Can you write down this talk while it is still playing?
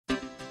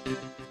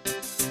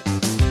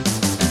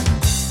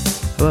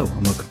Hello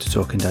and welcome to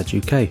Talking Dad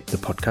UK, the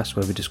podcast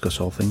where we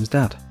discuss all things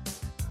dad.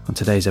 On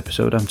today's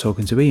episode I'm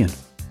talking to Ian.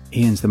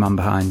 Ian's the man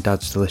behind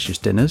Dad's Delicious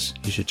Dinners.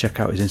 You should check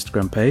out his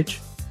Instagram page.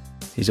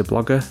 He's a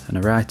blogger and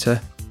a writer,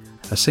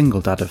 a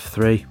single dad of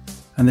 3,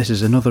 and this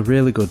is another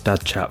really good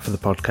dad chat for the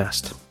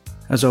podcast.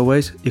 As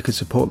always, you can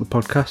support the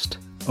podcast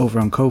over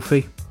on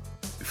Ko-fi.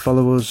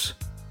 Follow us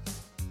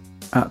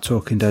at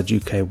Talking Dad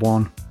UK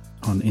 1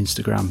 on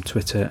Instagram,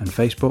 Twitter and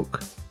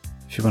Facebook.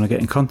 If you want to get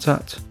in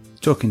contact,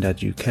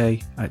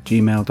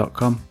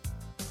 talkingdaduk@gmail.com.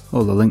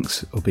 All the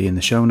links will be in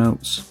the show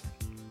notes.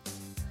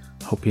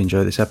 Hope you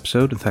enjoy this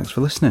episode and thanks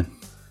for listening.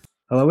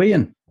 Hello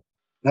Ian.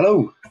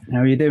 Hello. How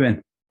are you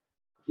doing?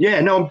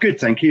 Yeah, no, I'm good,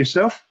 thank you.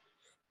 Yourself?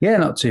 Yeah,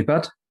 not too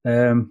bad.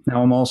 Now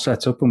I'm all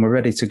set up and we're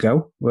ready to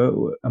go.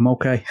 I'm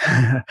okay.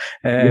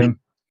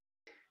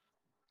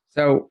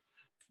 So,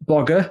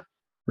 blogger,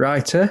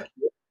 writer,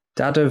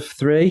 dad of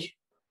 3.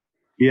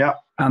 Yeah.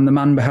 And the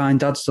man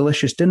behind Dad's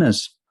Delicious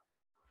Dinners.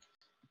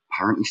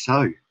 Apparently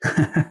so.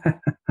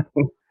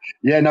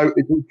 Yeah, no,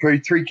 it's all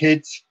true. 3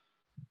 kids,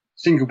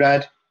 single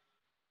dad,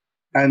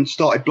 and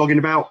started blogging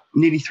about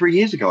nearly 3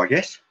 years ago, I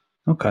guess.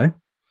 Okay. Do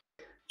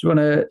you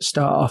want to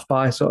start off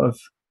by sort of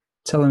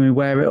telling me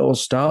where it all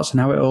starts and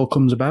how it all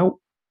comes about?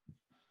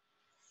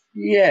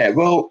 Yeah,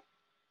 well,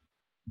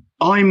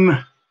 I'm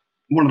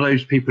one of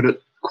those people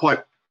that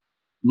quite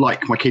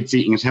like my kids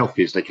eating as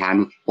healthy as they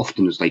can,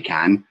 often as they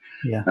can.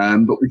 Yeah.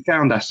 But we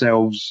found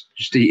ourselves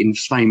just eating the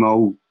same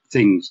old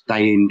things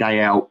day in,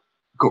 day out.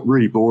 Got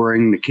really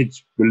boring. The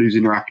kids were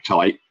losing their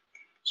appetite.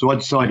 So I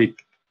decided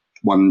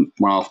one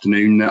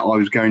afternoon that I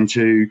was going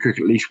to cook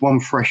at least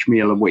one fresh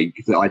meal a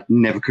week that I'd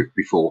never cooked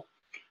before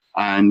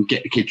and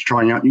get the kids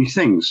trying out new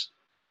things.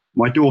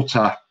 My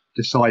daughter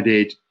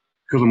decided,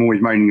 because I'm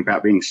always moaning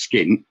about being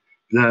skint,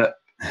 that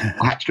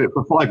I had to do it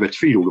for £5 to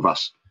feed all of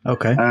us.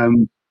 Okay.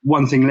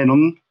 One thing led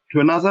on to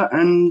another,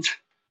 and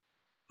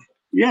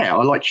yeah,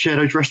 I like to share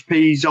those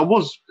recipes.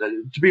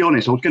 To be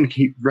honest, I was going to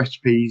keep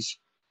recipes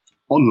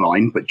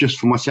online, but just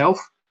for myself.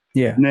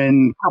 Yeah. And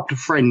then a couple of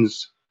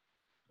friends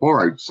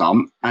borrowed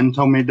some and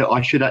told me that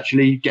I should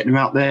actually get them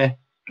out there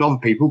to other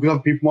people because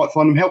other people might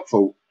find them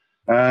helpful.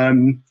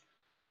 And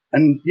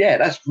yeah,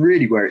 that's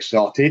really where it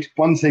started.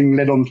 One thing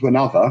led on to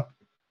another,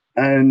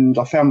 and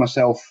I found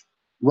myself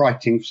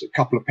writing for a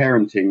couple of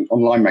parenting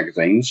online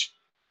magazines.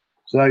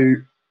 So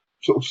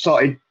sort of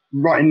started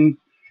writing,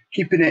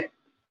 keeping it,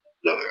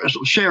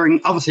 sort of sharing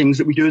other things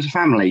that we do as a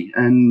family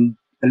and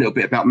a little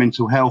bit about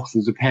mental health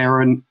as a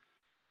parent,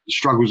 the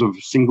struggles of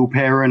a single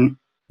parent.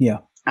 Yeah.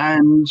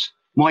 And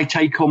my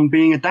take on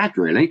being a dad,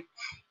 really.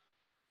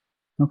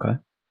 Okay.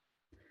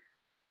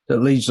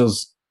 That leads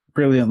us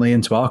brilliantly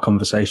into our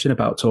conversation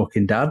about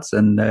talking dads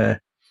and the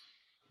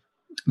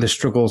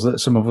struggles that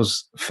some of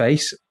us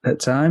face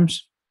at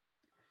times.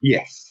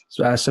 Yes.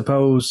 So I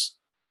suppose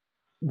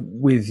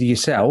with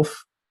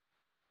yourself,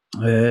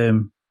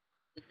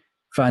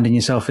 finding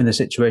yourself in a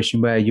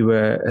situation where you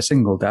were a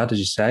single dad, as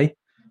you say,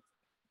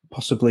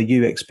 possibly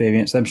you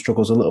experienced them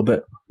struggles a little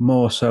bit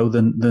more so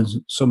than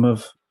some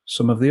of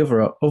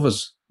the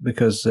others,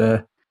 because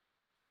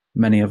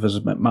many of us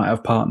might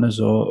have partners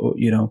or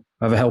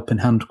have a helping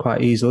hand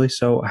quite easily.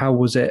 So how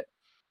was it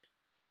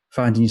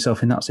finding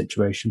yourself in that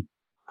situation?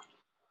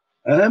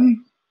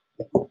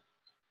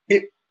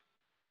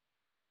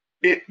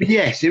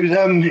 Yes, it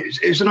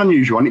was an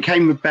unusual one. It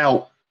came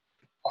about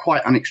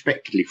quite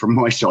unexpectedly from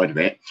my side of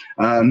it.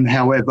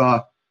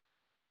 However,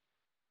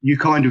 you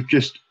kind of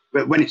just,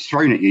 when it's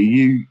thrown at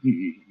you,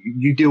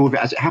 you deal with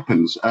it as it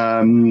happens.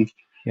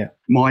 Yeah.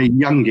 My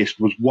youngest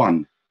was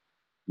 1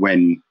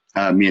 when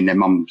me and their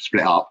mum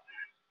split up.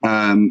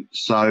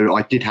 So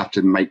I did have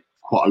to make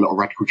quite a lot of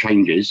radical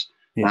changes,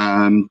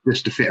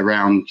 just to fit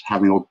around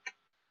having a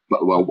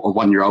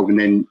 1-year-old and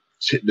then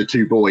the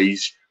 2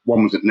 boys.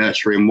 One was at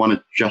nursery and one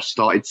had just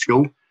started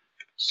school.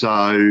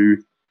 So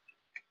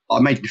I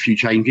made a few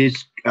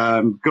changes,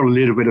 got a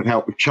little bit of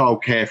help with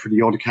childcare for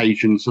the odd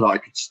occasion so that I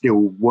could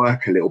still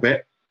work a little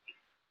bit.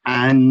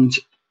 And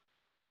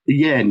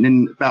yeah, and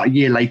then about a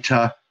year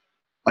later,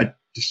 I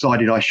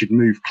decided I should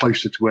move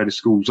closer to where the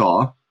schools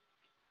are,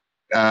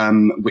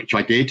 which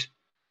I did.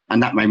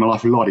 And that made my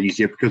life a lot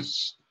easier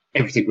because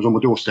everything was on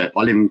my doorstep.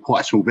 I live in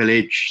quite a small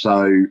village,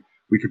 so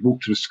we could walk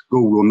to the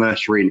school or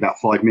nursery in about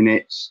 5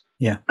 minutes.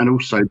 Yeah. And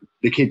also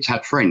the kids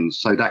had friends,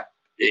 so that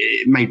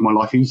it made my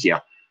life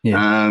easier.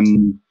 Yeah.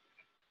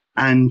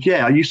 And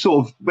yeah, you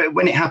sort of,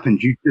 when it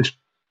happens, you just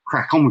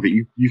crack on with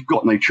it. You've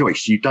got no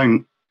choice. You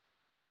don't,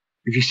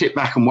 if you sit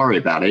back and worry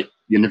about it,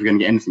 you're never going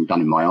to get anything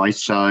done in my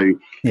eyes. So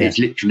It's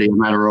literally a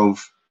matter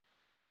of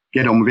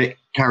get on with it,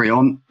 carry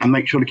on, and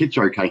make sure the kids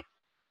are okay.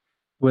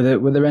 Were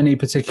there any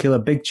particular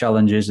big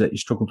challenges that you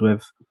struggled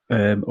with,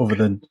 other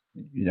than,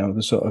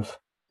 the sort of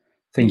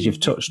things you've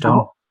touched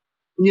on?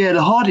 Yeah,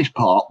 the hardest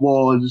part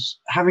was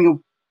having a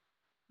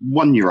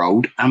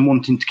 1-year-old and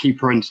wanting to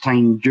keep her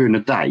entertained during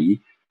the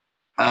day.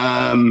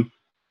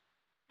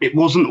 It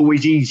wasn't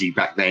always easy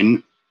back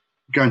then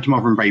going to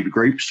mother and baby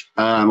groups.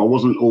 I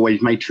wasn't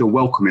always made to feel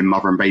welcome in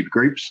mother and baby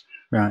groups.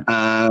 Right.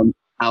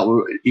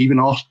 even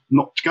asked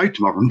not to go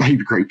to mother and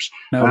baby groups.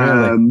 No,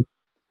 really?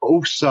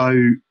 Also,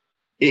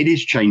 it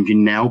is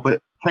changing now,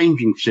 but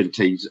changing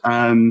facilities.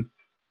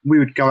 We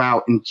would go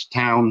out into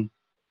town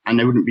and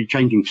there wouldn't be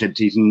changing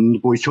facilities in the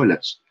boys'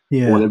 toilets.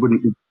 Yeah. Or there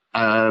wouldn't be.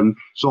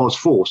 So I was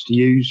forced to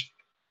use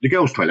the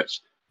girls'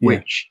 toilets,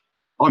 which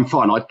I'm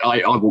fine.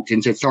 I walked in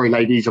and said, sorry,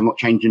 ladies, I'm not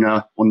changing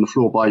her on the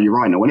floor by a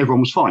urinal, and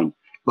everyone was fine.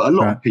 But a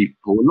lot of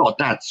people, a lot of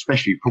dads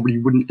especially, probably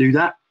wouldn't do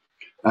that.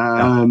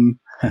 No.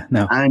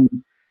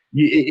 And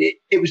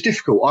it was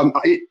difficult.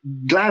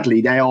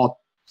 Gladly,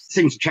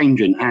 things are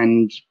changing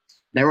and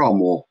there are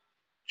more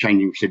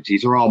changing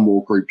facilities. There are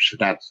more groups for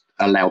dads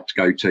allowed to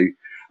go to.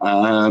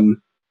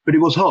 But it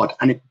was hard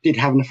and it did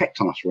have an effect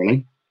on us,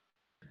 really.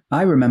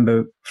 I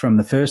remember from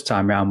the first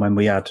time round when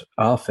we had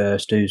our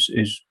first,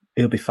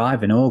 he'll be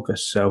 5 in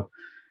August, so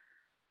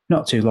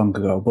not too long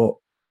ago. But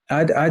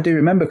I do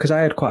remember, because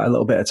I had quite a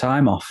little bit of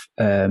time off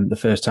the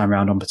first time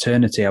round on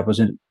paternity. I was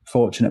in a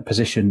fortunate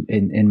position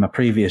in my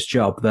previous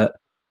job that,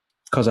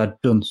 because I'd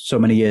done so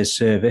many years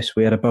service,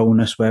 we had a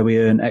bonus where we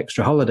earned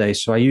extra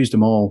holidays. So I used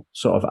them all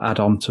sort of add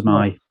on to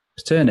my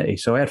paternity.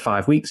 So I had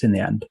 5 weeks in the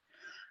end.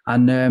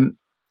 And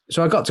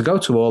so I got to go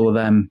to all of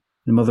them,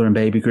 the mother and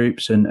baby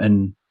groups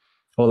and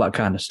all that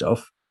kind of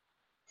stuff.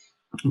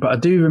 But I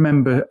do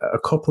remember a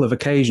couple of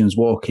occasions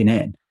walking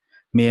in,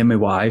 me and my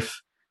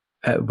wife,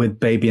 with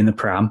baby in the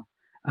pram,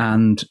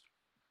 and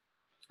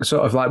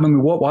sort of like when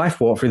my wife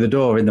walked through the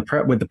door with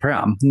the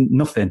pram,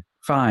 nothing,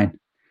 fine.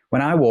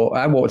 When I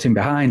walked in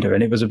behind her,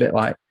 and it was a bit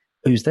like,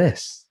 who's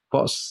this?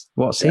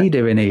 What's he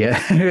doing here?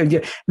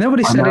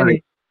 Nobody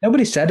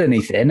said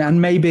anything,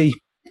 and maybe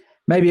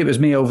it was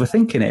me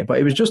overthinking it, but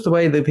it was just the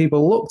way that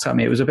people looked at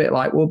me. It was a bit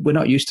like, well, we're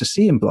not used to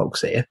seeing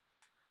blokes here.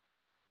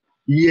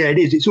 Yeah, it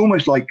is. It's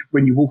almost like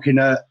when you walk in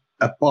a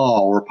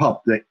bar or a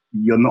pub that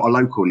you're not a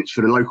local and it's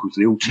for the locals.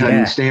 They all turn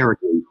and stare at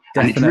you.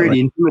 Definitely. And it's really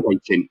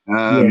intimidating.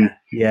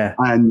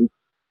 And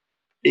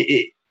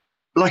it,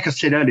 like I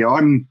said earlier,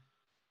 I'm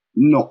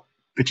not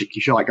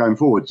particularly shy going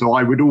forward. So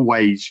I would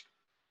always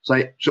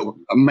say, sort of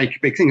make a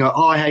big thing, like,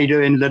 hi, how you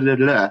doing? Blah, blah,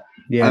 blah.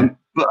 Yeah.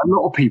 But a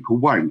lot of people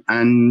won't.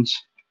 And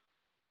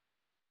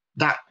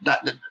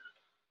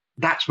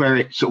that's where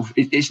it sort of,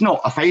 it's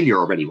not a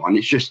failure of anyone.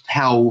 It's just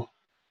how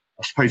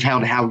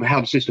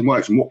the system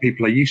works and what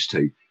people are used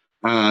to.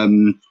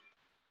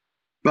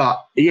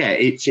 But yeah,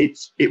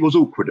 it was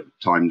awkward at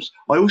times.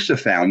 I also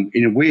found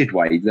in a weird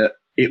way that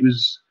it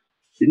was,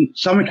 in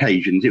some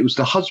occasions, it was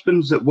the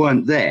husbands that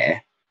weren't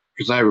there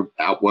because they were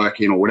out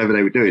working or whatever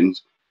they were doing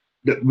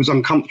that was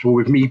uncomfortable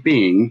with me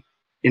being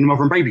in the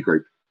mother and baby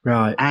group.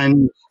 Right.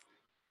 And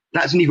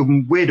that's an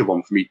even weirder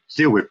one for me to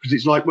deal with, because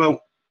it's like,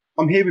 well,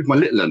 I'm here with my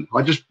little one.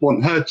 I just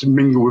want her to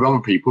mingle with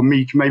other people,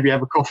 me to maybe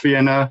have a coffee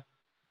and a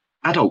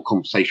adult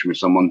conversation with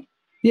someone.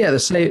 Yeah, the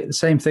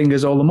same thing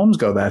as all the mums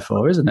go there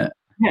for, isn't it?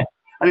 Yeah.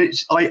 And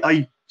it's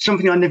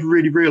something I never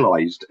really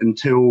realised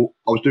until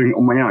I was doing it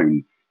on my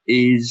own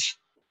is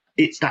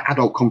it's that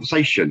adult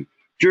conversation.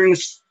 During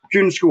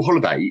the school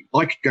holiday,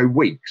 I could go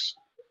weeks,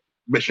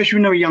 but especially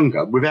when they were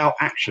younger, without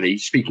actually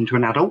speaking to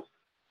an adult.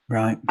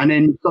 Right. And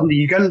then suddenly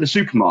you go to the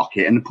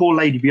supermarket and the poor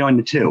lady behind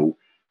the till,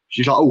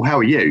 she's like, oh, how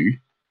are you?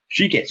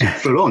 She gets it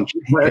full on.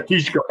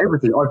 She's got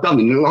everything I've done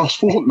in the last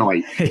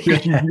fortnight. Because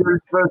she's the only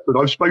person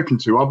I've spoken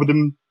to other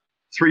than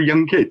 3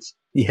 young kids.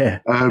 Yeah.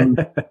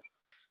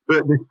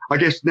 But I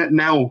guess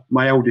now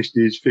my eldest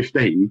is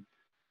 15.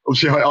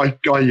 Obviously,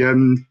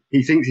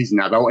 he thinks he's an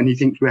adult and he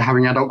thinks we're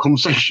having adult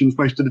conversations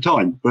most of the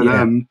time.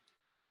 But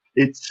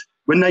it's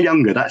when they're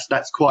younger,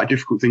 that's quite a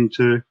difficult thing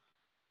to.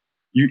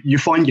 You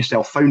find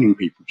yourself phoning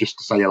people just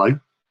to say hello.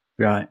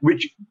 Right.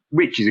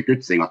 Which is a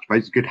good thing, I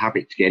suppose, a good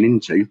habit to get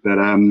into. But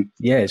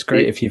yeah, it's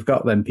great if you've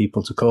got them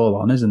people to call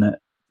on, isn't it?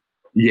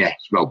 Yes,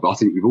 well, I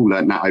think we've all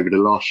learned that over the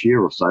last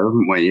year or so,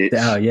 haven't we?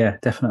 Oh, yeah,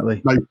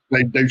 definitely.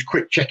 Those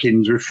quick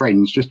check-ins with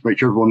friends just to make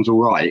sure everyone's all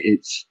right.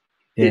 It's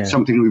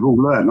something we've all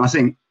learned. I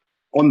think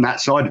on that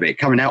side of it,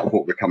 coming out of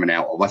what we're coming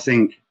out of, I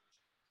think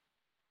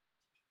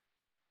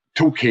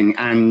talking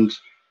and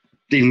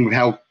dealing with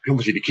how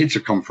obviously the kids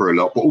have come through a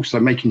lot, but also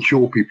making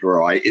sure people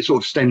are all right, it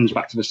sort of stems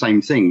back to the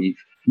same thing.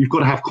 You've got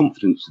to have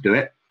confidence to do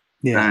it.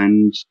 Yeah.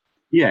 And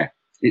yeah,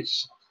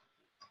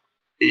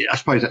 I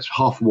suppose that's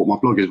half of what my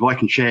blog is. If I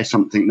can share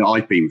something that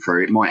I've been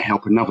through, it might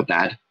help another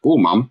dad or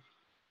mum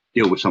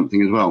deal with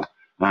something as well.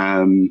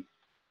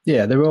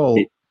 Yeah,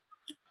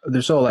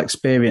 there's all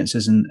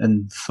experiences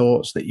and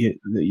thoughts that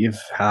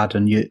you've had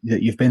and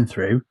that you've been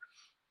through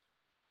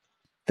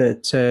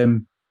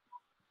that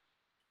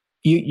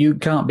you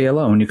can't be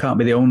alone. You can't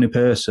be the only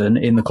person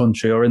in the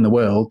country or in the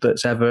world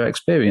that's ever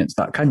experienced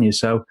that, can you?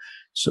 So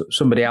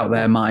somebody out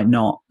there might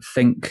not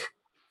think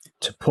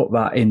to put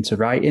that into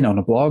writing on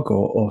a blog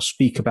or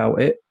speak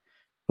about it,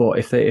 but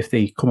if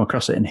they come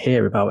across it and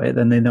hear about it,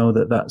 then they know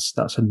that's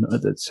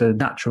a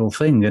natural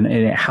thing, and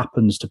it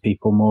happens to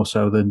people more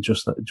so than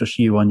just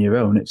you on your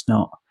own. It's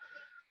not,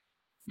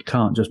 it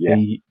can't just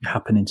be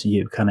happening to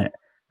you, can it?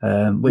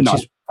 Which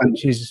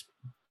is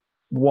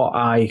what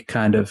I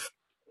kind of,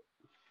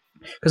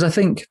 because I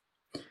think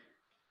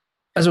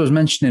as I was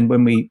mentioning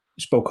when we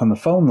spoke on the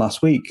phone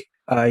last week,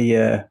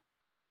 the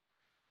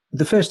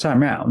first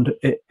time round,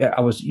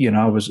 I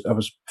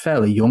was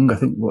fairly young. I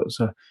think was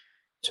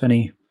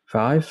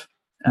 25,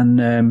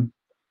 and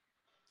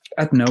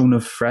I'd known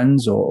of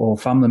friends or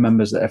family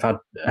members that have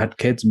had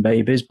kids and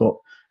babies, but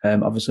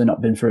obviously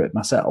not been through it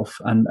myself.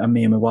 And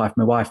me and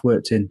my wife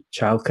worked in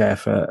childcare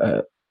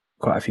for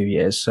quite a few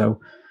years, so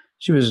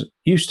she was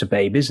used to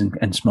babies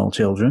and small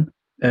children.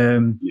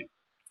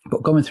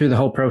 But going through the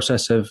whole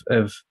process of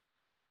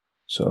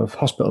sort of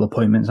hospital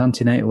appointments,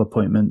 antenatal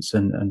appointments,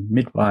 and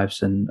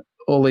midwives, and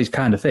all these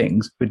kind of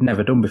things we'd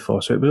never done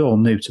before, so it was all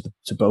new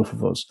to both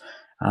of us.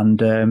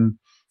 And I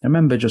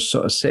remember just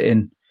sort of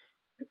sitting,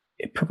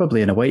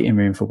 probably in a waiting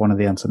room for one of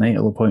the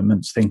antenatal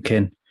appointments,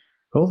 thinking,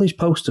 all these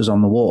posters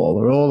on the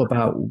wall are all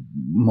about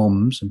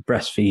mums and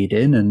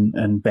breastfeeding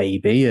and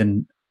baby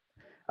and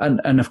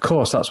of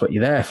course that's what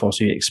you're there for,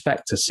 so you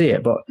expect to see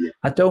it. But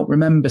I don't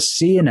remember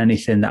seeing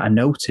anything that I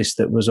noticed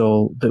that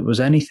was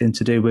anything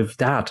to do with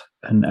Dad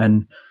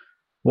and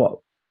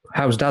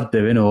how's Dad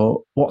doing,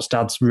 or what's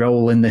Dad's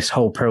role in this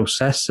whole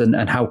process,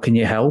 and how can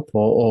you help,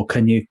 or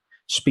can you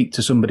speak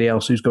to somebody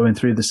else who's going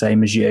through the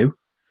same as you.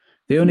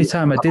 The only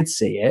time I did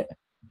see it,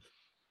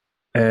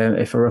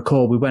 if I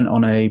recall, we went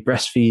on a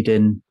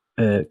breastfeeding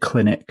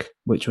clinic,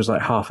 which was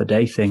like half a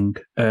day thing.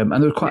 And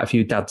there were quite a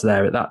few dads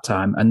there at that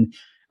time. And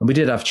we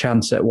did have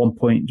chance at one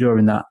point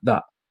during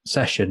that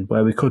session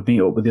where we could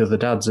meet up with the other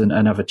dads and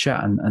have a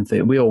chat and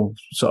think we all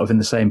sort of in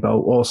the same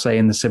boat, all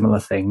saying the similar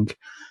thing.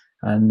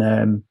 And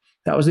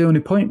that was the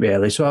only point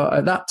really. So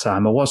at that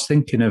time I was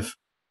thinking of,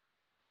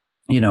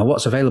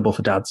 what's available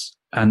for dads,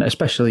 and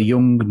especially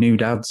young new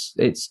dads.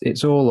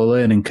 It's all a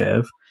learning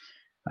curve.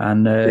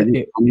 And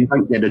you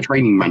don't get a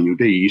training manual,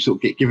 do you? You sort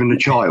of get given a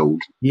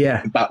child.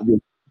 Yeah.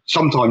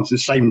 Sometimes the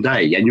same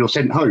day, and you're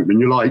sent home, and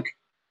you're like,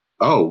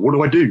 "Oh, what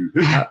do I do?"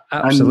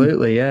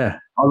 Absolutely, yeah.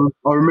 I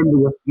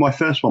remember my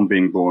first one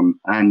being born,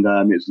 and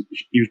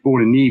he was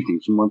born in the evening.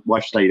 So my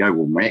wife stayed over.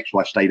 Well, my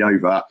ex-wife stayed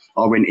over.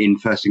 I went in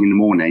first thing in the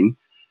morning,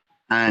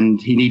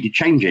 and he needed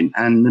changing.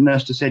 And the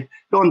nurse just said,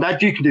 "Go on,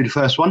 Dad, you can do the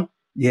first one."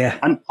 Yeah.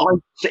 And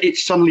it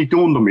suddenly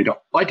dawned on me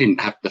that I didn't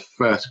have the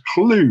first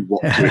clue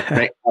what to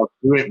expect, how to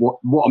do it,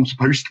 what I'm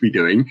supposed to be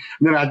doing. And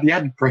then I had the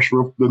added pressure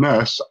of the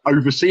nurse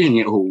overseeing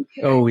it all.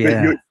 Oh,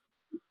 yeah.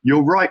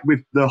 You're right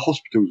with the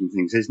hospitals and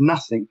things. There's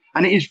nothing,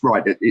 and it is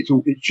right that it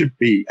should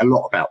be a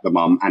lot about the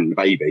mum and the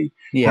baby.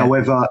 Yeah.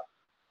 However,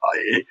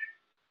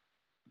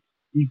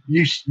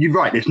 you're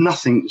right. There's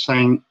nothing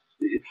saying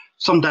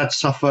some dads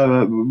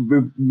suffer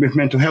with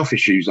mental health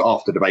issues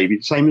after the baby,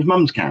 the same as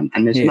mums can,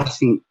 and there's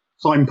nothing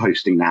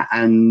signposting that.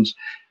 And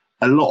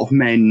a lot of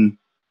men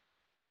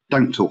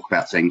don't talk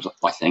about things,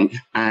 I think,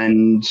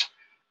 and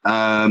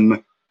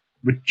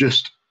would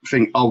just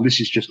think, oh,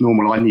 this is just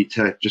normal, I need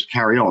to just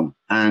carry on.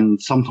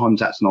 And sometimes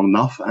that's not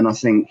enough. And I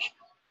think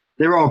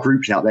there are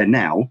groups out there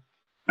now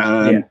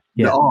that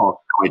are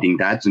guiding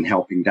dads and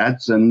helping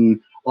dads.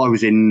 And I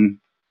was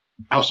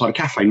outside a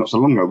cafe not so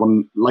long ago,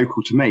 one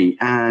local to me,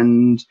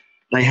 and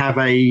they have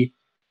a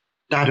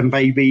dad and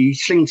baby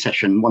sling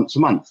session once a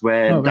month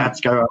where dads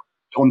go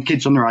on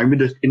kids on their own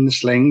in the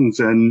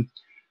slings, and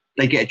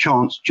they get a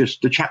chance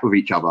just to chat with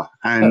each other.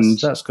 And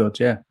that's good.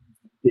 Yeah.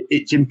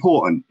 It's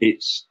important.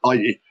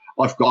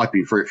 I've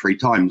been through it 3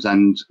 times,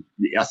 and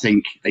I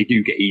think they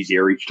do get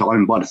easier each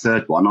time. By the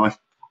third one, I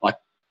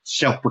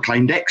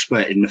self-proclaimed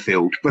expert in the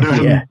field. But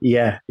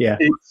yeah.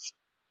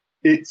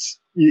 The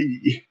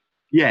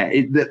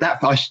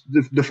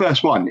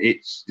first one,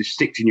 it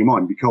sticks in your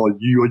mind because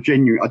you are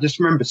genuine. I just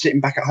remember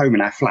sitting back at home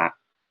in our flat,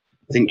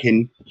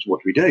 thinking, "So what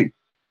do we do?"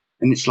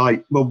 And it's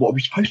like, well, what are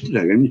we supposed to do?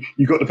 And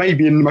you've got the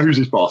baby in the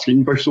Moses basket, and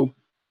you're both sort of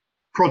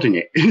prodding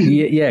it.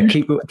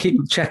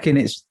 Keep checking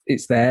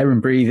it's there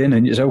and breathing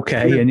and it's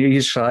okay. And you're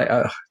just like,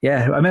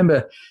 I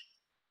remember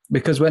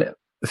because when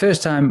the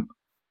first time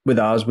with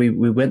ours, we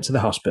went to the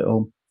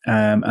hospital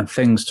and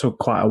things took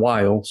quite a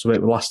while. So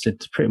it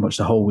lasted pretty much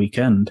the whole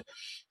weekend.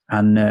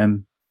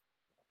 And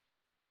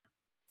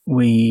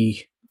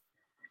we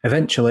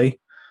eventually,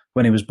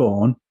 when he was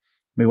born,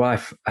 my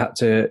wife had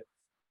to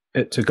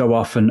go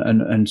off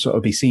and sort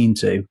of be seen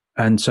to.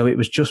 And so it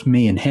was just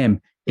me and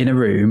him in a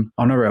room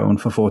on our own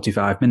for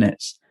 45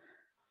 minutes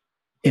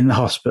in the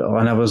hospital.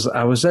 And I was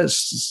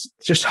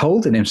just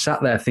holding him,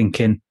 sat there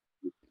thinking,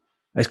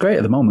 it's great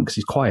at the moment because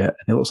he's quiet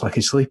and it looks like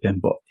he's sleeping.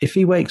 But if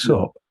he wakes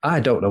up,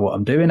 I don't know what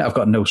I'm doing. I've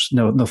got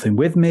nothing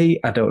with me.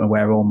 I don't know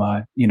where all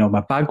my,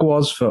 my bag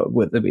was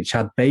which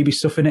had baby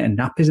stuff in it and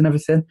nappies and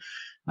everything.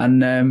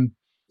 And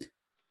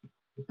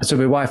so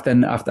my wife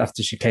then,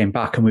 after she came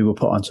back and we were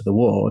put onto the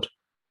ward,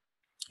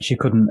 she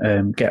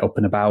couldn't get up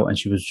and about, and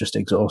she was just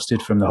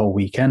exhausted from the whole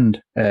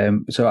weekend.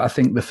 So I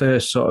think the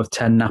first sort of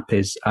 10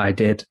 nappies I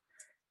did,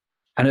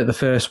 and at the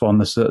first one,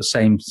 the sort of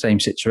same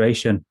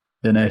situation.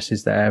 The nurse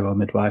is there, or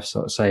midwife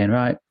sort of saying,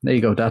 "Right, there you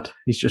go, Dad.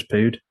 He's just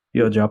pooed.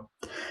 Your job."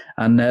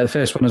 And the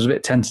first one was a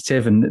bit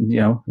tentative, and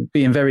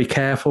being very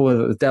careful with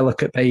a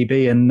delicate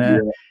baby. And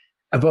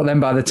but then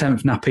by the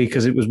 10th nappy,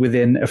 because it was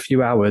within a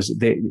few hours,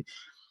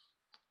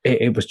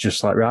 it was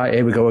just like, right,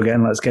 here we go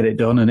again, let's get it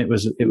done. And it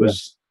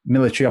was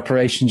military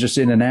operations, just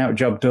in and out,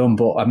 job done.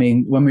 But I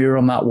mean, when we were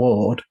on that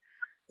ward,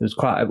 there was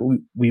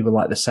we were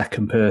like the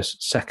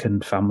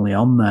second family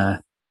on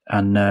there.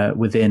 And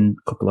within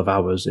a couple of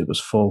hours, it was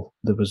full.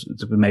 There was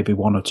maybe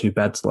 1 or 2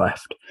 beds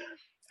left.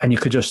 And you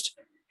could just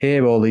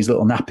hear all these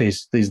little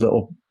nappies, these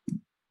little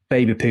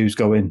baby poos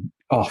going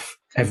off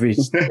every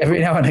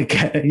now and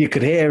again. You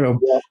could hear them.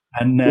 Yeah.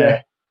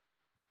 And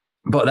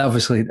but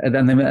obviously, and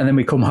then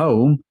we come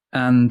home,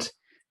 and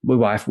we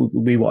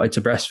wanted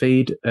to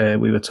breastfeed.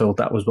 We were told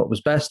that was what was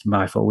best.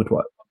 My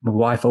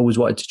wife always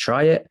wanted to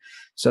try it,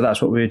 so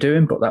that's what we were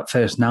doing. But that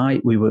first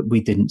night, we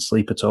didn't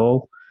sleep at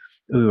all.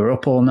 We were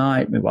up all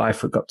night. My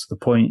wife got to the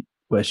point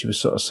where she was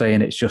sort of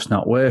saying it's just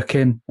not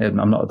working. I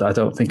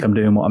don't think I'm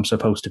doing what I'm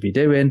supposed to be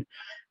doing.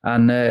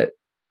 And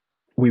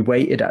we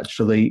waited,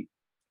 actually.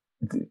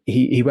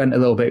 He went a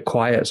little bit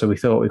quiet, so we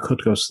thought we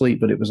could go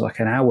sleep, but it was like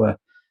an hour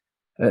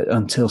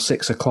until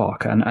 6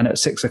 o'clock. And at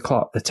 6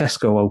 o'clock, the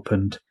Tesco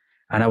opened,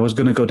 and I was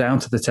going to go down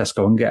to the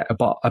Tesco and get a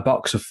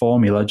box of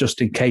formula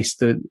just in case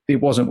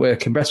it wasn't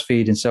working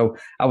breastfeeding. So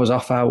I was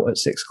off out at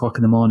 6 o'clock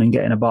in the morning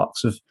getting a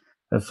box of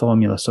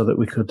formula so that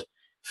we could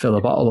fill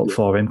a bottle up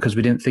for him, because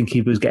we didn't think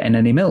he was getting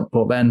any milk.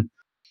 But then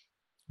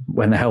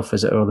when the health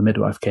visitor or the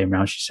midwife came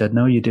round, she said,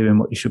 no, you're doing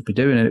what you should be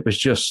doing. And it was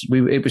just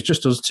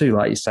us two,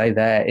 like you say,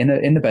 there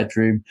in the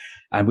bedroom.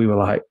 And we were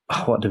like,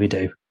 oh, what do we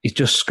do? He's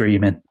just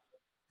screaming.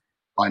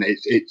 And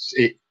it's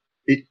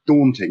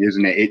daunting,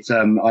 isn't it? It's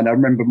and I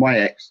remember my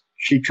ex,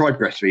 she tried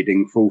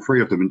breastfeeding for all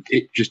 3 of them, and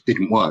it just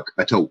didn't work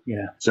at all.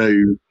 Yeah. So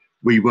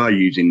we were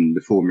using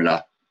the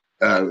formula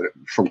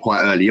from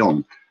quite early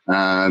on.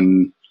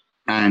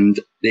 And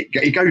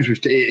it goes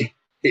with it.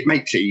 It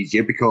makes it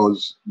easier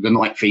because the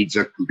night feeds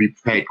can be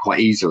prepared quite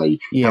easily.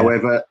 Yeah.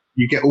 However,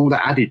 you get all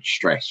that added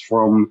stress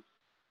from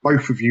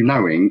both of you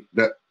knowing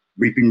that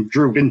we've been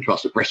drilled into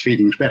us that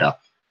breastfeeding's better.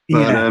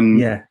 But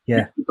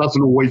it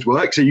doesn't always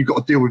work. So you've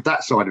got to deal with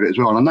that side of it as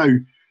well. And I know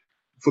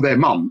for their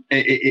mum,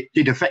 it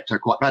did affect her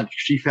quite badly.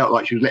 She felt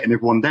like she was letting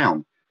everyone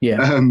down. Yeah.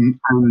 And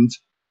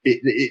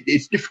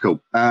it's difficult.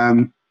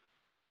 But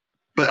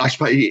I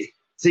suppose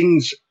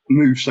things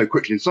move so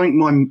quickly. It's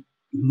something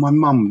my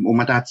mum or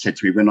my dad said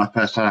to me when I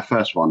first had our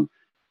first one.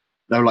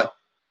 They were like,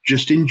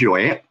 just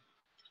enjoy it.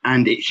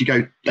 And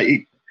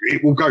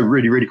it will go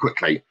really, really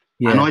quickly.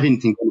 Yeah. And I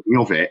didn't think anything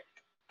of it.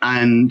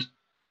 And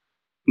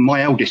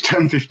my eldest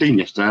turned 15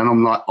 yesterday, and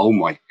I'm like, oh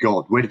my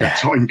God, where did that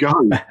time go?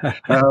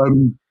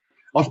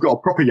 I've got a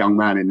proper young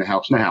man in the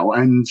house now,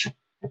 and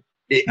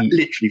it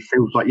literally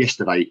feels like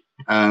yesterday.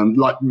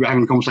 Like we were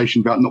having a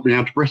conversation about not being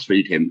able to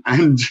breastfeed him.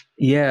 And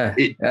I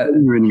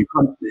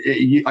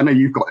know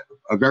you've got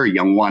a very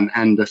young one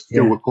and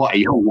still quite a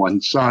young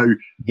one. So I'm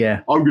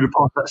going to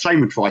pass that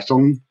same advice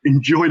on.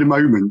 Enjoy the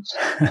moment.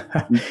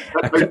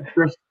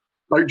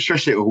 Don't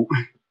stress it all.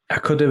 I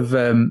could have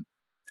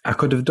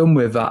done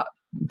with that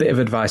bit of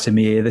advice in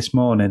my ear this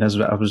morning as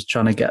I was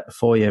trying to get the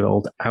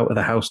 4-year-old out of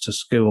the house to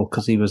school,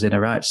 because he was in a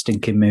right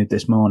stinking mood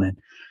this morning.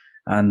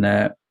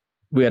 And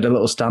we had a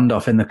little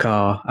standoff in the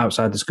car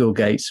outside the school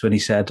gates when he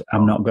said,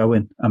 I'm not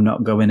going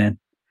in.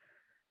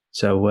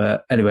 So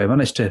anyway, I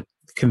managed to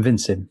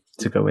convince him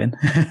to go in.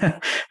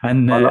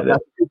 And I love that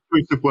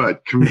choice of word,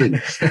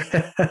 convince.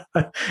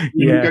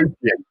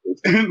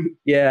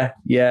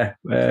 Yeah.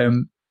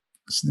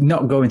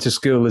 Not going to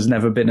school has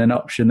never been an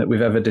option that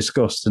we've ever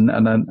discussed,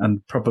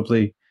 and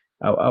probably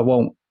I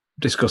won't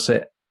discuss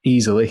it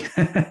easily.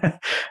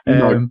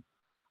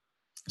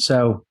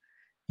 So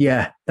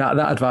yeah,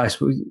 that advice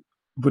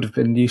would have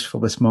been useful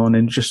this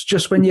morning.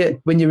 Just when you're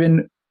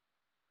in,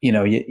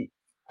 you're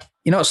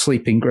not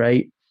sleeping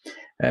great.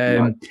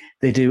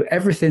 They do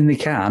everything they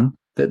can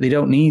that they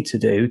don't need to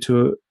do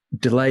to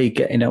delay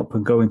getting up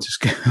and going to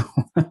school.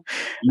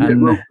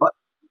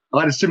 I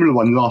had a similar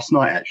one last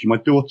night, actually. My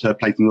daughter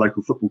plays in the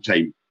local football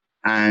team,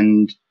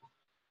 and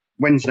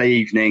Wednesday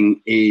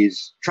evening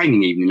is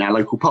training evening in our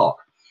local park.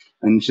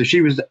 And so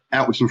she was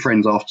out with some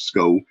friends after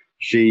school.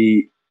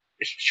 She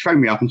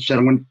phoned me up and said,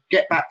 I'm going to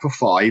get back for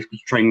 5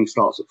 because training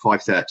starts at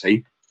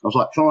 5:30. I was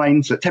like,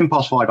 fine. So at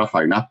 5:10, I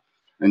phone her,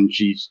 and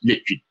she's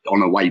literally on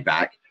her way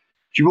back.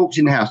 She walks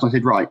in the house, and I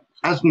said, right,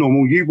 as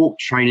normal, you walk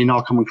to training,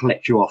 I'll come and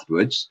collect you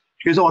afterwards.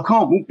 She goes, oh, I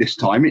can't walk this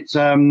time.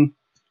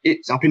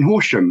 It's up in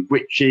Horsham,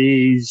 which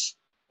is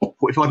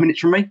 45 minutes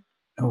from me.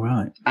 Oh,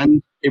 right.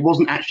 And it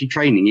wasn't actually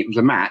training, it was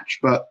a match,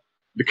 but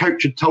the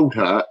coach had told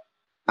her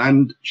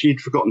and she had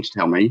forgotten to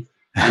tell me.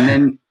 And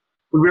then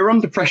we were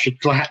under pressure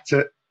because I had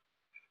to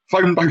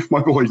phone both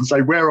my boys and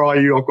say, where are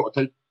you? I've got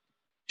to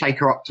take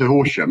her up to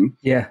Horsham.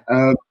 Yeah.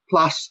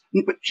 Plus,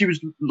 but she was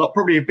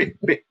probably a bit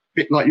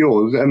like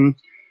yours.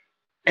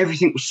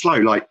 Everything was slow.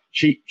 Like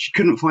she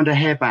couldn't find a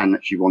hairband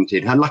that she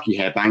wanted, her lucky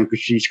hairband, because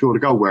she scored a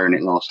goal wearing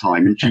it last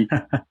time. And she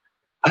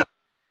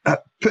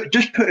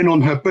just putting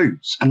on her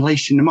boots and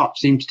lacing them up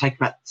seemed to take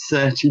about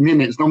 30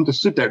 minutes. And I'm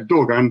just stood there at the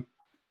door going, do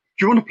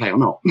you want to play or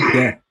not?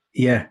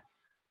 Yeah.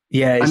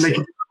 And they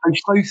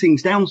slow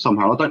things down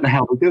somehow. I don't know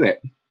how they do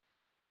it.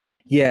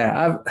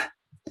 Yeah,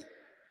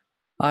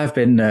 I've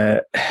been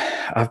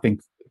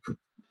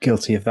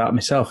guilty of that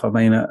myself. I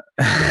mean,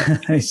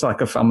 it's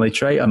like a family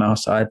trait on our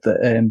side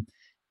that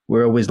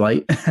we're always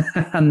late.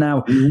 And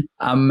now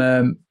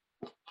I'm...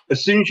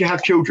 as soon as you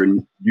have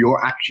children,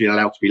 you're actually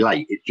allowed to be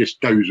late. It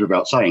just goes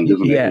without saying,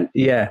 doesn't it?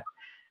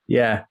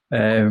 Yeah.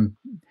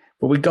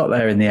 But we got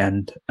there in the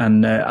end.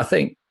 And I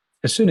think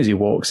as soon as he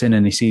walks in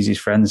and he sees his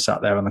friends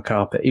sat there on the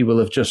carpet, he will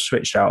have just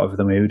switched out of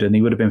the mood and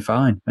he would have been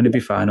fine. And he'd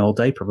be fine all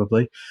day,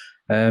 probably.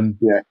 Yeah.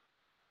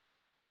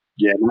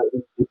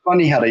 It's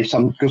funny how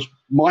because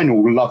mine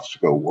all love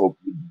school, or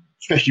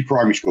especially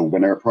primary school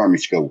when they're at primary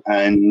school.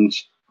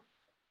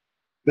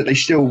 But they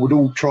still would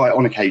all try it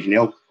on occasion. I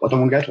don't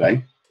want to go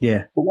today.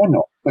 Yeah. But why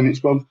not? And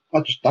it's, well, I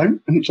just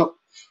don't. And it's like,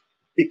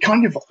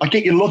 I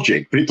get your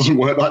logic, but it doesn't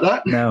work like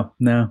that.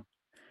 No.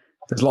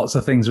 There's lots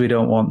of things we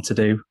don't want to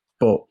do,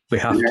 but we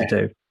have to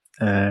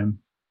do.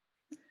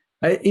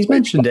 He's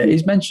mentioned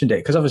it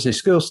because obviously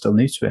school's still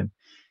new to him.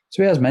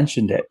 So he has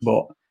mentioned it,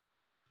 but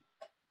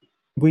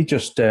we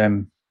just,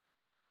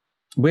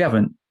 we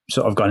haven't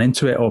sort of gone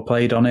into it or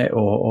played on it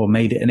or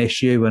made it an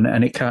issue, and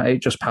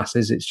it just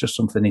passes. It's just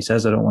something he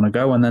says, I don't want to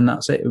go, and then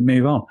that's it, we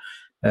move on.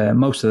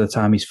 Most of the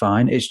time he's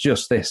fine. It's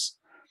just this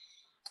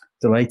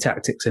delay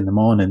tactics in the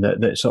morning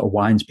that sort of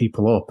winds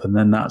people up, and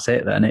then that's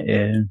it. Then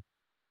it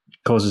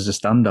causes a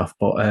standoff.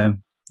 But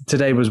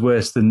today was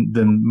worse than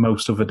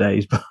most other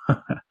days.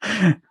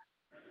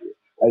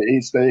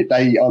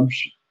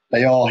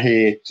 They are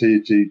here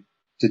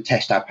to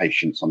test our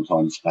patience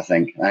sometimes, I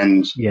think,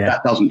 and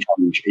that doesn't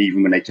change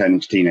even when they turn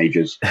into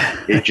teenagers.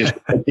 It's just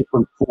a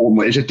different form.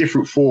 It's a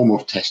different form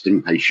of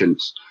testing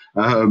patience,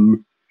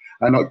 and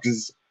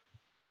because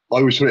I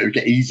always thought it would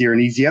get easier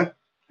and easier,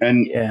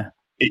 and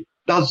it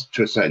does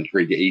to a certain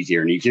degree get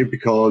easier and easier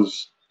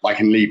because I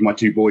can leave my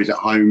two boys at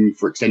home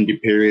for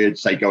extended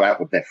periods. They go out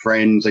with their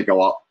friends. They go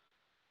up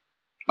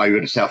over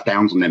the South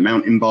Downs on their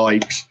mountain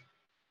bikes,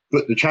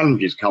 but the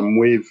challenges come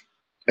with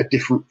a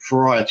different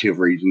variety of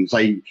reasons.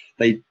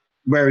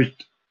 Whereas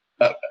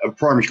a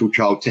primary school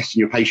child testing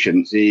your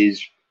patience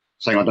is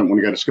saying, I don't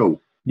want to go to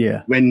school.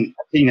 Yeah. When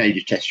a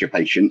teenager tests your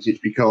patience, it's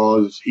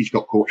because he's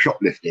got caught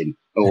shoplifting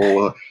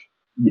or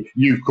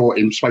you've caught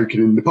him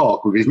smoking in the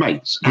park with his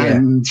mates.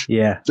 And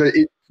so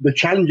the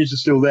challenges are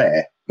still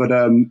there, but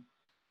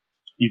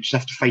you just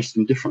have to face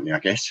them differently, I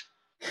guess.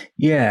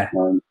 Yeah.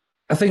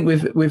 I think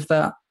with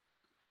that,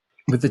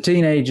 with the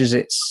teenagers,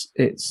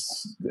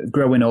 it's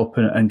growing up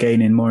and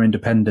gaining more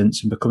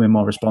independence and becoming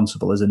more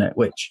responsible, isn't it?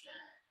 Which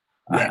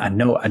I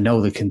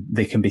know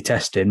they can be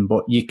testing,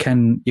 but you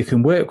can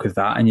work with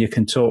that and you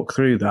can talk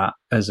through that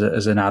as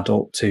an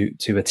adult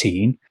to a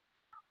teen,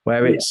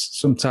 where it's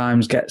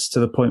sometimes gets to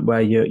the point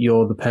where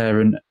you're the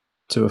parent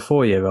to a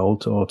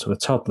 4-year-old or to a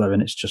toddler,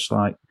 and it's just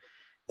like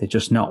they're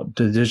just not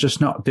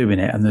doing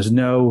it, and there's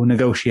no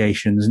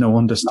negotiation, there's no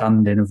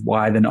understanding of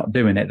why they're not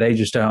doing it. They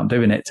just aren't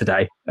doing it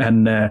today,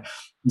 and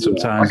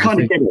sometimes I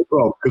kind of get it as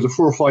well, because a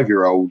 4 or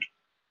 5-year-old,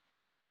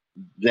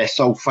 their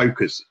sole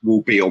focus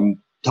will be on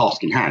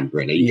task in hand.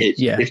 Really,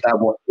 if they're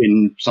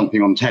watching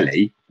something on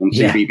telly on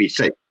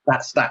CBBC,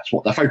 that's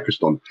what they're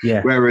focused on.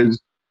 Yeah. Whereas,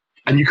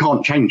 and you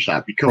can't change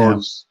that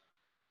because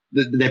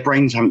their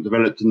brains haven't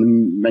developed and the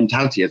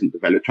mentality hasn't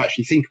developed to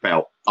actually think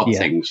about other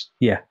things.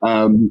 Yeah.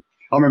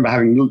 I remember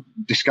having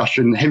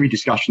heavy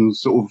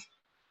discussions,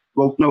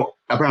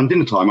 around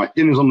dinner time. Like,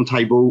 dinner's on the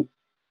table,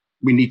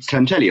 we need to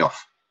turn telly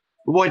off.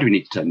 But why do we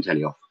need to turn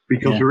telly off?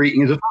 Because we're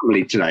eating as a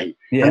family today.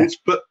 Yeah.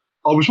 But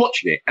I was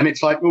watching it, and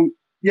it's like, well,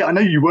 yeah, I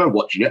know you were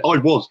watching it. I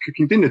was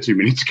cooking dinner 2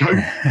 minutes ago.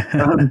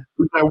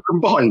 They all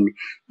combined.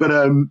 But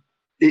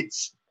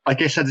it's, I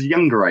guess, at a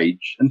younger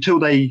age, until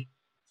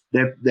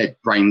their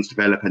brains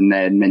develop and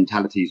their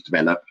mentalities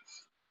develop,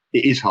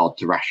 it is hard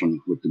to ration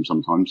with them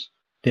sometimes.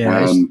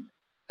 Yeah.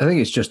 I think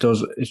it's just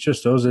us. It's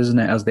just us, isn't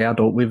it? As the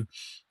adult, we've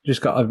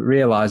just got to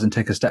realise and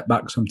take a step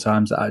back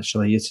sometimes that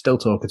actually you're still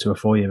talking to a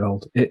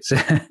 4-year-old. It's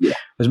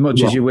as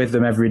much as you're with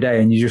them every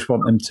day and you just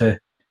want them to,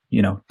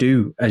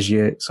 do as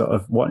you're sort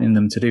of wanting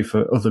them to do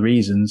for other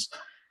reasons,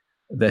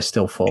 they're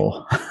still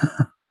 4.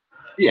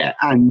 Yeah,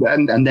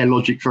 and their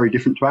logic's very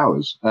different to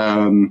ours.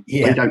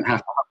 They don't have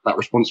to have that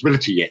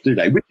responsibility yet, do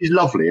they? Which is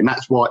lovely, and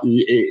that's why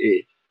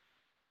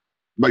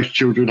most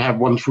children have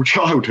wonderful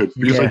childhoods,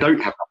 because they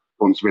don't have that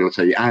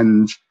responsibility,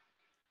 and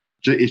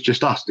it's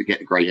just us that get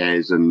the grey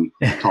hairs and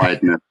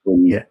tiredness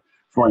and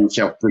find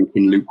yourself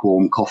drinking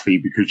lukewarm coffee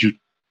because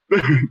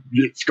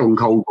it's gone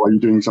cold while you're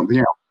doing something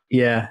else.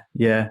 Yeah.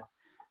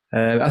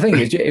 I think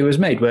it was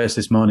made worse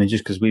this morning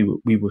just because we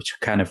were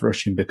kind of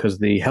rushing because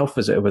the health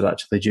visitor was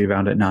actually due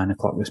around at 9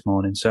 o'clock this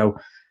morning. So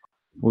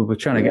we were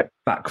trying to get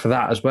back for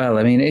that as well.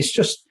 I mean, it's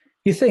just,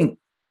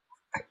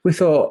 we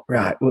thought,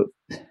 right, well,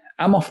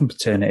 I'm off on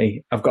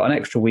paternity. I've got an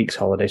extra week's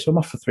holiday, so I'm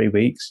off for 3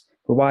 weeks.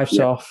 My wife's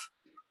off.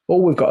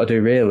 All we've got to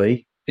do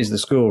really is the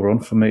school run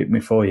for my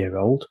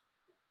 4-year-old.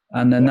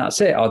 And then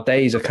that's it. Our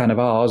days are kind of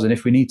ours. And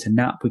if we need to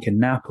nap, we can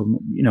nap and,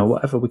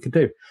 whatever we could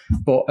do.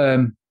 But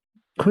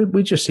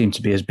we just seem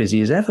to be as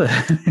busy as ever.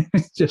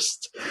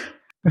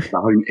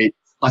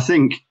 I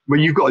think when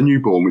you've got a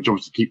newborn, which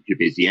obviously keeps you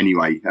busy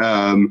anyway,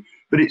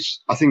 But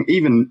I think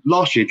even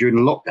last year during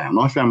the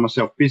lockdown, I found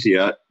myself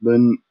busier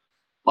than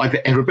I've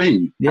ever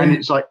been. Yeah. And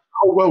it's like,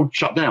 whole world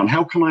shut down.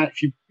 How can I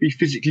actually be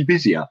physically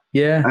busier?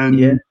 Yeah. And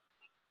yeah.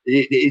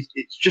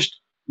 it's just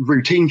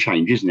routine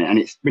change, isn't it? And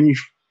it's when you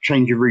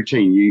change your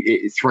routine,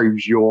 it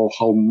throws your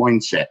whole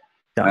mindset.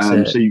 That's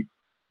it. So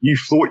you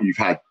thought you've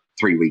had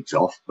 3 weeks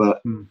off,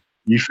 but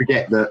you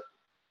forget that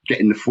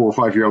getting the 4 or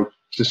 5 year old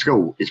to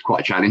school is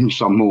quite a challenge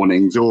some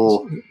mornings,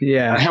 or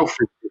a health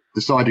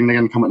deciding they're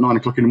going to come at 9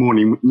 o'clock in the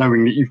morning,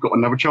 knowing that you've got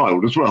another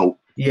child as well.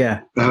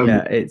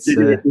 It's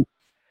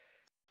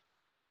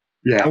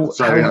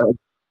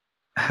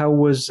how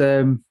was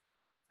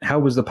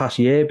the past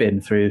year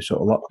been through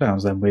sort of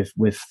lockdowns then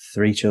with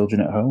 3 children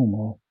at home?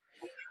 Or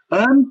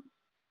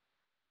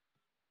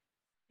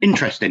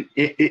interesting.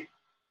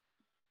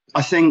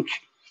 I think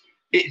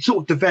it sort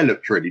of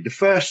developed really. The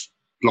first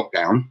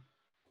lockdown,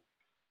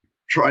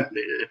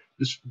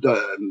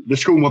 the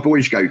school my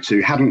boys go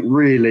to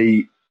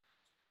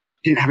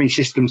didn't have any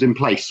systems in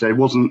place. So it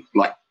wasn't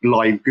like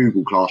live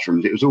Google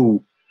Classrooms. It was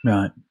all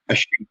right. A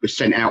sheet was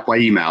sent out by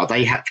email.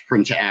 They had to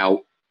print it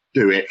out,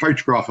 do it,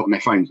 photograph it on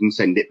their phones and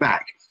send it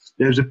back.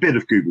 There was a bit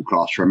of Google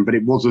Classroom, but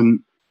it was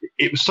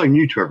so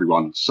new to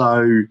everyone.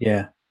 So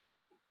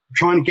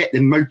trying to get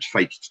them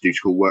motivated to do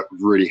schoolwork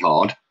was really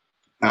hard.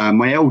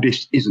 My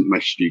eldest isn't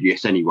most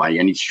studious anyway,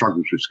 and he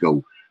struggles with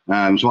school.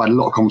 So I had a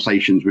lot of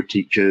conversations with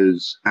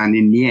teachers, and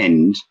in the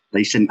end,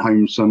 they sent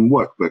home some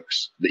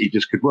workbooks that he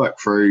just could work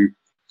through,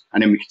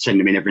 and then we could send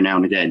them in every now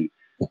and again.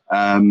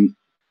 The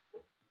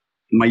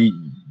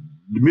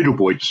middle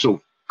boy just sort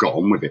of got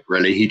on with it,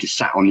 really. He just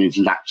sat on his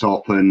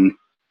laptop and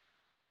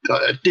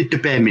did the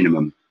bare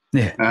minimum.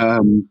 Yeah.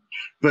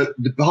 But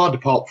the harder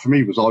part for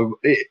me was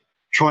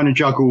trying to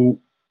juggle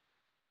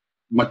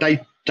my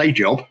day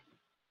job,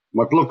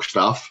 my blog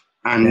stuff,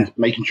 and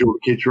making sure the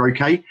kids were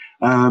okay.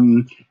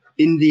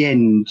 In the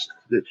end,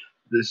 the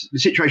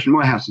situation in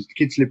my house is the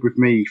kids live with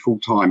me full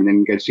time and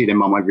then go to see their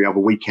mum every other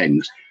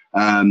weekend.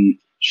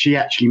 She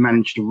actually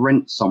managed to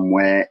rent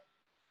somewhere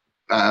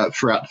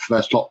throughout the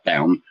first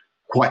lockdown,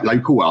 quite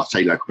local. I'll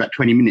say local, about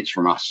 20 minutes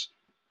from us.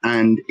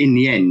 And in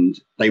the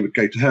end, they would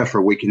go to her for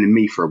a week and then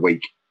me for a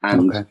week.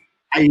 And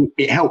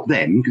it helped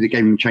them because it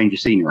gave them a change of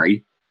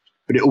scenery,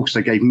 but it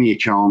also gave me a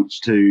chance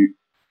to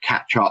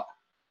catch up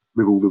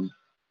with all the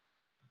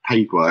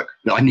paid work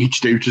that I need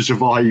to do to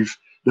survive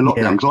the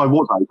lockdown.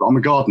 Because I'm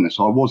a gardener,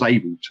 so I was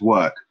able to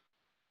work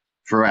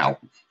throughout,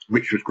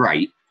 which was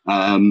great.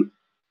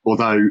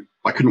 Although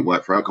I couldn't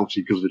work throughout,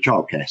 obviously, because of the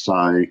childcare.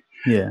 So,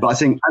 but I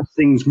think as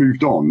things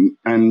moved on,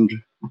 and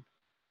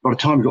by the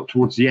time we got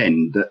towards the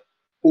end, that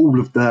all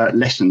of the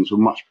lessons were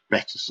much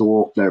better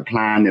thought. They were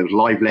planned. There was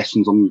live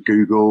lessons on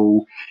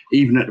Google.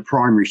 Even at the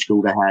primary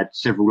school, they had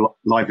several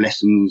live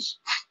lessons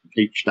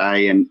each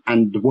day, and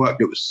the work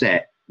that was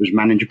set was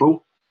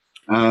manageable.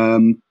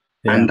 And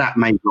that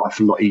made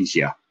life a lot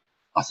easier,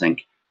 I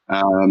think.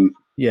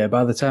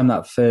 By the time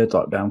that third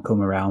lockdown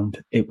come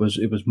around, it was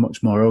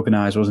much more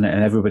organised, wasn't it?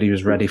 And everybody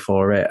was ready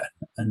for it.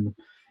 And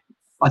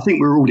I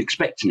think we were all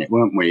expecting it,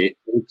 weren't we?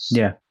 It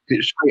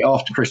was straight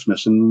after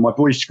Christmas, and my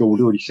boys' school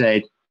had already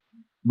said,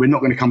 we're not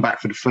going to come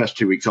back for the first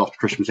 2 weeks after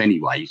Christmas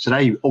anyway. So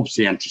they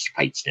obviously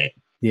anticipated it.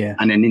 Yeah.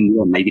 And then in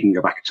the end, they didn't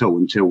go back at all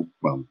until,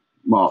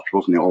 March,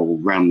 wasn't it? Or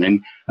around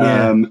then.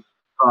 Yeah.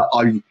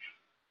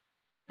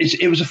 It's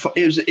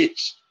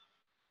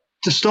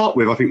to start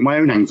with, I think my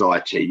own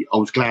anxiety, I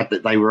was glad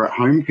that they were at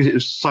home because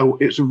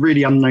it's a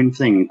really unknown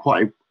thing,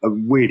 quite a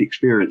weird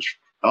experience.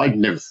 I'd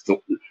never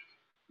thought,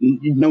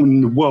 no one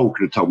in the world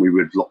could have told me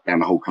we'd lock down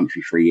the whole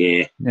country for a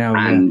year.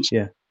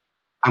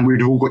 And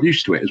we'd have all got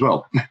used to it as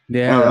well.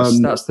 Yeah,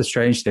 that's the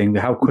strange thing,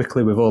 how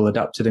quickly we've all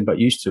adapted and got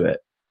used to it.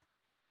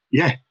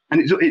 Yeah,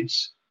 and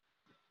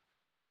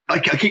I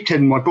keep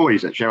telling my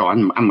boys, actually,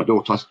 and my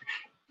daughter,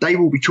 they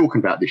will be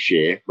talking about this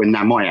year when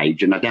they're my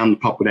age and they're down the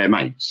pub with their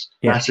mates.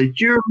 Yeah. I say,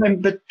 do you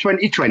remember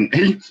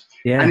 2020?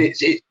 Yeah. And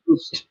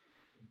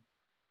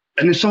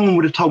and if someone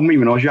would have told me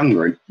when I was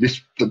younger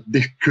this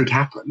could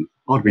happen,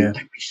 I'd have been, don't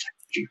be so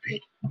stupid.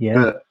 Yeah.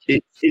 But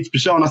it's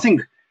bizarre, and I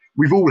think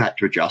we've all had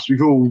to adjust.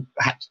 We've all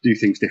had to do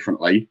things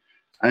differently.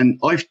 And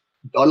I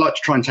like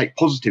to try and take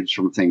positives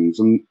from things.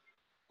 And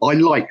I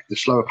like the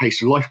slower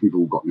pace of life we've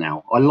all got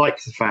now. I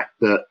like the fact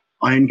that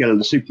I only go to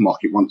the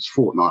supermarket once a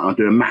fortnight. I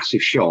do a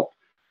massive shop,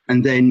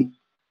 and then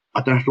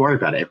I don't have to worry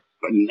about it.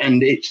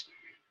 And it's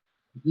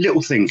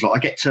little things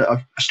like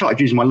I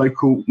started using my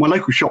local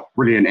shop,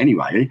 brilliant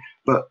anyway,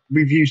 but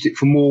we've used it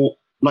for more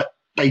like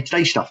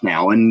day-to-day stuff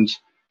now. And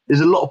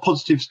there's a lot of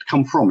positives to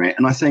come from it.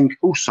 And I think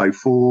also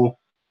from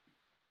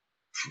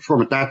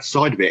a dad's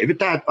side of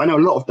it, I know a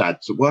lot of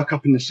dads that work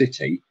up in the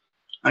city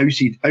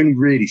only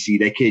really see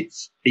their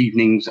kids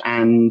evenings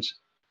and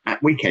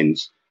at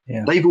weekends.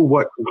 Yeah. They've all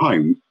worked from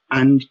home,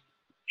 and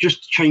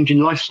just changing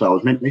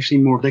lifestyles meant they've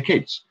seen more of their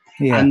kids.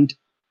 Yeah. And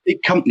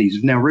big companies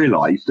have now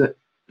realised that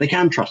they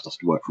can trust us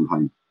to work from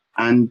home.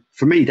 And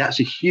for me,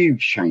 that's a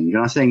huge change.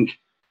 And I think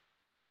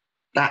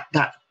that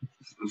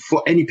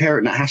for any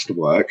parent that has to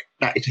work,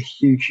 that is a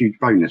huge, huge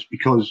bonus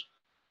because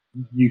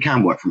you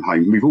can work from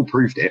home. We've all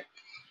proved it.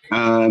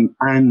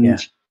 And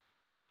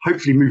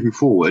hopefully moving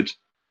forward,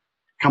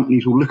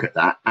 companies will look at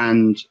that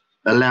and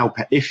allow,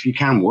 if you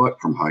can work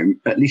from home,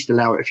 at least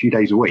allow it a few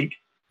days a week.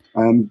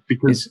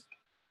 Because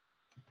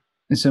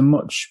it's a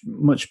much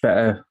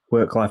better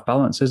work-life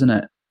balance, isn't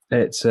it?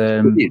 It's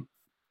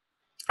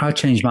I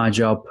changed my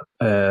job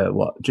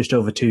just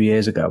over 2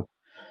 years ago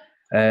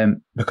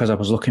because I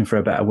was looking for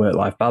a better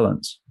work-life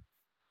balance.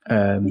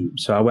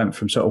 So I went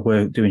from sort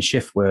of doing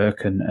shift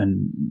work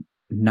and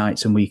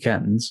nights and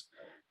weekends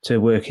to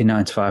working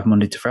 9 to 5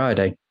 Monday to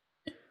Friday.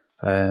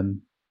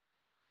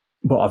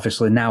 But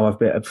obviously now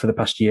for the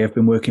past year I've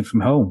been working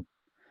from home,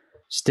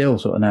 still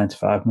sort of 9 to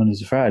 5 Monday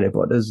to Friday.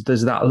 But there's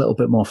that a little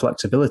bit more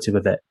flexibility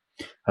with it.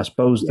 I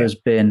suppose there's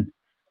been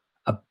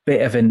a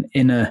bit of an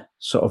inner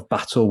sort of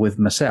battle with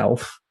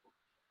myself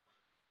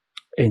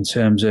in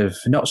terms of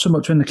not so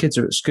much when the kids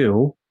are at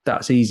school.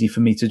 That's easy for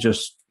me to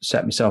just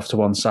set myself to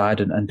one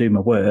side and do my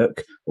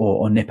work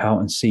or nip out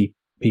and see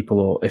people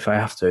or if I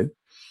have to.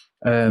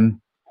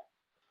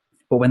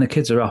 But when the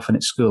kids are off and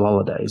it's school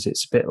holidays,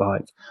 it's a bit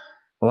like,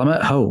 well, I'm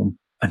at home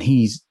and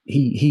he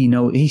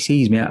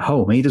sees me at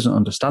home. He doesn't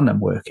understand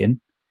I'm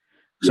working.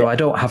 So I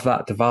don't have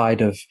that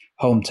divide of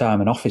home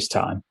time and office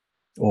time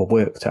or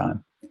work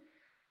time.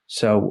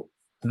 So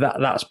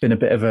that's been a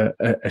bit of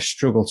a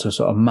struggle to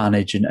sort of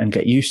manage and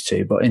get used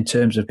to. But in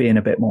terms of being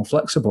a bit more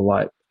flexible,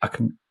 like I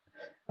can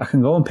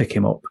go and pick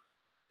him up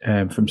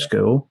from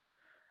school.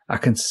 I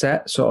can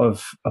set sort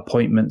of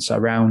appointments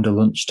around a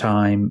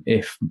lunchtime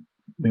if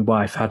my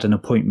wife had an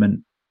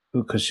appointment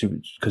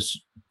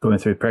because going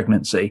through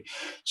pregnancy.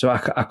 So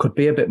I could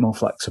be a bit more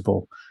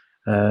flexible.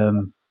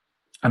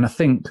 And I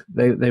think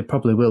they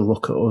probably will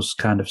look at us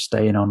kind of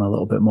staying on a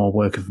little bit more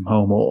working from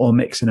home or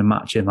mixing and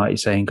matching, like you're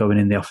saying, going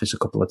in the office a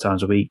couple of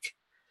times a week.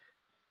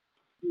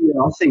 Yeah,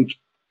 I think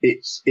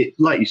it's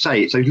like you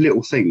say, it's those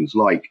little things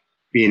like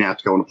being able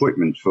to go on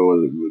appointments for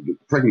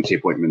pregnancy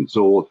appointments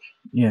or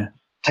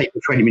take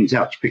the 20 minutes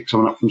out to pick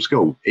someone up from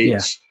school.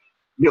 It's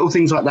little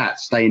things like that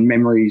stay in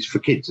memories for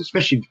kids,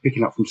 especially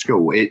picking up from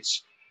school.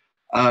 It's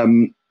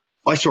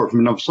I saw it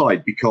from another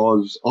side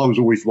because I was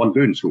always the one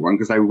doing the school run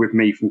because they were with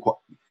me from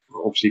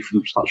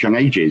such young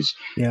ages.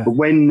 Yeah. But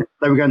when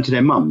they were going to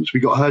their mums, we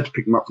got her to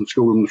pick them up from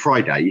school on the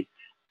Friday,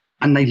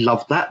 and they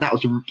loved that. That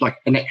was like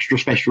an extra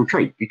special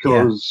treat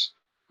because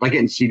they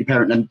get to see the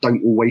parent and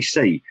don't always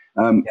see.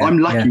 I'm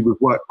lucky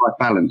with work-life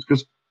balance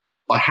because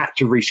I had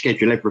to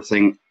reschedule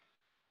everything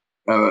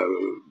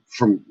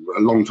from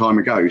a long time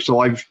ago. So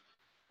I've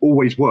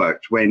always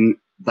worked when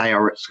they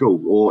are at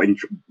school or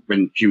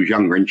when she was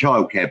younger in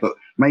childcare, but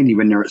mainly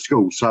when they're at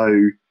school. So,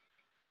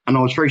 and I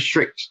was very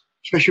strict,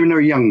 especially when they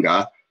were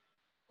younger.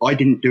 I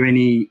didn't do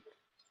any,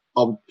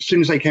 as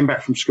soon as they came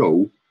back from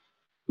school,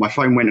 my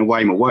phone went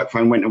away, my work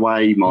phone went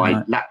away,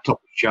 my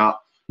laptop was shut.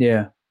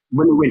 Yeah.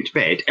 When I went to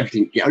bed,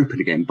 everything get open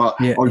again. But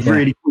I was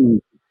really cool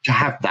to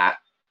have that,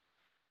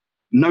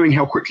 knowing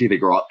how quickly they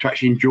grow up, to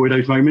actually enjoy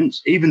those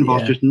moments. Even if I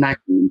was just nagging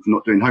them for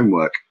not doing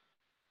homework,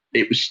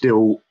 it was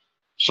still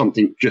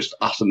something just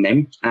us and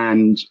them,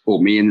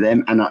 or me and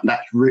them. And I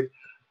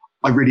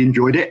really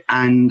enjoyed it.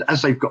 And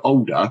as they've got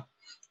older,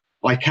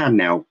 I can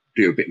now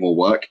do a bit more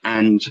work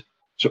and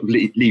sort of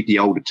leave the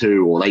older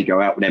two, or they go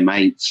out with their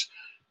mates.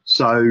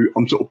 So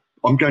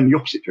I'm going the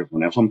opposite to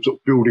everyone else. I'm sort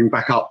of building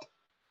back up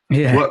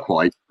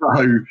work-wise.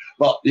 So,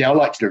 but I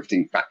like to do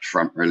everything back to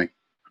front, really.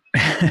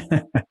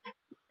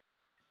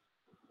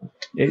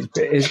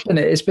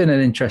 It's been an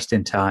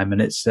interesting time,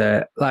 and it's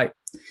like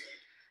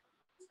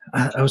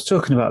I was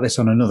talking about this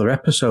on another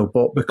episode,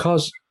 but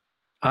because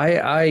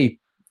I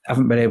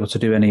haven't been able to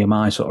do any of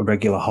my sort of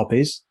regular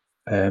hobbies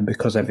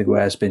because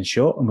everywhere's been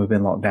shut and we've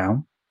been locked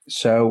down.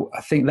 So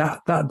I think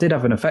that did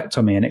have an effect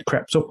on me, and it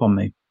crept up on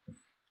me.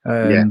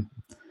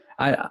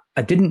 I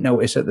didn't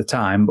notice at the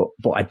time,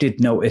 but I did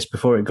notice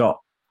before it got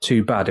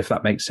too bad, if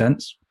that makes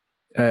sense.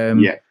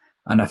 And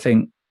I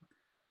think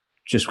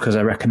just because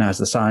I recognised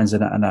the signs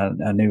and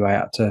I knew I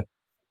had to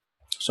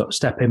sort of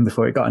step in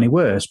before it got any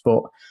worse.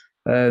 But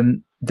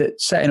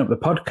setting up the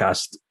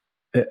podcast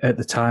at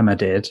the time I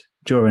did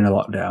during a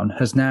lockdown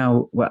has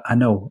now, well, I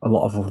know a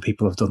lot of other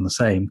people have done the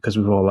same because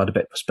we've all had a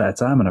bit of spare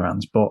time on our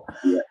hands, but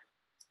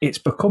it's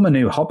become a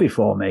new hobby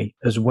for me,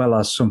 as well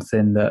as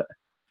something that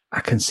I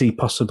can see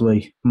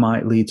possibly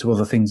might lead to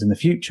other things in the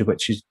future,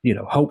 which is,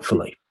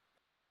 hopefully.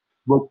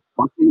 Well,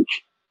 I think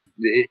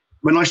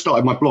when I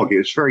started my blog, it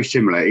was very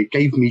similar. It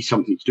gave me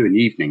something to do in the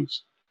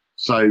evenings.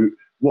 So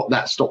what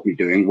that stopped me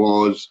doing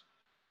was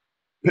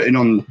putting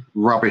on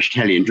rubbish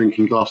telly and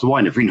drinking a glass of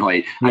wine every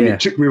night. And it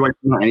took me away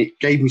from that, and it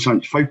gave me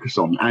something to focus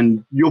on.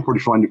 And you'll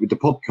probably find it with the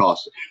podcast.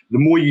 The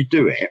more you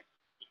do it,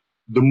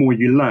 the more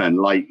you learn,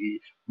 like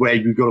where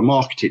you've got to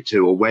market it to,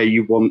 or where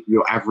you want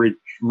your average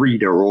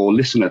reader or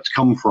listener to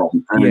come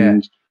from.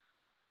 And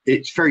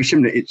it's very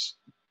similar. It's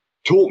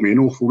taught me an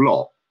awful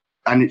lot,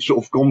 and it's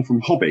sort of gone from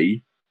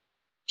hobby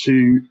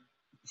to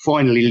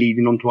finally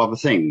leading on to other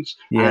things.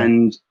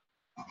 And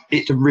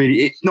it's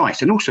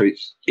nice. And also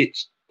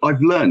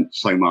I've learned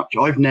so much.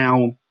 I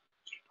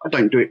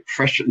don't do it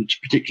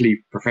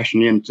particularly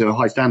professionally and to a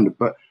high standard,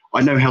 but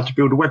I know how to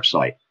build a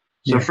website.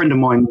 So a friend of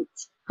mine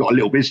got a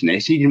little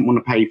business. He didn't want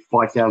to pay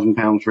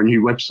 £5,000 for a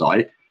new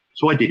website.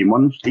 So I did him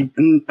one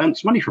and earned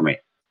some money from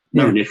it.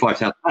 Nowhere near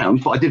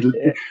 £5,000, but I did.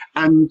 Yeah.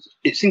 And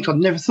it's things I'd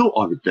never thought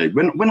I would do.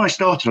 When I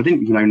started, I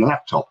didn't even own a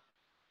laptop.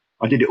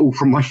 I did it all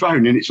from my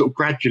phone, and it sort of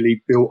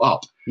gradually built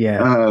up.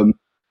 Yeah.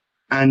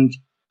 And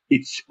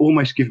it's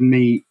almost gave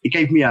me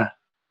a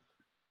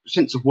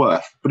sense of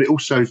worth, but it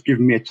also has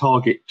given me a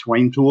target to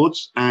aim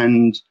towards.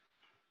 And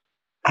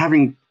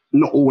having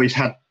not always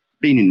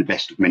been in the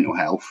best of mental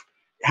health,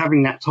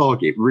 having that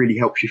target really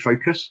helps you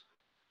focus.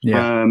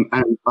 Yeah.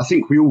 And I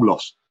think we all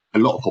lost a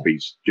lot of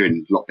hobbies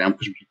during lockdown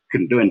because we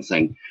couldn't do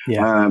anything.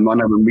 Yeah. I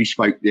know when we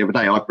spoke the other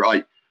day,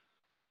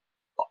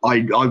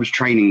 I was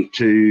training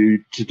to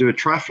do a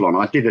triathlon.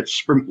 I did a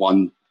sprint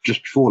one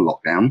just before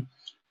lockdown,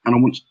 and I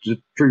wanted to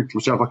prove to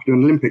myself I could do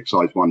an Olympic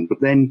size one. But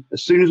then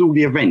as soon as all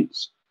the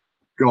events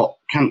got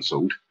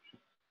cancelled,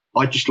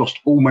 I just lost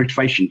all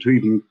motivation to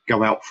even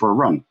go out for a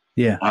run.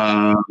 Yeah.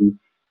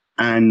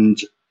 And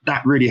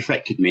that really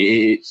affected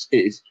me.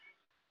 It's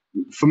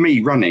for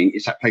me, running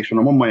is that place when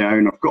I'm on my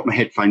own, I've got my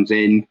headphones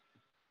in,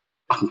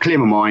 I can clear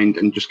my mind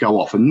and just go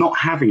off. And not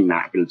having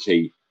that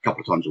ability a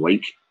couple of times a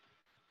week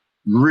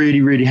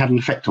really, really had an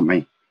effect on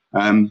me.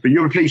 But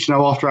you'll be pleased to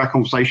know after our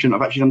conversation,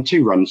 I've actually done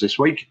 2 runs this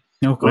week.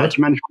 Oh, good. I had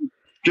to manage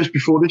just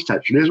before this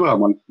actually as well,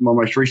 my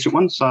most recent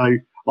one. So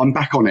I'm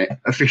back on it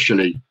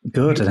officially.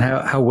 Good. And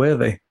how were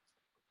they?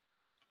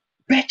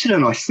 Better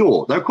than I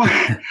thought. They're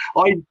quite.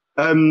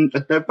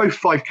 They're both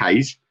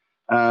 5Ks.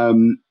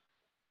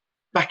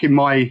 Back in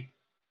my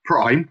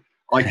prime,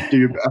 I could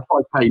do a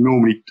 5K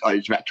normally.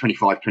 It's about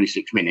 25,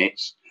 26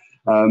 minutes.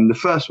 The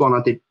first one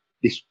I did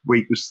this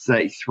week was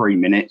 33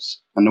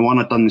 minutes, and the one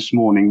I'd done this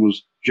morning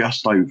was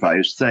just over. It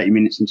was 30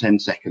 minutes and 10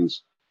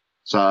 seconds.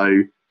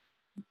 So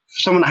for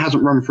someone that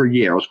hasn't run for a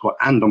year,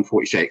 and I'm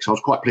 46, I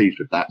was quite pleased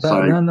with that.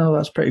 No,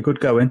 that's pretty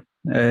good going.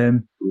 I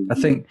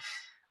think,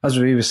 as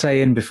we were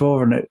saying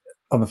before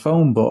on the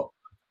phone, but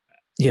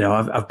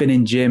I've been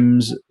in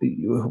gyms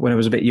when I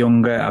was a bit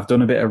younger. I've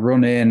done a bit of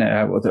running.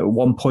 At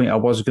one point, I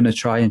was going to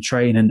try and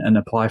train and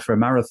apply for a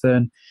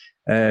marathon.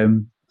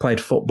 Played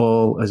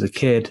football as a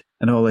kid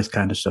and all this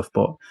kind of stuff.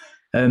 But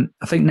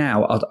I think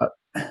now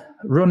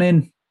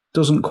running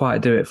doesn't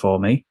quite do it for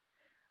me.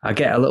 I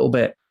get a little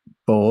bit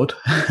bored,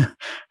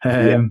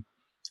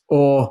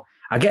 or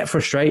I get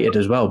frustrated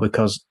as well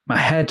because my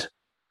head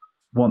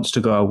wants to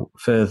go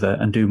further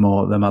and do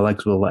more than my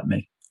legs will let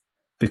me,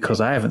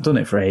 because I haven't done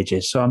it for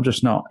ages. So I'm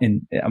not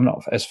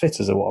as fit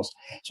as I was.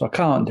 So I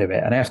can't do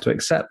it. And I have to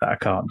accept that I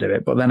can't do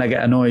it. But then I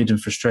get annoyed and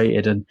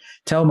frustrated and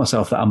tell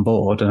myself that I'm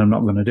bored and I'm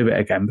not going to do it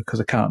again because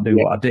I can't do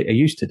what I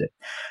used to do.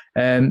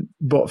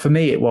 But for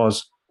me, it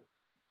was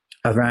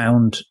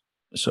around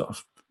sort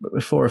of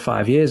 4 or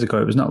 5 years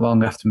ago. It was not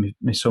long after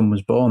my son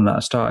was born that I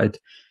started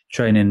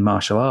training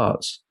martial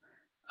arts.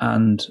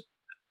 And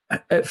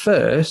at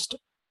first,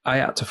 I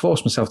had to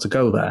force myself to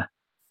go there.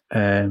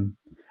 And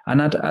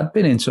I'd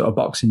been in sort of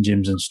boxing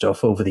gyms and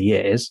stuff over the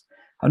years.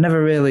 I've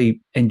never really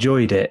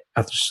enjoyed it.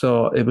 I just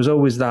thought it was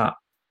always that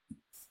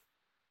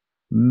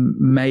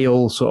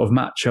male sort of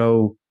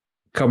macho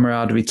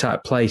camaraderie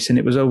type place. And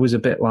it was always a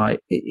bit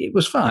like, it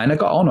was fine. I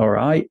got on all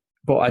right,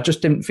 but I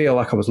just didn't feel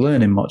like I was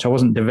learning much. I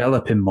wasn't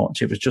developing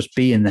much. It was just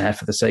being there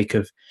for the sake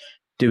of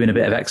doing a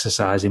bit of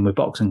exercising with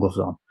boxing gloves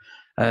on.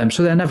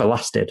 So they never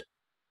lasted.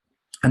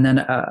 And then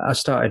I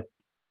started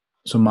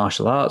some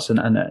martial arts and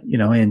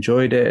I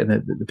enjoyed it. And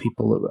the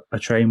people that I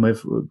train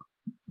with were,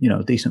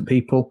 decent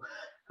people.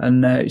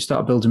 And you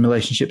start building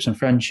relationships and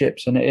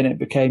friendships. And it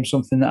became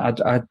something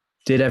that I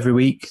did every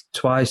week,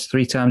 2,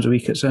 3 times a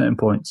week at certain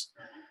points.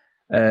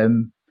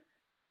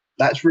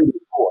 That's really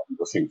important,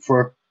 I think,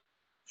 for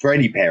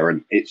any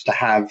parent. It's to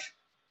have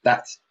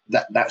that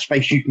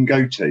space you can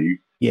go to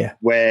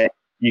where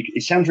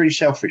it sounds really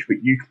selfish, but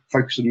you can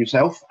focus on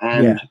yourself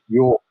and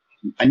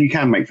and you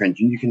can make friends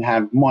and you can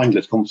have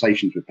mindless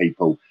conversations with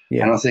people.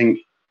 Yeah. And I think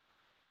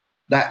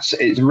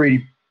it's a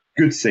really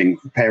good thing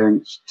for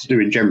parents to do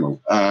in general.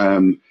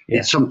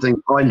 It's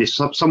something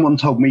someone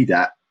told me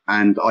that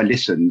and I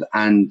listened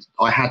and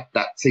I had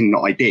that thing that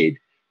I did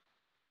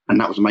and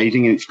that was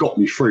amazing. And it's got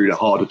me through the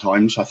harder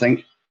times, I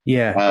think.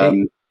 Yeah.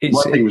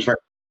 My thing was very...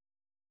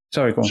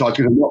 Sorry, go on. So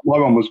my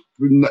one was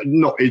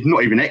not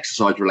even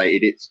exercise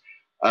related. It's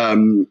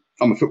I'm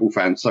a football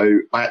fan. So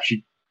I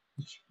actually...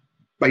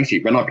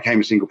 Basically, when I became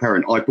a single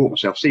parent, I bought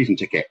myself a season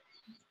ticket.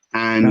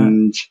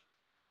 And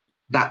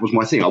that was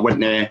my thing. I went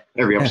there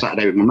every other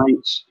Saturday with my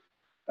mates.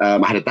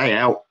 I had a day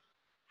out,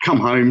 come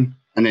home,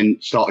 and then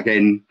start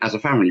again as a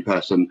family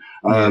person.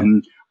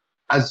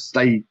 As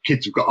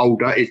kids have got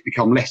older, it's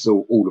become less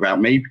all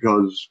about me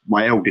because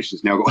my eldest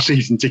has now got a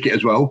season ticket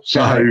as well.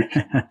 So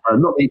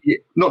not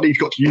that he's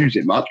got to use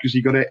it much because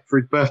he got it for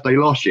his birthday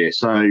last year.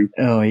 So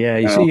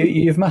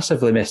you've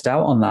massively missed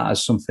out on that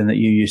as something that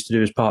you used to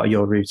do as part of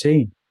your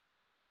routine.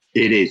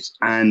 It is,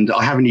 and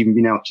I haven't even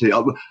been able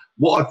to.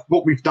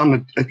 What we've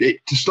done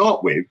to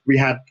start with, we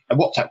had a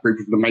WhatsApp group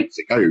of the mates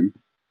at home,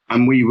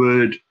 and we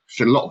would.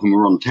 So a lot of them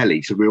were on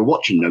telly, so we were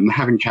watching them,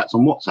 having chats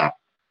on WhatsApp.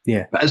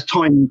 Yeah. But as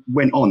time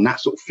went on, that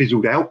sort of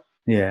fizzled out.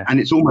 Yeah. And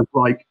it's almost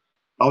like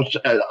I was,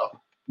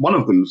 one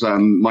of them's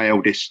my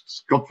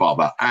eldest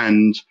godfather.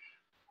 And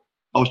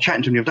I was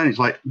chatting to him the other day. It's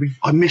like,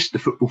 I missed the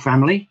football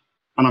family,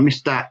 and I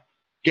missed that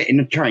getting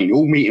a train,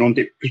 all meeting on,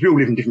 because we all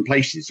live in different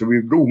places. So we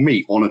would all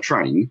meet on a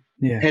train,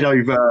 head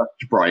over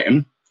to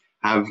Brighton,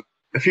 have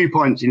a few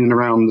pints in and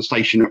around the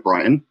station at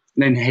Brighton,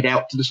 and then head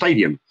out to the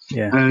stadium.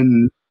 Yeah.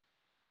 And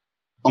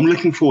I'm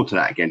looking forward to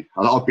that again.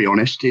 I'll be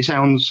honest. It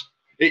sounds,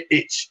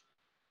 it's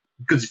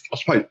because I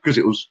suppose because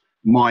it was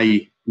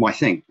my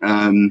thing.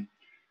 But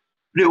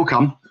it will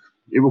come.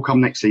 It will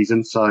come next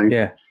season. So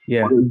yeah.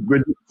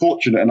 We're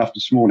fortunate enough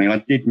this morning.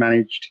 I did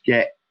manage to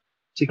get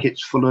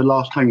tickets for the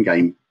last home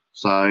game.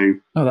 So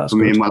that's for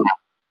me good. and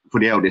for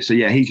the eldest. So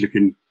yeah, he's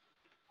looking.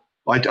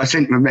 I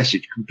sent him a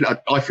message.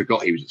 I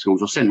forgot he was at school,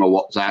 so I sent him a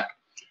WhatsApp.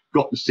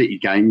 Got the City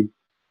game,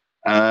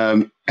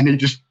 and he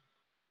just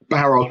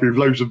barraged me with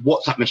loads of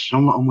WhatsApp messages.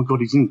 I'm like, oh my god,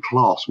 he's in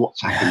class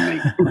WhatsApping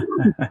me.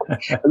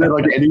 And then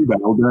I get an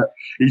email that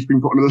he's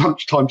been put on a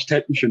lunchtime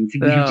detention.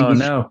 Oh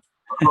no!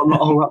 I'm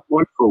like, oh, that's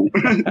wonderful.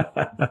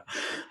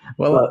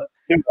 Well,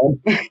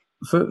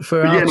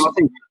 for I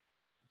think.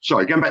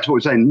 Sorry, going back to what we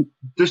were saying,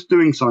 just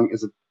doing something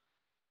as a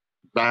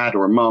dad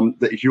or a mum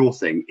that is your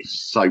thing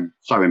is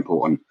so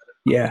important.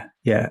 Yeah,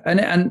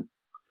 and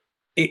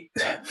it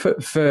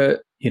for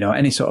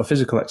any sort of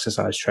physical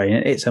exercise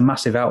training, it's a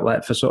massive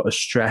outlet for sort of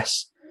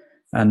stress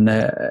and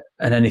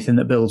anything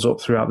that builds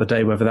up throughout the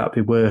day, whether that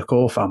be work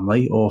or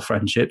family or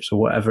friendships or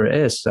whatever it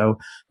is. So,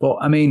 but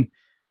I mean,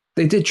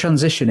 they did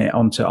transition it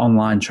onto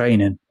online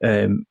training,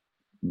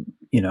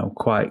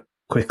 quite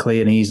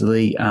quickly and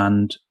easily,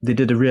 and they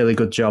did a really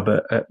good job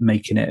at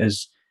making it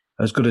as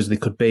good as they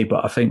could be.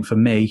 But I think for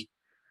me,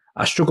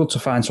 I struggled to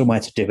find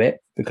somewhere to do it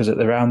because at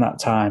around that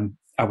time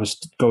I was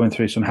going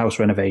through some house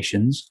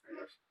renovations,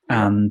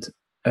 and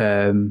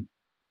I'm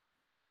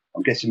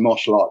guessing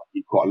martial arts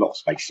need quite a lot of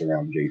space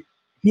around you.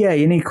 Yeah,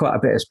 you need quite a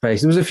bit of space.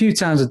 There was a few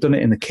times I'd done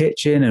it in the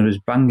kitchen and was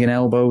banging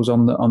elbows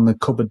on the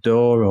cupboard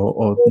door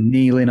or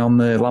kneeling on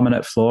the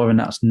laminate floor, and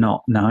that's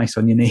not nice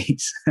on your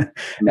knees.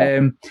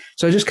 No.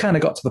 So I just kind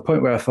of got to the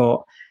point where I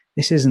thought,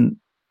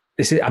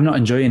 I'm not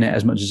enjoying it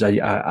as much as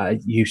I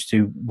used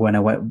to when I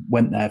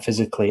went there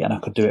physically and I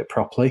could do it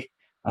properly,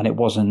 and it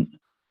wasn't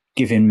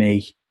giving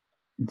me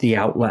the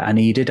outlet I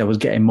needed. I was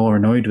getting more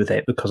annoyed with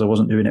it because I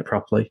wasn't doing it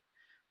properly.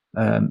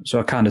 So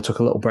I kind of took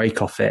a little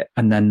break off it,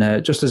 and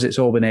then just as it's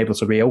all been able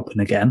to reopen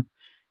again,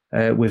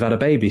 we've had a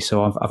baby,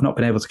 so I've not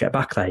been able to get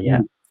back there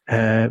yet.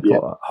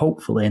 But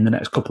hopefully in the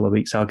next couple of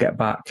weeks I'll get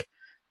back.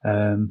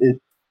 That'd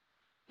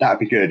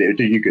be good. It would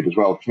do you good as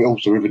well.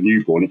 Also with a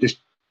newborn,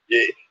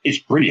 it's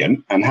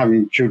brilliant, and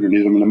having children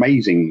is an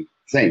amazing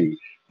thing.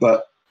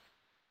 But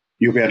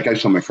you'll be able to go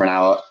somewhere for an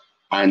hour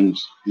and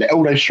let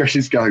all those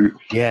stresses go.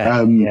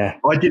 I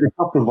did a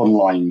couple of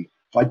online.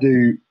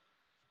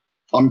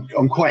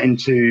 I'm quite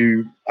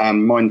into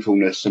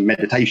mindfulness and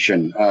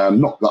meditation.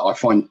 Not that I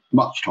find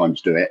much time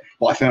to do it,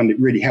 but I found it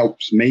really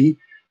helps me.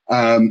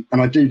 And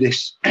I do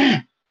this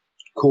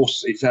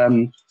course. It's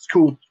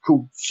called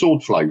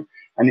Sword Flow,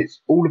 and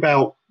it's all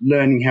about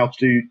learning how to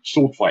do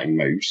sword fighting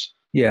moves.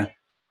 Yeah,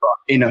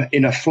 in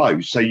a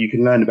flow, so you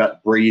can learn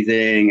about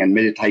breathing and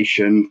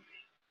meditation.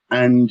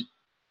 And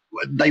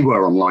they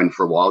were online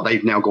for a while.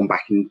 They've now gone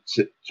back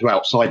into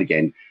outside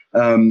again.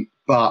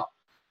 But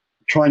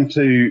trying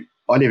to.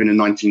 I live in a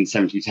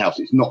 1970s house.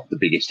 It's not the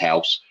biggest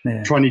house.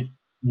 Yeah. Trying to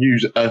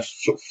use a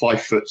sort of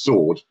 5-foot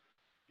sword.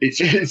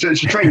 It's a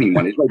training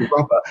one. It's made of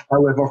rubber.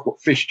 However, I've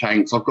got fish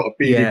tanks. I've got a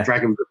big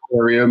dragon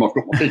aquarium. I've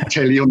got my big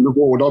telly on the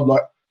wall. And I'm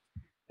like,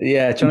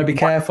 trying to be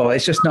careful.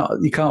 It's just not.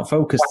 You can't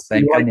focus the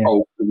same, can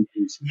you?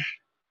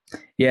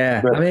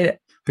 Yeah, but, I mean,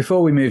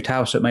 before we moved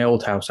house at my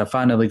old house, I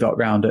finally got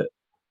round at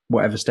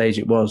whatever stage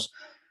it was.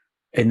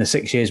 In the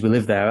 6 years we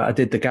lived there, I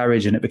did the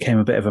garage and it became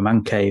a bit of a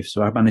man cave.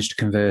 So I managed to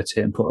convert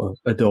it and put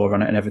a door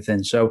on it and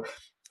everything. So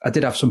I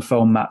did have some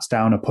foam mats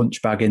down, a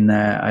punch bag in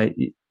there.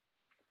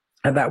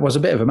 And that was a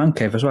bit of a man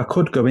cave. So I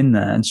could go in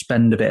there and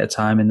spend a bit of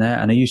time in there.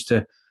 And I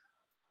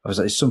was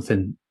like, it's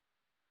something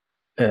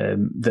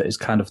that is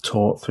kind of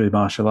taught through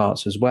martial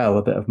arts as well,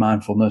 a bit of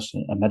mindfulness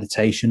and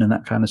meditation and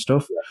that kind of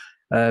stuff.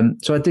 Yeah.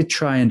 So I did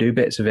try and do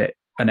bits of it.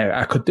 And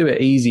I could do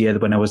it easier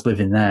when I was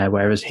living there.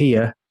 Whereas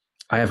here,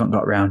 I haven't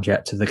got round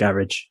yet to the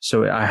garage,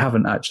 so I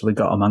haven't actually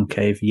got a man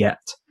cave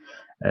yet.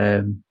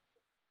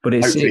 But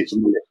it's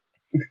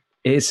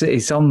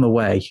on the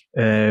way.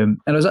 And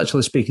I was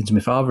actually speaking to my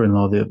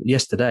father-in-law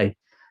yesterday,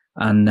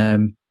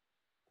 and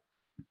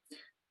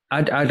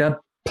I'd had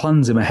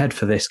plans in my head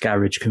for this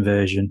garage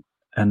conversion,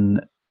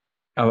 and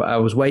I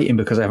was waiting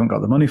because I haven't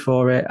got the money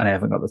for it, and I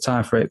haven't got the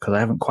time for it because I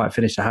haven't quite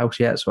finished the house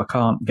yet, so I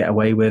can't get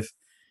away with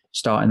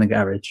starting the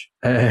garage.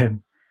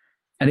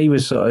 And he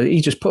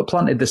just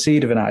planted the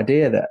seed of an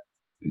idea that,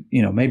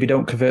 maybe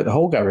don't convert the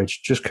whole garage,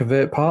 just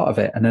convert part of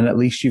it. And then at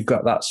least you've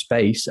got that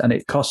space and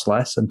it costs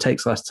less and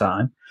takes less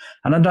time.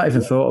 And I've not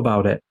even thought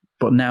about it,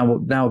 but now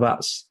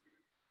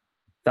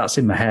that's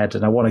in my head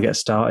and I want to get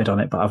started on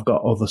it, but I've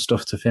got other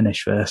stuff to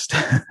finish first.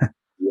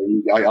 You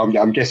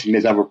I'm guessing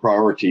there's other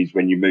priorities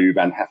when you move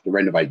and have to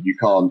renovate. You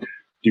can't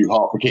do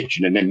half a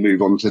kitchen and then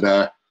move on to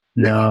the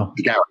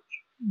garage.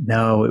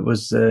 No, it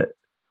was a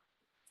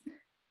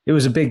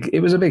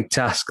big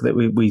task that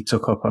we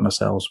took up on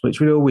ourselves, which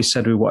we always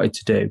said we wanted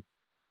to do.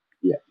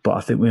 Yeah. But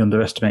I think we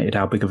underestimated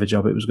how big of a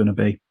job it was going to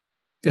be,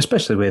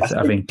 especially with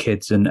having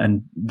kids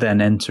and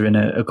then entering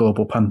a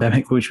global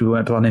pandemic, which we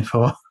weren't planning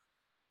for.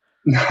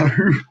 No,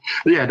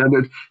 yeah,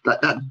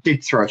 that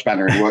did throw a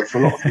spanner in the works for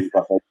a lot of things,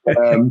 I think.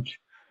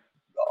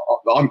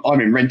 But, I'm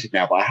in rented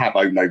now, but I have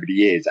owned over the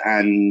years,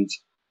 and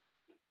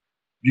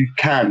you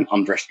can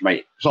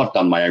underestimate, because I've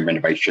done my own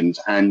renovations,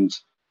 and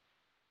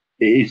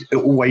it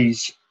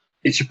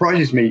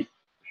surprises me,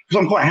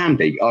 because I'm quite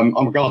handy. I'm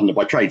a gardener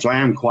by trade, so I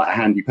am quite a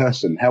handy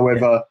person.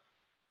 However,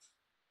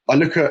 I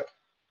look at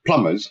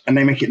plumbers and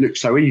they make it look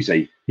so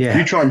easy. Yeah.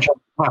 You try and change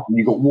the tap and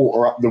you've got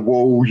water up the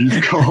wall,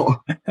 you've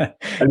got...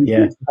 and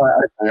yeah.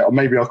 Okay, or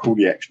maybe I'll call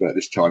the expert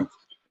this time.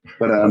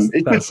 But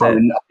it's good fun.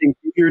 And I think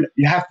if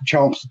you have the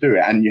chance to do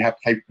it and you have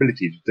the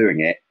capabilities of doing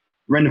it,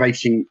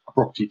 renovating a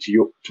property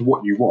to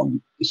what you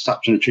want is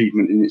such an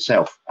achievement in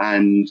itself.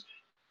 And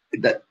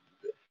that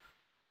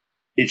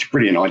it's a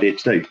brilliant idea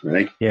to do,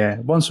 really. Yeah.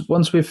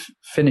 Once we've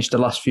finished the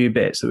last few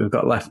bits that we've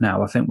got left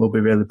now, I think we'll be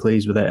really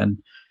pleased with it,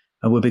 and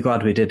we'll be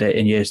glad we did it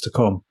in years to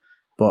come.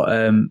 But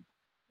I'm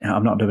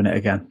not doing it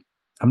again.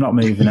 I'm not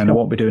moving, and I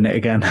won't be doing it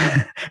again.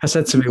 I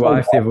said to my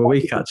wife the other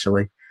week,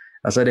 actually,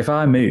 I said, if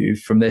I move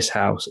from this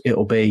house,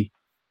 it'll be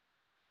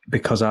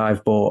because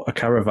I've bought a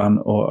caravan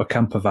or a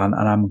camper van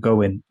and I'm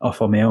going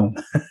off on my own.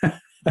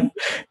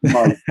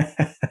 No.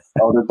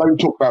 Don't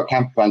talk about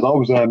camper vans. I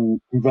was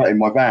converting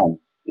my van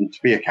into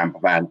be a camper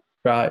van.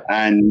 Right.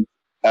 And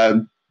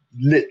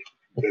it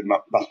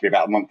must be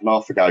about a month and a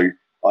half ago,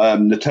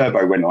 the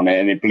turbo went on it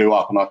and it blew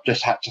up, and I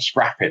just had to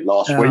scrap it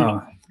last week.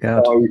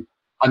 God. So,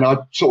 and I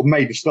sort of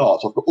made the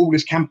start. So I've got all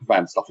this camper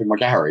van stuff in my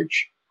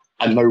garage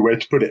and nowhere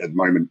to put it at the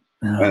moment.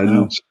 I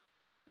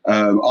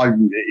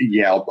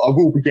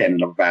will be getting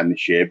another van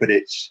this year, but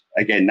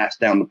that's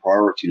down the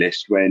priority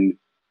list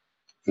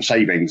for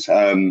savings.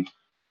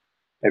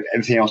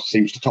 Everything else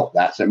seems to top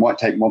that, so it might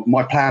take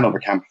my plan of a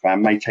camper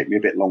van may take me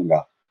a bit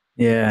longer.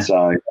 Yeah.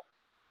 So,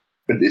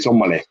 but it's on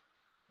my list,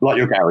 like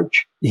your garage.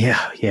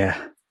 Yeah.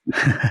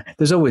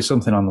 There's always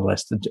something on the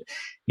list.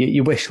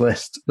 Your wish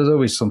list. There's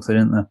always something,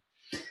 isn't there?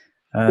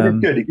 But it's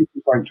good. It gives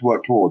you something to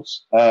work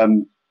towards.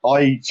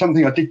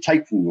 Something I did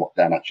take from the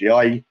lockdown, actually.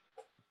 I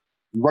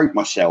wrote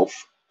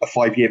myself a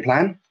 5-year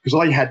plan because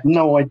I had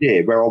no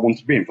idea where I wanted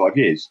to be in 5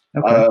 years.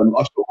 Okay. I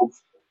sort of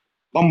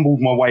bumbled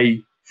my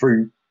way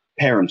through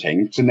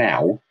parenting to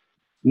now.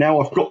 Now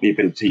I've got the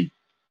ability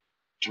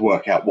to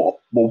work out what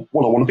I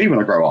want to be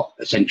when I grow up,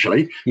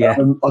 essentially. Yeah.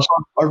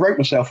 I wrote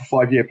myself a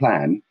 5-year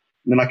plan,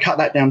 and then I cut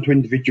that down to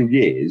individual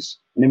years.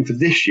 And then for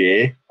this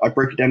year, I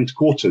broke it down to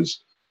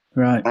quarters.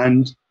 Right.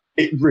 And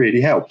it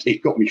really helped.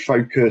 It got me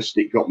focused.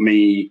 It got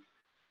me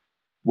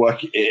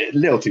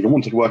little thing. I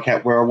wanted to work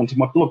out where I wanted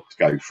my blog to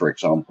go, for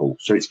example.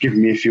 So it's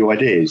given me a few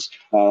ideas.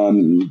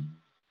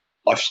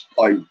 I've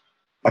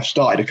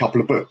started a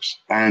couple of books,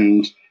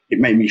 and it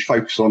made me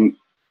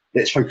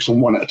let's focus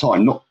on one at a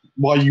time. Not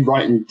why are you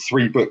writing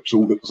 3 books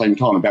all at the same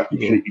time about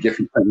completely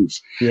different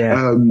things.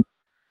 Yeah.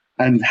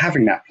 And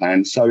having that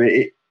plan, so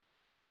it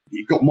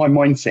got my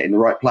mindset in the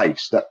right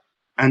place.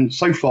 And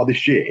so far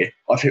this year,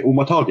 I've hit all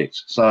my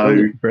targets.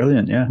 So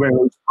brilliant, yeah.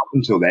 Whereas up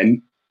until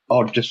then,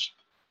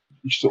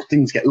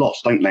 things get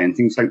lost, don't they? And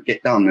things don't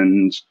get done.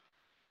 And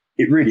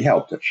it really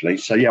helped, actually.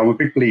 So yeah, I'm a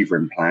big believer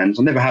in plans.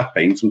 I never have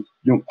been. So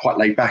I'm quite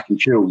laid back and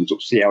chilled and sort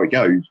of see how it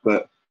goes.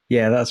 But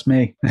yeah, that's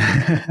me.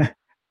 But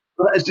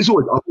it's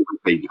always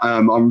been.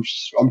 I'm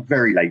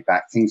very laid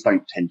back. Things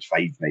don't tend to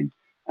faze me,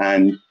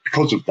 and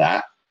because of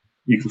that,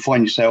 you can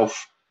find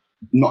yourself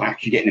not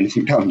actually getting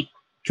anything done,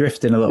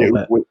 drifting a little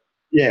bit.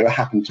 It'll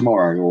happen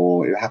tomorrow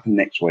or it'll happen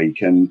next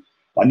week, and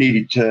I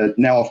needed to.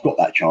 Now I've got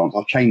that chance.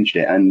 I've changed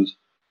it, and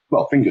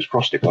well, fingers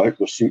crossed it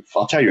works.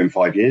 I'll tell you in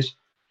 5 years.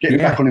 Get me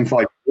back on in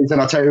 5 years,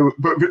 and I'll tell you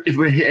if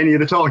we hit any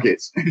of the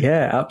targets.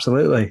 Yeah,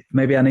 absolutely.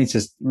 Maybe I need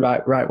to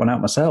write one out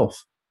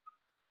myself.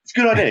 It's a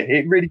good idea.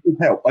 It really did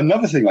help.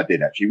 Another thing I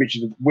did, actually, which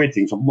is a weird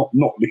thing, so I'm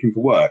not looking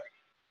for work.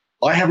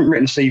 I haven't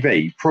written a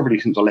CV probably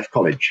since I left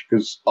college,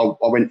 because I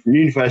went from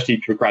university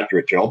to a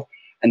graduate job,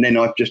 and then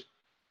I've just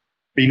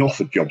been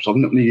offered jobs. I've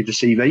not needed a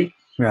CV.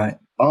 Right.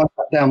 I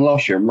sat down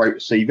last year and wrote a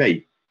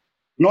CV.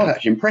 And I was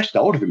actually impressed.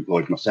 I would have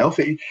employed myself.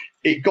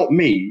 It got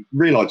me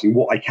realising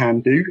what I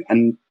can do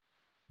and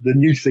the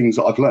new things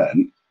that I've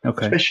learned,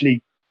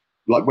 especially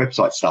like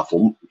website stuff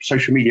or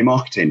social media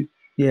marketing.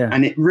 Yeah.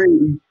 And it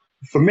really,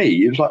 for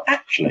me, it was like,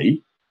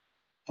 actually,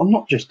 I'm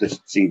not just a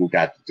single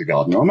dad that's a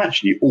gardener. I'm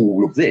actually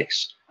all of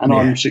this. And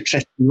I'm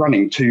successfully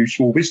running 2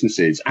 small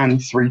businesses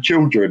and 3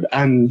 children.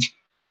 And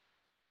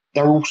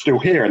they're all still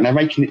here and they're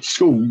making it to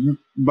school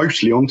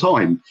mostly on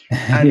time.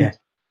 And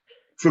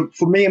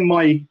for me and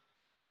my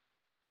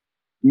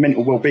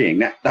mental well-being,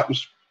 that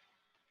was,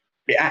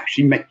 it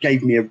actually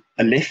gave me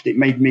a lift. It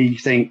made me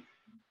think,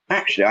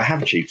 actually, I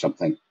have achieved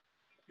something.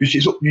 Because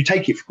you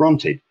take it for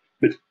granted.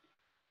 But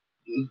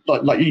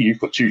like you've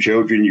got 2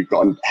 children, you've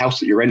got a house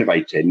that you're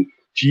renovating.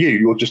 To you,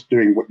 you're just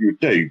doing what you would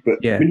do. But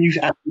when you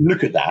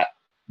look at that,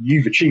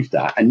 you've achieved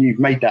that and you've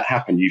made that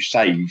happen. You've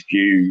saved,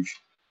 you've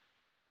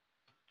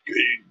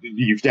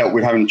dealt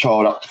with having a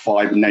child up to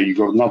 5 and now you've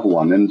got another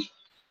one. And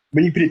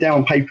when you put it down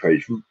on paper,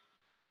 it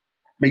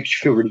makes you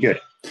feel really good.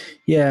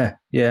 Yeah.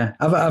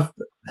 I've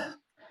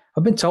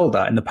been told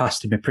that in the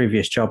past in my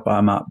previous job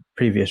by my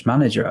previous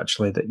manager,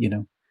 actually,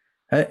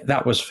 that,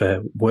 that was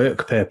for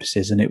work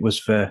purposes and it was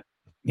for,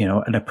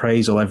 an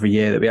appraisal every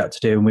year that we had to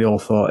do. And we all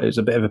thought it was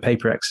a bit of a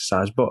paper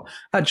exercise. But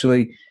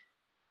actually,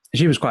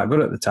 she was quite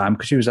good at the time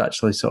because she was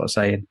actually sort of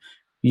saying,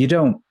 you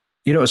don't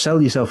sell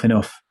yourself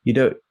enough.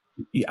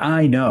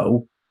 I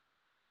know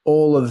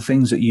all of the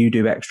things that you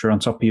do extra on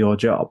top of your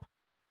job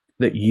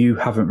that you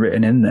haven't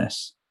written in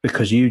this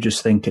because you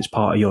just think it's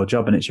part of your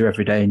job and it's your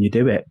everyday and you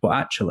do it. But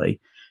actually,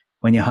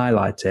 when you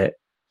highlight it,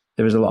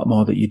 there is a lot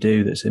more that you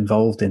do that's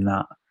involved in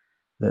that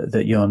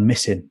you're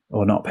missing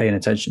or not paying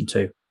attention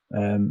to.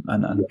 And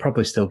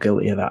probably still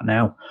guilty of that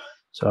now.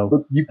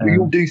 So we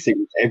all do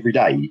things every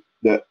day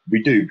that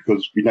we do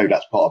because we know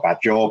that's part of our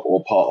job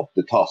or part of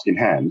the task in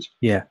hand.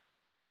 Yeah.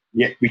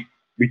 Yet we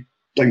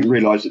don't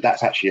realise that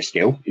that's actually a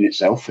skill in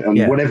itself, and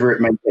whatever it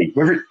may be,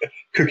 whether it's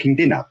cooking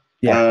dinner,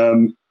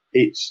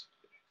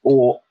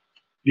 or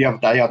the other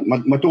day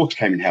my daughter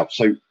came and helped,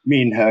 so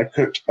me and her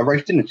cooked a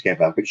roast dinner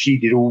together, but she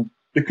did all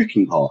the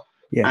cooking part,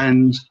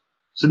 and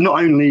so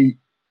not only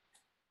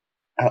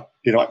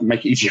did I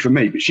make it easier for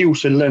me, but she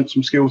also learned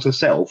some skills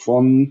herself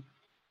on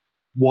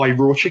why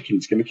raw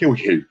chicken's going to kill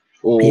you,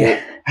 or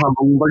how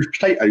long roast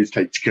potatoes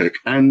take to cook.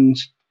 And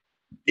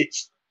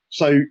it's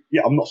so,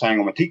 I'm not saying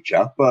I'm a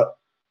teacher, but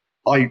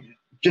I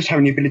just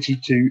having the ability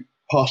to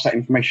pass that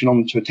information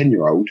on to a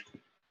 10-year-old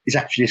is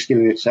actually a skill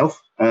in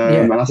itself.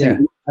 And I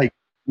think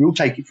we all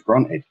take it for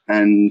granted,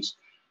 and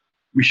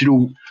we should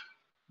all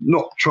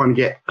not try and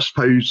get, I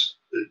suppose,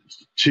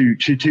 too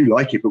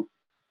like it, but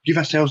give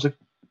ourselves a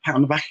pat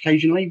on the back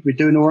occasionally. We're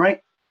doing all right.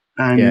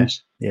 And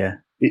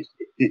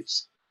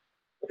it's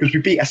because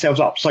we beat ourselves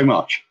up so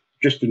much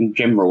just in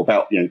general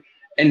about,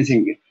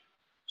 anything,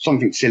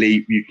 something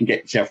silly you can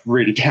get yourself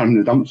really down in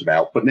the dumps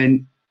about, but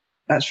then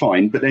that's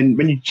fine. But then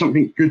when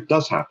something good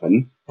does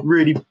happen,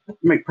 really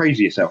make praise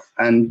of yourself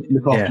and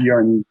look after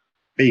your own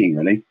being,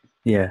 really.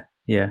 Yeah.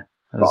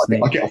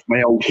 I get off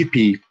my old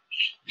hippie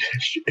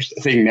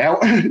thing now.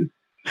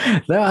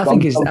 No, I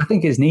think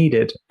it's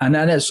needed. And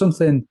it's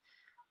something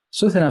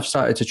I've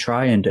started to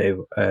try and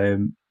do.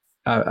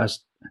 I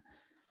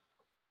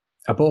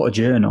bought a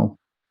journal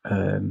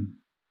a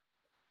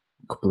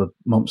couple of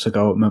months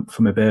ago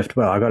for my birthday.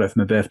 Well, I got it for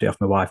my birthday off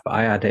my wife, but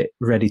I had it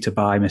ready to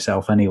buy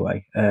myself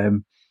anyway.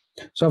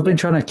 So I've been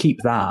trying to keep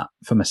that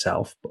for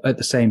myself, but at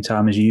the same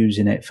time as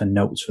using it for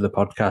notes for the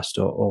podcast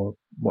or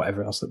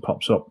whatever else that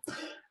pops up.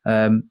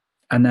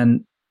 And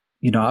then,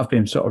 I've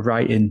been sort of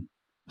writing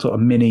sort of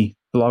mini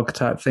blog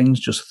type things,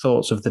 just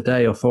thoughts of the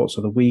day or thoughts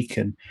of the week.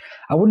 And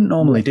I wouldn't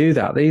normally do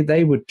that.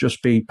 They would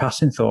just be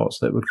passing thoughts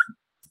that would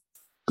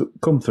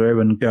come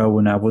through and go,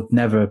 and I would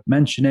never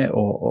mention it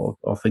or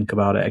think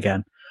about it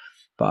again.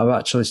 But I've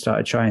actually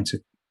started trying to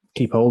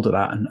keep hold of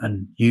that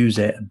and use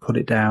it and put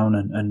it down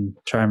and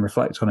try and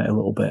reflect on it a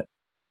little bit.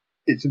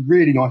 It's a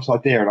really nice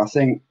idea. And I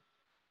think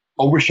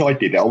I wish I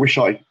did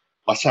it.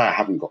 I say I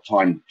haven't got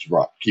time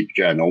to keep a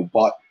journal,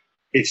 but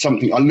it's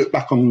something I look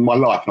back on my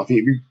life and I think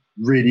it'd be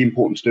really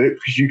important to do it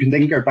because you can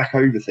then go back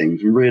over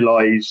things and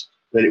realise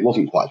that it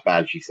wasn't quite as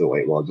bad as you thought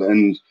it was.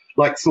 And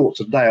like thoughts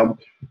of the day, a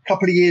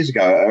couple of years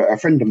ago, a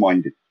friend of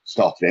mine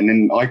started it, and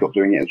then I got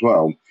doing it as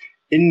well.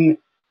 In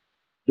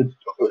the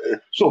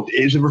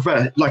it was a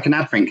reverse, like an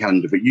advent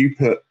calendar, but you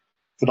put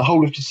for the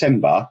whole of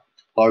December,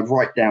 I would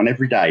write down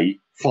every day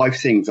 5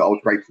 things that I was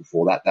grateful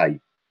for that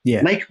day. Yeah,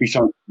 and they could be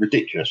something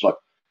ridiculous. Like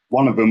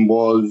one of them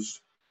was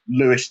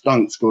Lewis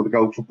Dunk scored a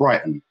goal for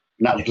Brighton.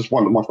 And that was just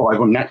one of my 5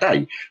 on that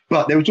day.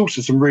 But there was also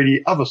some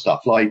really other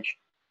stuff, like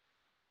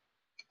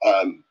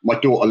my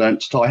daughter learned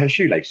to tie her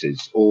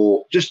shoelaces,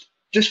 or just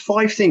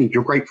 5 things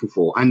you're grateful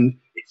for. And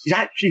it's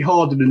actually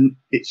harder than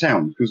it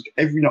sounds, because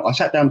every night I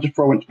sat down just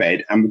before I went to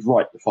bed and would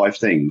write the 5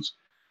 things.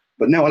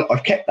 But now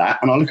I've kept that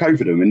and I look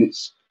over them, and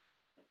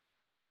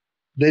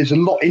there's a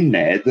lot in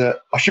there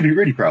that I should be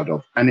really proud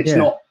of. And it's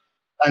not.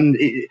 And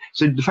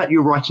so the fact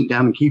you're writing it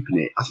down and keeping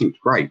it, I think is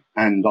great.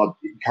 And I'd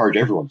encourage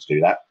everyone to do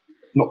that.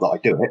 Not that I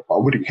do it, but I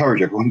would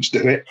encourage everyone to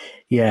do it.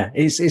 Yeah,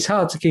 it's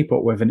hard to keep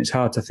up with and it's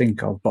hard to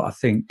think of, but I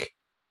think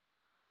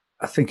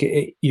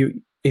if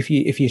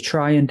you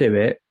try and do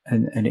it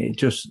and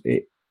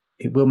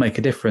it will make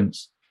a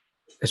difference,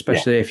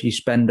 especially if you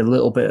spend a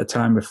little bit of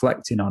time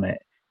reflecting on it,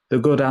 the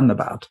good and the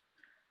bad,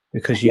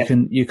 because you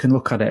can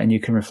look at it and you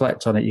can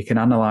reflect on it, you can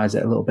analyze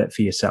it a little bit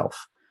for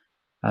yourself,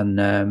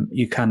 and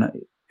you can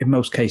in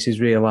most cases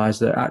realize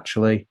that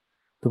actually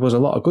there was a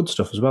lot of good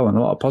stuff as well and a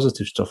lot of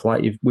positive stuff,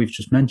 like we've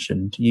just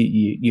mentioned.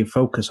 You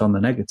focus on the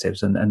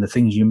negatives and the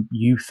things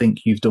you think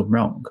you've done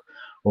wrong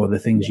or the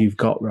things you've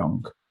got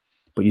wrong,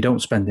 but you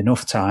don't spend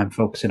enough time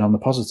focusing on the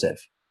positive.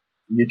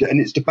 You do, and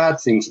it's the bad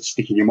things that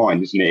stick in your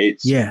mind, isn't it?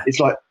 It's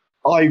like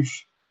I've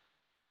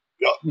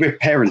with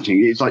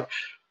parenting, it's like,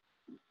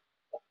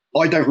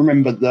 I don't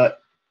remember that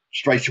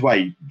straight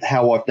away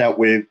how I've dealt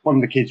with one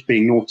of the kids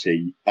being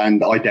naughty,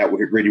 and I dealt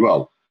with it really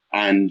well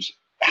and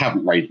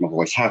haven't raised my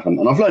voice, haven't.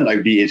 And I've learned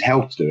over the years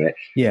how to do it.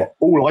 Yeah. But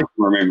all I can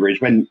remember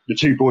is when the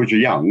two boys were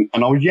young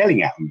and I was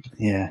yelling at them.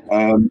 Yeah.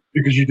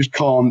 Because you just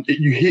can't,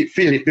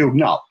 feel it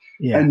building up.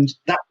 Yeah. And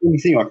that's the only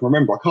thing I can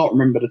remember. I can't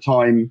remember the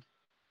time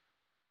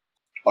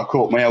I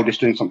caught my eldest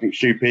doing something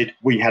stupid.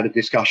 We had a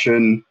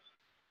discussion.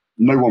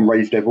 No one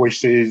raised their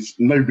voices.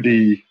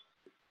 Nobody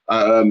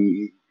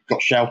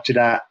got shouted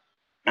at.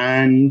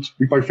 And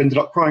we both ended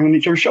up crying on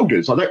each other's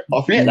shoulders. I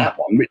forget that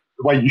one, which is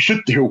the way you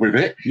should deal with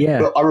it. Yeah.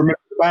 But I remember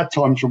the bad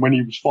times from when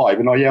he was 5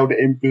 and I yelled at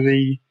him because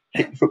he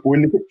hit the football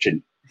in the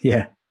kitchen.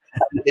 Yeah.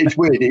 It's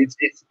weird. It's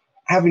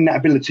having that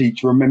ability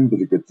to remember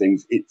the good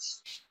things.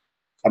 It's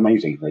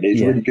amazing, really.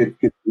 It's a really good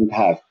thing to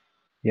have.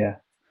 Yeah.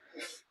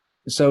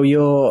 So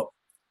your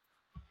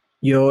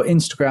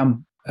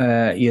Instagram,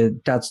 your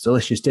Dad's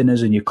Delicious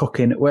Dinners and your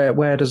cooking,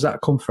 where does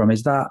that come from?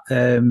 Is that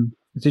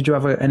did you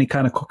have any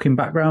kind of cooking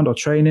background or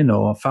training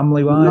or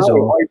family wise? No,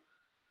 or I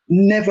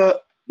never.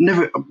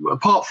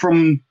 Apart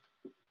from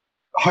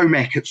home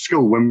ec at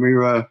school when we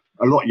were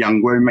a lot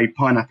younger, we made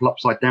pineapple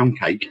upside down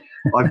cake.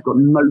 I've got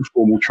no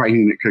formal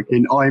training at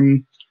cooking.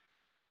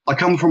 I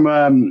come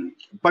from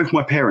both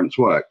my parents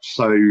worked,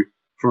 so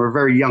from a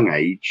very young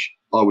age,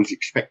 I was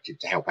expected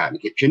to help out in the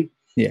kitchen.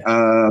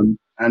 Yeah.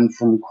 And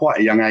from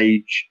quite a young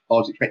age, I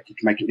was expected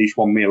to make at least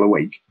one meal a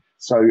week.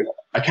 So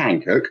I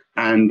can cook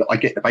and I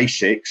get the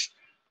basics.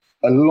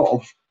 A lot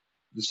of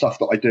the stuff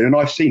that I do, and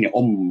I've seen it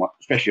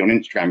especially on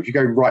Instagram, if you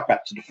go right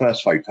back to the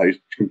first photos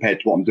compared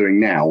to what I'm doing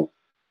now,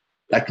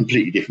 they're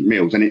completely different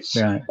meals. And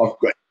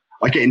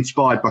I get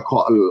inspired by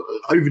quite a lot.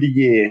 Over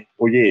the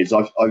years,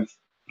 I've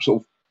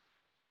sort of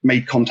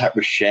made contact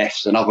with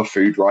chefs and other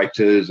food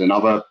writers and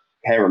other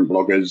parent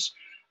bloggers.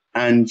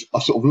 And I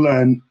sort of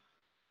learn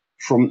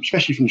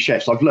especially from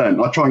chefs, I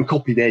try and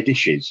copy their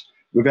dishes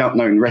without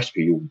knowing the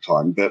recipe all the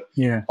time. But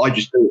I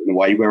just do it in a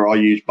way where I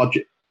use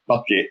budget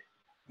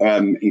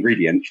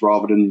ingredients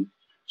rather than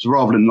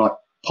like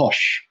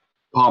posh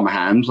Parma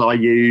hams, I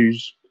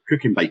use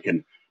cooking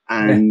bacon.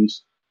 And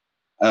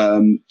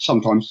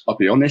sometimes, I'll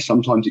be honest,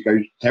 sometimes it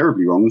goes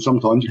terribly wrong and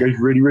sometimes it goes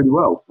really, really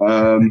well.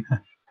 But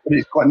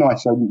it's quite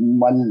nice. So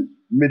my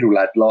middle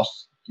lad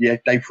last day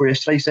before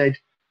yesterday said,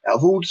 out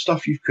of all the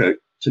stuff you've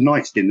cooked,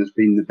 tonight's dinner's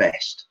been the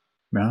best.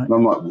 Right. And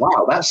I'm like,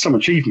 wow, that's some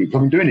achievement.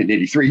 I've been doing it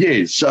nearly 3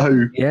 years.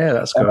 So yeah,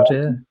 that's good.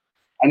 And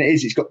it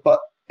is.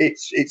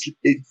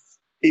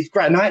 It's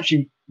great. And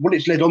actually, what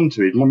it's led on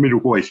to is my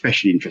middle boy,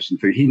 especially interested in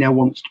food. He now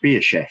wants to be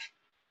a chef,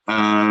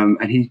 and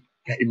he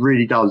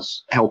really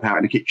does help out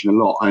in the kitchen a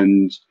lot.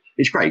 And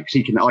it's great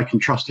because I can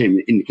trust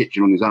him in the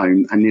kitchen on his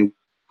own, and he'll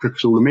cook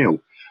us all a meal.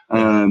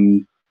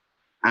 And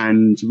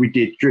we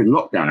did during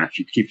lockdown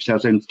actually to keep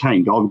ourselves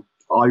entertained.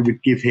 I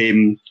would give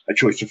him a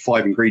choice of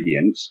 5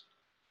 ingredients.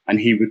 And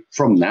he would,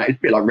 from that, it's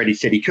a bit like Ready,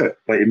 Steady, Cook,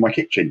 but in my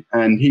kitchen.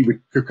 And he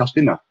would cook us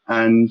dinner.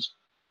 And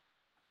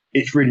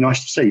it's really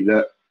nice to see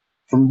that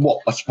from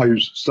what I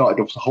suppose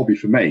started off as a hobby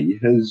for me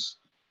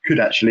could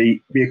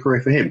actually be a career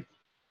for him.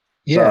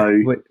 Yeah.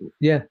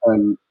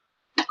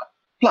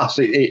 Plus,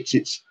 the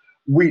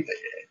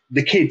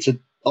kids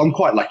I'm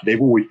quite lucky.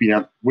 They've always been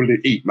able to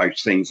eat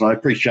most things. And I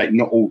appreciate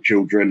not all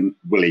children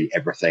will eat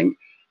everything.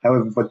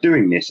 However, by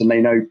doing this, and they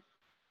know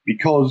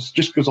because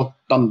I've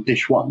done the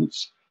dish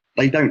once,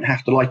 they don't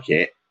have to like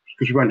it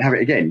because we won't have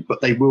it again, but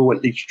they will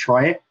at least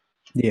try it.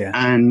 Yeah.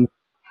 And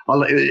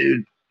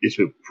it's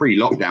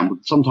pre-lockdown, but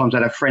sometimes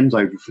I'd have friends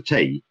over for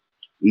tea,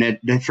 and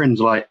their friends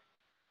are like,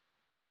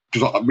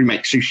 because we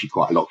make sushi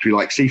quite a lot, because we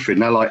like seafood,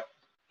 and they're like,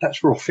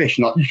 that's raw fish.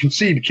 And you can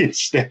see the kids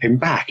stepping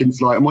back, and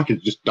it's like, am I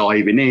just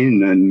diving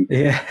in and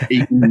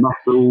eating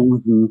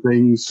mussels and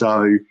things?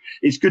 So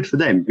it's good for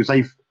them because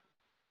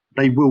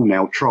they will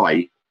now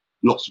try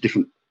lots of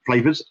different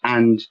flavors,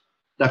 and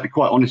they'll be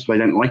quite honest if they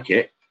don't like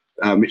it.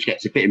 Which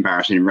gets a bit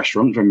embarrassing in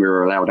restaurants when we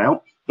were allowed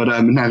out. But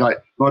they're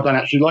like, well, I don't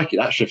actually like it.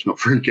 That shit's not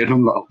very good.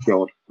 I'm like, oh,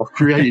 God, I've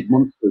created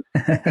monsters.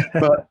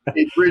 But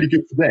it's really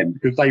good for them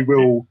because they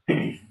will,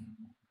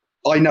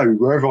 I know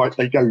wherever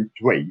they go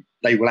to eat,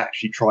 they will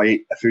actually try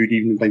a food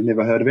even if they've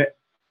never heard of it.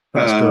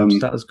 That's good.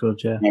 That is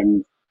good, yeah.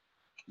 And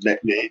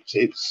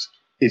it's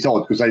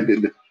odd because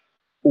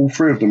all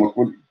 3 of them,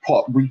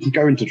 we can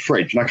go into the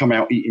fridge and I come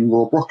out eating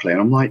raw broccoli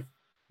and I'm like,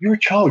 you're a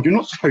child. You're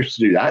not supposed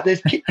to do that.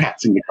 There's Kit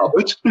Kats in the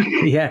cupboard.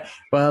 Yeah,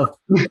 well,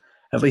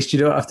 at least you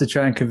don't have to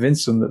try and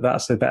convince them that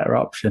that's a better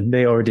option.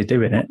 They're already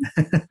doing it.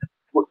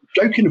 Well,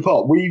 joking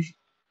apart, we've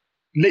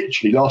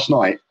literally last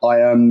night,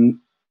 there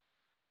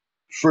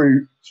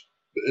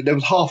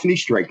was half an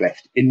Easter egg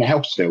left in the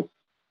house still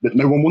that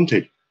no one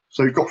wanted.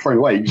 So it got thrown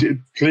away. It was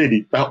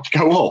clearly about to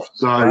go off.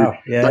 So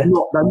they're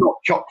not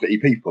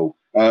chocolatey people,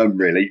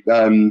 really.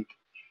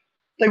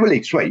 They will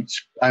eat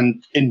sweets,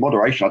 and in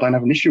moderation, I don't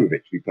have an issue with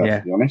it, to be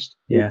perfectly honest.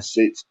 Yeah.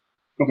 It's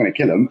not going to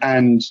kill them,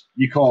 and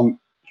some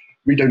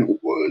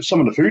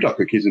of the food I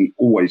cook isn't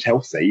always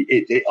healthy.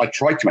 I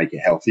try to make it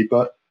healthy,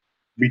 but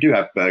we do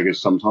have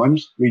burgers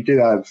sometimes. We do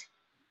have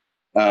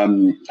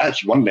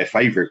Actually, one of their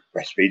favourite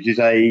recipes is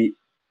a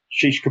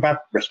shish kebab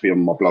recipe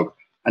on my blog,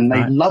 and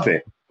they love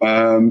it.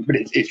 But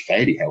it's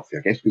fairly healthy,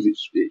 I guess, because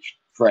it's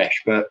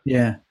fresh. But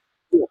yeah,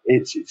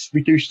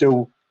 we do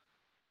still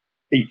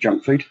eat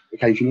junk food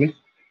occasionally,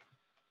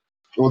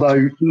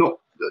 although not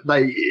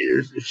they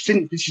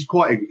since this is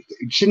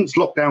since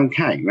lockdown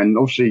came and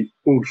obviously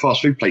all the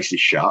fast food places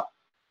shut.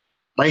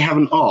 They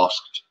haven't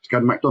asked to go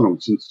to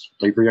McDonald's since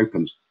they've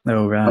reopened.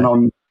 Oh right,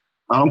 and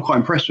I'm quite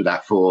impressed with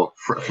that for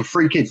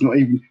 3 kids. Not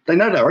even they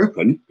know they're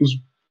open because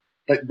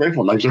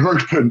everyone knows they're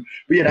open,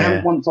 but they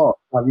haven't once asked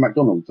to have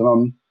McDonald's, and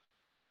I'm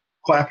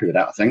quite happy with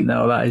that. I think.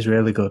 No, that is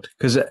really good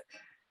because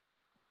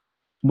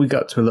we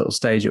got to a little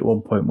stage at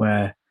one point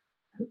where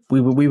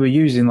we were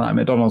using like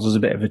McDonald's as a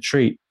bit of a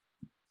treat,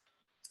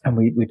 and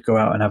we'd go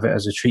out and have it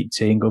as a treat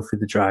tea and go through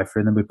the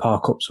drive-thru, and then we'd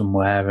park up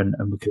somewhere and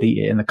we could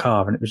eat it in the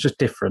car, and it was just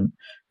different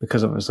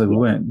because obviously we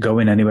weren't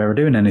going anywhere or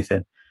doing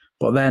anything.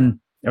 But then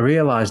I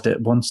realised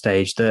at one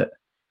stage that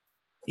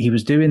he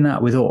was doing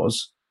that with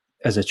us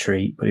as a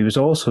treat, but he was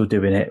also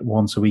doing it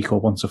once a week or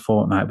once a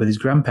fortnight with his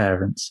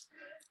grandparents.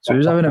 So he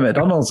was having a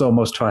McDonald's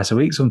almost twice a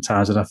week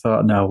sometimes, and I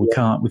thought, no, we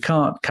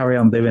can't carry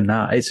on doing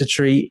that. It's a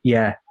treat,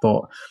 yeah,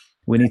 but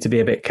we need to be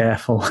a bit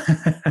careful.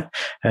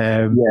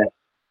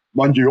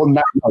 Mind you, on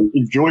that note,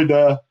 enjoy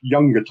the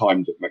younger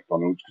times at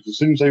McDonald's, because as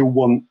soon as they all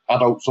want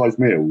adult-sized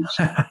meals,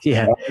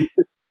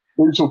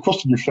 it's all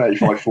costing you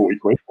 35, 40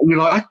 quid, and you're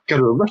like, I could go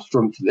to a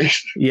restaurant for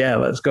this. Yeah,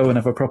 let's go and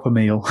have a proper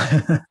meal.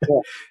 Let's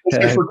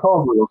go for a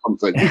carvery or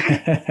something.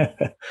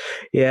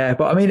 Yeah,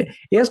 but I mean,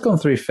 he has gone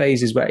through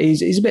phases where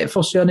he's a bit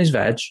fussy on his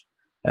veg,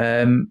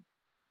 and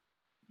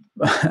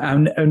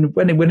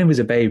when he was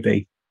a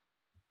baby,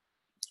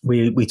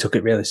 we took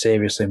it really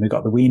seriously, and we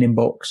got the weaning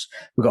books,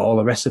 we got all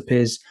the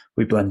recipes,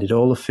 we blended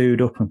all the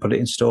food up and put it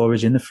in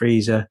storage in the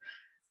freezer,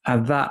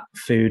 and that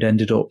food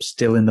ended up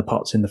still in the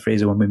pots in the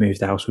freezer. When we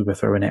moved house, we were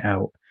throwing it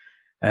out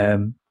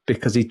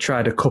because he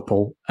tried a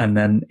couple and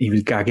then he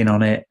was gagging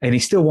on it, and he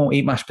still won't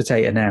eat mashed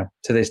potato now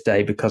to this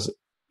day because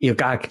he'll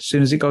gag as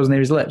soon as it goes near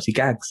his lips. He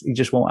gags, he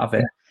just won't have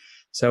it.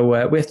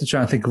 So we have to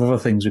try and think of other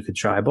things we could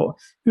try. But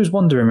he was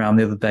wandering around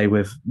the other day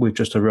with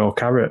just a raw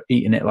carrot,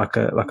 eating it like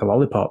a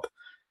lollipop.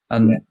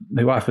 And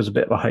my wife was a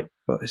bit like,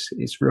 "But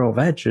it's raw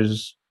veg." I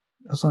was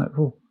like,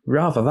 "Well,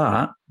 rather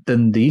that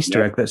than the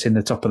Easter egg that's in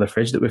the top of the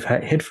fridge that we've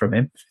hid from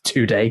him for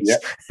 2 days."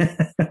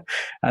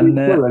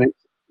 And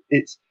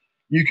it's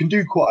you can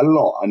do quite a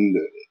lot. And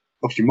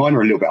obviously, mine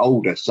are a little bit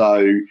older.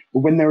 So, but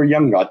when they were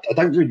younger,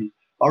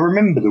 I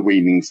remember the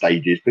weaning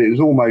stages, but it was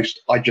almost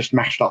I just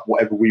mashed up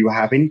whatever we were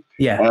having.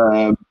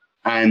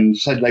 And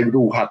so they would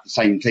all have the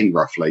same thing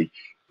roughly.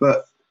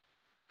 But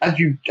as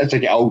they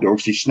get older,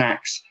 obviously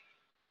snacks.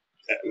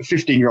 A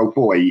 15-year-old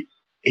boy,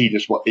 he'd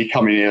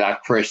come in here, have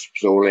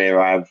crisps, or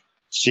he'll have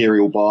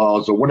cereal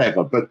bars or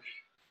whatever. But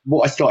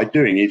what I started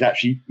doing is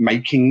actually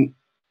making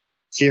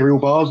cereal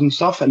bars and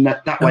stuff, and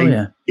that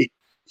way it's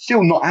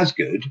still not as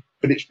good,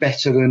 but it's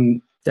better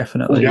than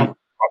definitely all the other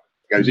stuff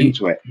that goes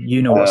into it.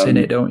 You know what's in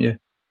it, don't you?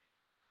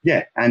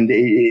 Yeah, and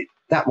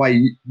that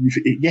way,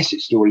 yes,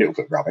 it's still a little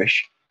bit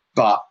rubbish,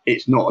 but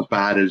it's not as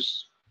bad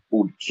as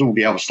all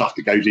the other stuff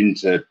that goes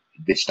into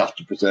this stuff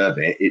to preserve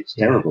it. It's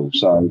terrible.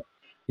 So.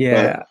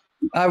 Yeah,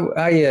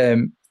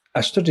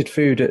 I studied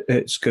food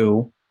at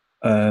school,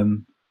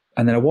 and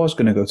then I was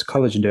going to go to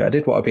college and do it. I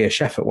did want to be a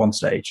chef at one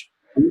stage.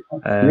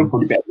 You're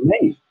probably better than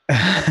me.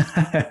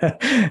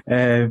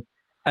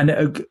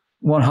 And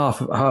one half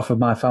of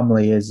my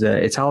family is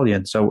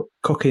Italian, so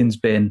cooking's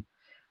been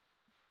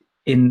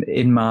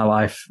in my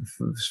life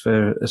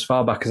for as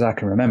far back as I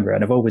can remember,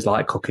 and I've always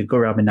liked cooking. Go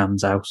around my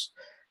nan's house.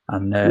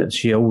 And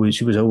she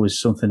was always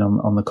something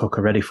on the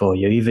cooker ready for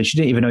you. Even she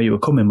didn't even know you were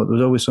coming, but there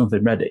was always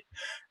something ready.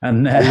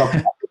 And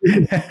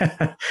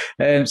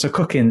so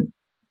cooking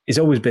has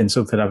always been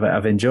something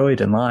I've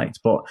enjoyed and liked.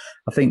 But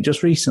I think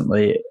just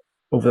recently,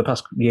 over the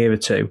past year or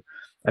two,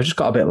 I've just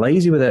got a bit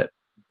lazy with it.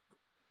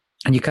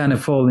 And you kind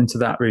of fall into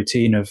that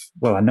routine of,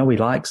 well, I know he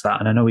likes that,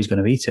 and I know he's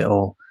going to eat it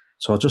all,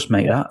 so I'll just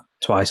make that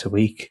twice a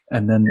week.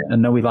 And then I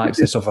know he likes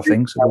this other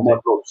thing. So my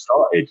blog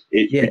started.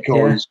 It's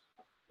because.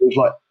 It was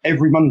like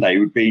every Monday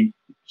would be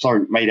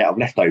something made out of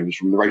leftovers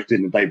from the roast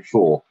dinner the day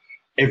before.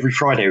 Every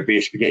Friday would be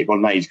a spaghetti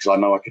bolognese because I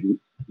know I can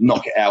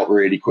knock it out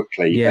really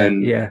quickly.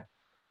 You're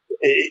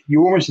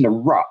almost in a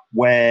rut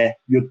where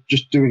you're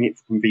just doing it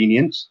for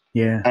convenience.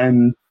 Yeah.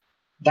 And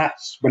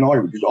that's when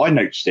I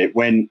noticed it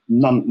when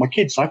my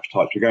kids'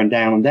 appetites were going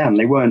down and down.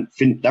 They weren't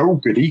they're all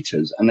good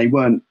eaters and they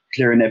weren't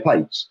clearing their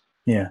plates.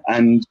 Yeah.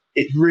 And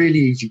it's really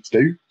easy to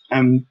do.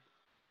 And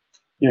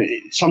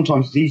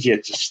sometimes it's easier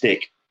to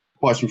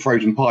buy some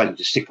frozen pies and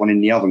just stick one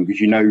in the oven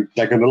because you know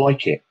they're going to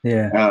like it.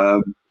 Yeah.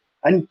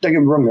 And don't get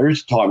me wrong, there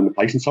is time and a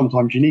place, and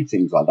sometimes you need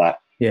things like that.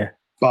 Yeah.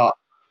 But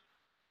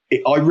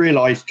I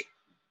realised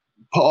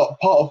part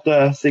of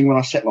the thing when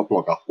I set my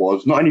blog up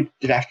was not only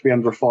did it have to be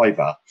under a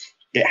 £5,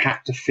 it had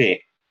to fit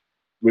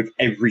with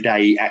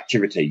everyday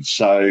activities.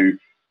 So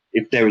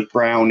if there was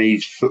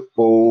brownies,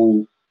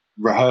 football,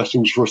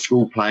 rehearsals for a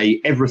school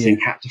play, everything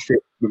had to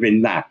fit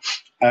within that.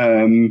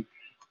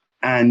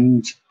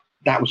 And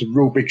that was a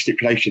real big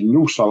stipulation. And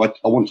also, I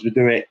wanted to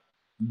do it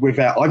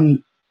without.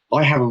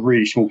 I have a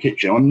really small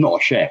kitchen. I'm not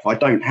a chef. I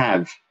don't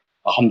have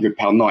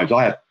 £100 knives.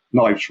 I have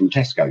knives from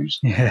Tesco's,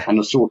 and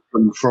I sort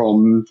them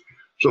from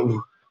sort of,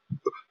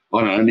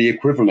 I don't know, the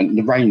equivalent in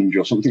the range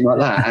or something like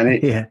that.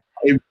 And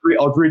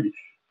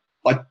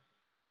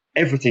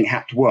everything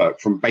had to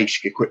work from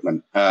basic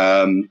equipment.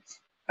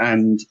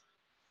 And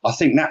I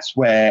think that's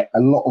where a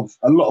lot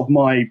of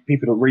my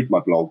people that read my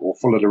blog or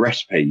follow the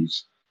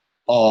recipes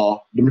the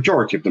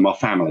majority of them are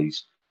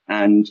families.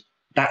 And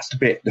that's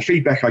the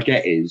feedback I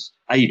get is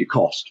the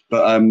cost,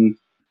 but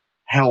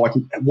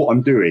what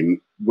I'm doing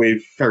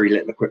with very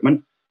little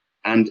equipment.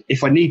 And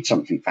if I need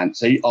something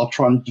fancy, I'll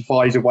try and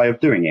devise a way of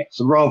doing it.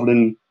 So rather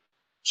than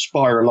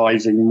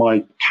spiralizing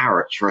my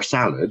carrots for a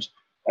salad,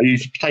 I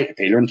use a potato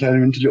peeler and turn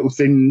them into little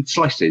thin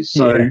slices.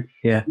 So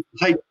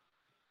take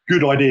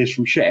good ideas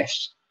from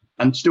chefs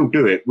and still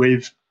do it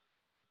with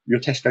your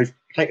Tesco's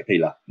potato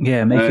peeler.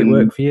 Yeah, make it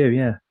work for you,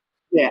 yeah.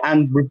 Yeah,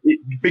 and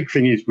the big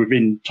thing is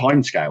within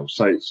timescales.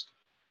 So it's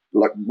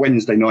like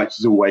Wednesday nights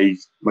is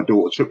always my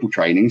daughter's football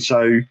training.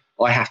 So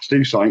I have to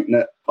do something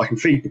that I can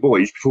feed the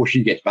boys before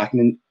she gets back and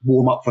then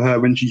warm up for her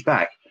when she's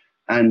back.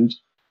 And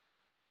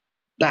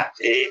that,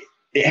 it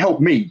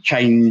helped me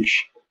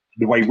change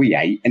the way we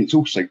ate. And it's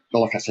also,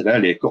 like I said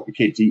earlier, got the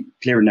kids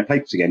clearing their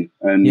plates again.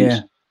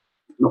 And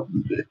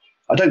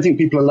I don't think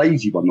people are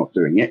lazy by not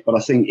doing it, but I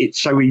think it's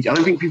so easy. I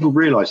don't think people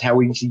realise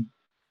how easy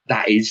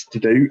that is to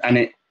do. And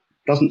it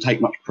doesn't take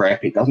much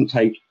prep. It doesn't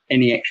take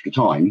any extra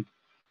time.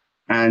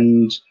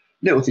 And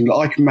little things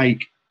like I can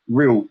make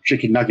real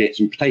chicken nuggets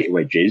and potato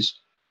wedges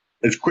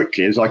as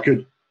quickly as I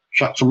could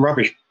chuck some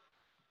rubbish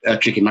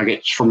chicken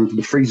nuggets from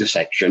the freezer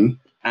section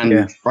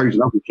and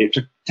frozen oven chips.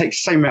 It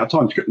takes the same amount of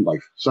time to cook them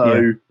both. So,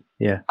 and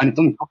it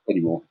doesn't cost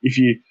anymore. If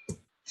you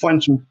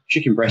find some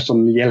chicken breasts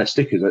on the yellow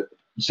stickers at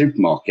the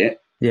supermarket,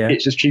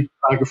 it's as cheap as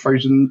a bag of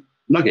frozen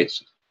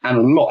nuggets and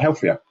a lot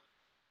healthier.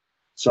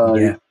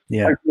 So,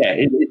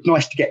 it's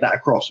nice to get that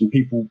across and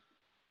people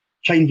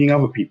changing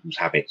other people's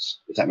habits,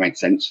 if that makes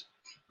sense.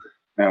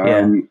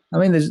 I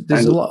mean,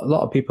 there's a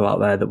lot of people out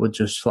there that would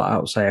just flat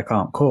out say, I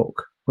can't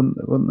cook,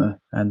 wouldn't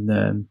they?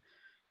 And,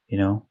 you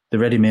know, the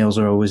ready meals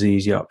are always the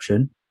easy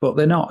option, but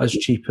they're not as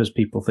cheap as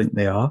people think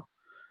they are.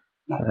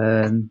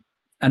 And,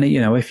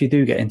 you know, if you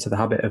do get into the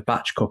habit of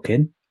batch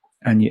cooking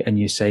and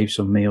you save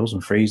some meals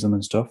and freeze them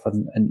and stuff,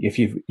 and if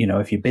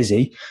if you're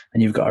busy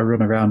and you've got to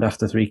run around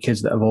after 3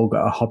 kids that have all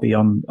got a hobby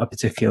on a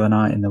particular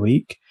night in the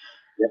week,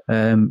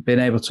 being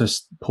able to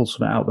pull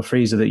something out of the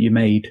freezer that you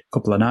made a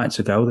couple of nights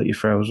ago that you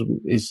froze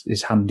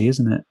is handy,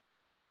 isn't it?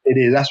 It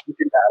is. We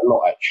do that a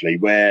lot, actually,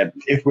 where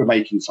if we're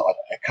making sort of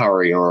a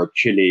curry or a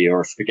chili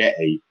or a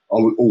spaghetti, I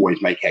will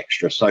always make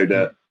extra so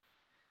that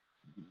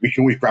we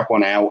can always grab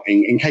one out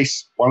in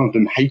case one of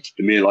them hated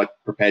the meal I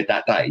prepared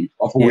that day.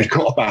 I've always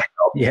got a backup.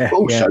 But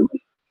also,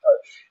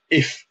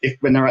 if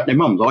when they're at their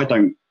mum's, I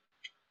can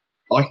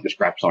just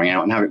grab something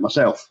out and have it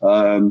myself.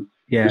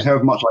 Because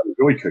however much I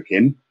enjoy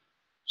cooking,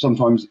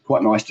 sometimes it's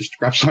quite nice just to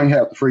grab something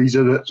out of the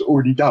freezer that's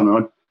already done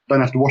and I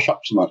don't have to wash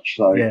up so much.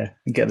 So and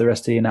get the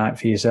rest of your night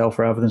for yourself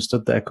rather than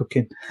stood there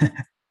cooking.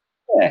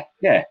 Although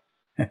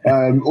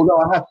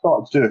I have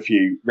started to do a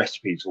few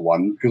recipes for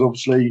one, because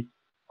obviously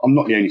I'm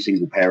not the only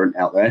single parent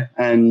out there,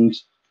 and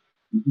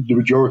the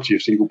majority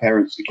of single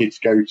parents, the kids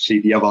go to see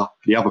the other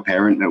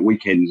parent at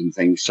weekends and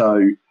things.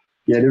 So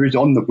there is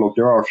on the blog,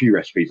 there are a few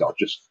recipes that are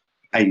just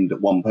aimed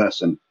at one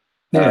person.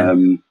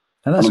 And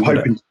that's I'm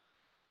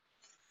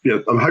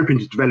hoping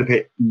to develop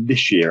it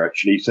this year,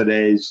 actually. So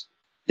there's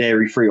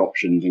dairy-free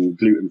options and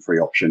gluten-free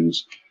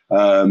options.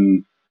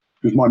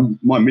 Because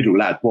my middle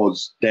lad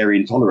was dairy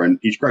intolerant.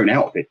 He's grown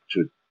out of it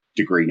to a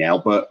degree now,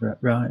 but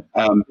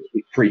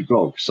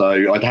pre-blog.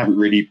 So I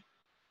hadn't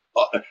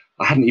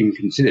even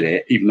considered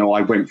it, even though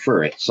I went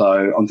through it.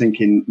 So I'm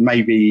thinking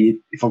maybe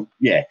if I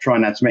try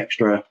and add some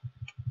extra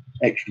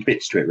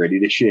bits to it really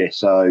this year.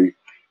 So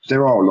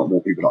there are a lot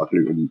more people that are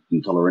gluten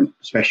intolerant,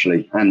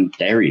 especially, and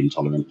dairy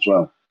intolerant as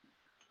well.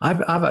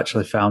 I've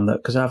actually found that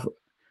because I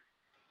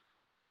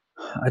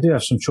do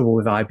have some trouble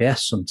with IBS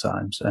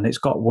sometimes, and it's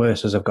got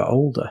worse as I've got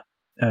older.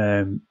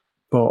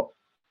 But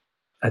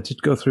I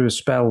did go through a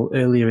spell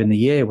earlier in the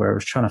year where I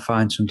was trying to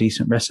find some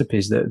decent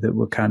recipes that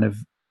were kind of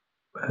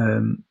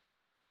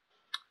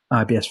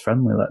IBS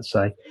friendly, let's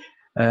say.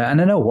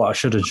 And I know what I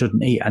should and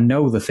shouldn't eat. I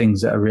know the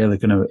things that are really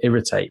going to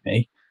irritate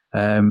me,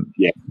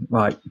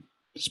 like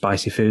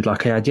spicy food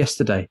like I had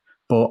yesterday.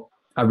 But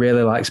I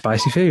really like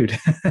spicy food.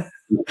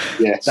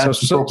 That's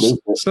the problem.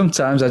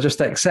 Sometimes I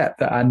just accept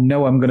that I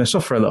know I'm going to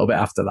suffer a little bit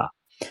after that.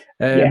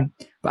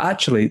 But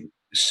actually,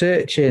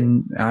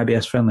 searching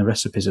IBS-friendly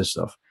recipes and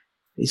stuff,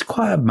 it's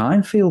quite a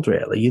minefield,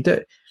 really.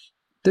 There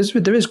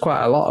is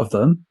quite a lot of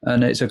them,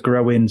 and it's a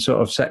growing sort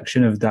of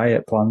section of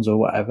diet plans or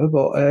whatever,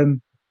 but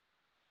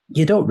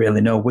you don't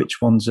really know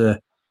which ones are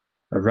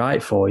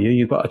right for you.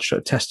 You've got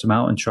to test them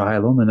out and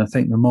trial them, and I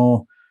think the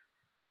more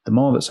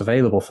that's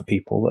available for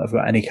people that have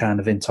got any kind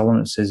of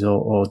intolerances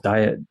or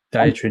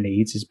dietary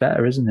needs is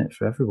better, isn't it,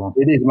 for everyone?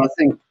 It is, and I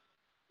think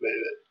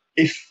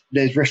if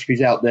there's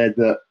recipes out there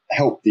that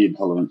help the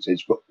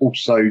intolerances, but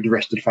also the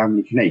rest of the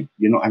family can eat.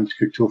 You're not having to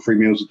cook 2 or 3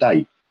 meals a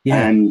day.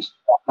 Yeah. And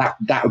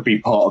that would be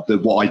part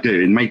of what I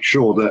do, and make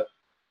sure that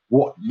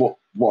what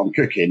I'm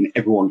cooking,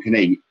 everyone can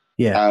eat.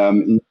 Yeah.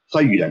 So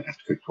you don't have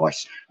to cook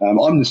twice.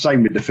 I'm the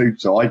same with the food.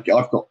 So I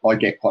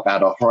get quite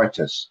bad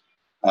arthritis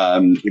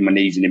in my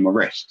knees and in my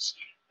wrists.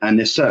 And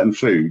there's certain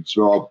foods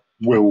where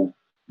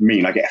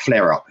I get a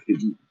flare up.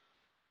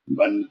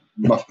 And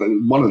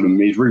one of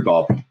them is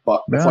rhubarb.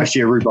 But if I see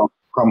a rhubarb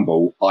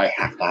crumble, I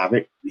have to have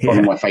it. It's one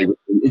of my favourite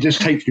things. It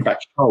just takes me back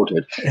to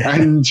childhood.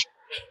 And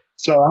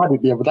so I had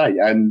it the other day,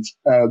 and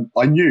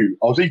I knew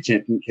I was eating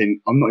it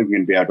thinking, I'm not even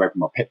going to be able to open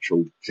my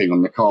petrol thing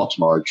on the car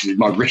tomorrow because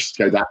my wrists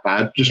go that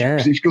bad. Just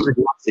because it's got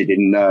the acid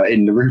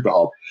in the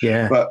rhubarb.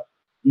 Yeah. But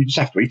you just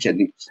have to eat it.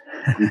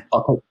 And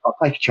I'll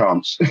take a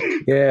chance.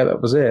 Yeah,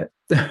 that was it.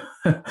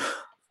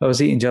 I was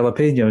eating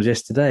jalapenos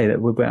yesterday.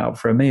 That we went out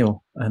for a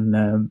meal,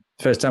 and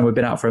first time we've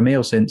been out for a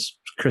meal since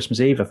Christmas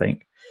Eve, I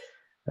think.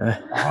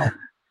 Wow.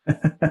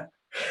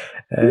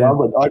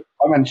 I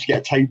managed to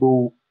get a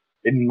table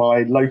in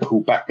my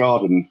local back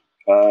garden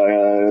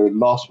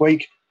last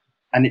week,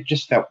 and it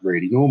just felt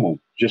really normal.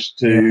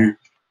 I'm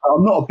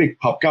not a big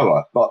pub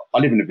goer, but I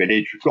live in a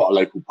village. We've got a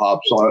local pub,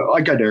 so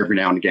I go there every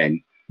now and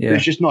again. Yeah.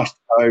 It's just nice to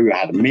go. I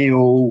had a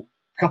meal,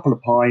 a couple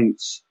of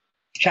pints,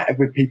 chatted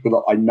with people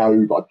that I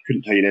know, but I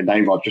couldn't tell you their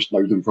name. I just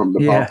know them from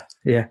the pub.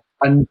 Yeah.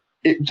 And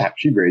it was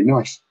actually really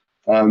nice.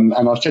 And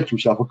I said to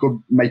myself, I've got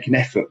to make an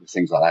effort with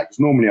things like that, because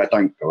normally I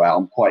don't go out.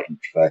 I'm quite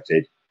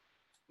introverted,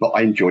 but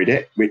I enjoyed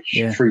it, which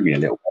threw me a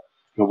little bit.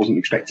 I wasn't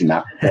expecting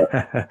that.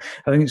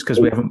 I think it's because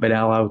we haven't been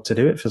allowed to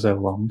do it for so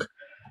long.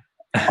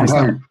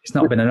 It's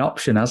not been an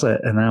option, has it?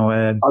 And now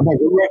I know, but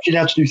we're actually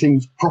allowed to do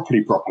things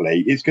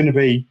properly. It's going to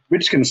be, we're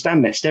just going to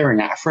stand there staring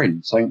at a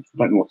friend saying, I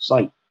don't know what to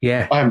say.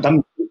 Yeah. I haven't done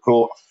it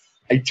for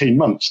 18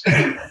 months.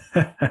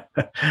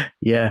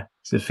 Yeah.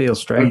 So it feels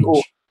strange.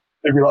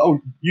 They'd be like, oh,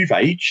 you've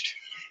aged.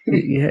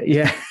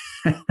 Yeah.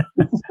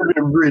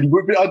 Really,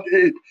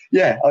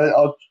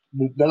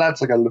 the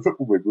lads I go to the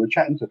football with, we were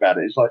chatting about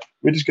it. It's like,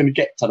 we're just going to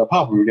get to the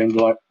pub and we're going to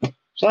be like,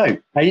 so,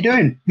 how you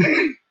doing?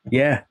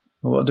 Yeah.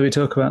 What do we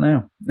talk about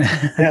now?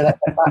 That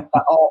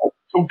art of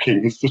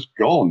talking is just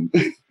gone.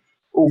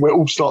 Or we'll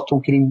all start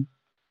talking in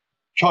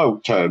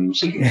child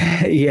terms.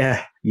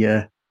 Yeah.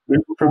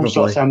 We'll all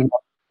start sounding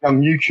like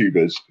young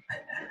YouTubers.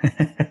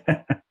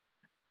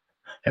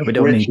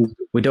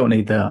 We don't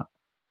need that.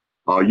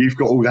 Oh, you've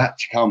got all that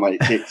to come,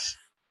 mate.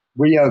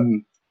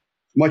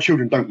 My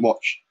children don't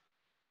watch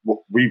what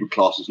we would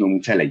class as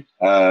normal telly.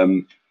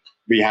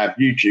 We have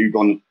YouTube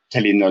on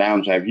telly in the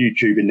lounge. They have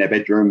YouTube in their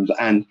bedrooms.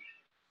 And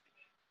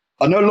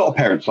I know a lot of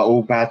parents are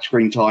all bad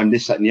screen time,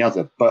 this, that, and the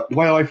other. But the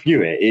way I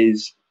view it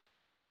is,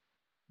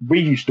 we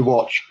used to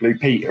watch Blue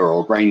Peter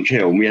or Grange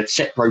Hill, and we had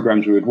set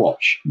programs we would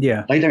watch.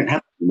 Yeah. They don't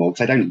have them anymore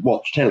because they don't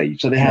watch telly.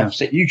 So they have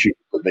set YouTube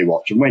that they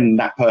watch. And when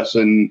that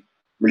person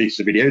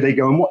releases a video, they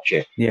go and watch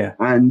it. Yeah.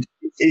 And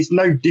it's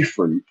no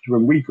different to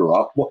when we grew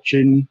up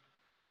watching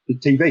the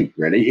TV,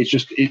 really.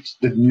 It's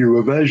the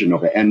newer version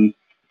of it. And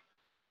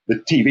the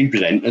TV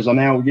presenters are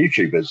now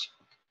YouTubers.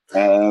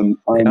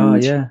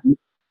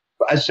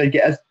 But as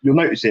you'll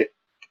notice it,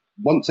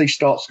 once they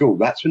start school,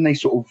 that's when they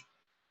sort of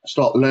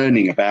start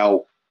learning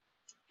about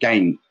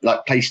game,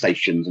 like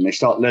PlayStations, and they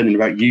start learning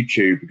about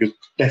YouTube because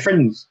their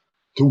friends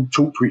talk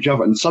to each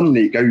other. And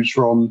suddenly it goes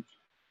from,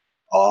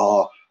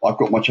 I've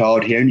got my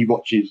child, he only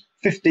watches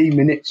 15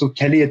 minutes of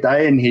telly a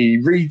day and he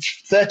reads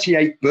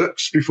 38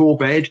 books before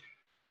bed,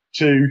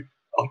 to,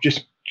 I'll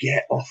just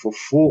get off for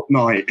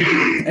Fortnite.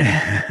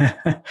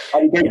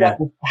 That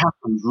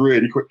happens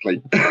really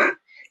quickly.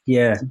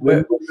 Yeah. A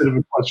bit of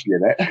a question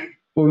in it.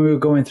 When we were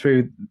going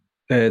through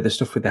the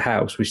stuff with the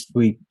house,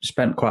 we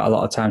spent quite a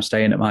lot of time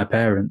staying at my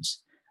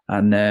parents',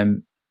 and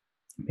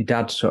my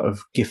dad sort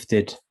of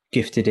gifted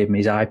him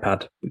his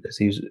iPad because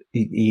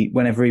he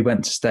whenever he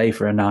went to stay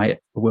for a night,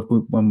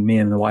 when me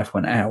and the wife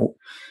went out,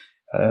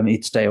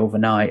 he'd stay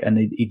overnight and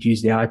he'd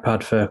use the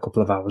iPad for a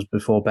couple of hours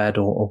before bed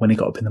or when he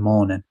got up in the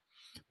morning.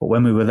 But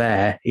when we were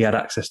there, he had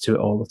access to it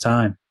all the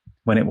time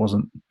when it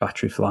wasn't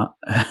battery flat.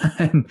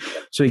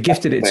 So he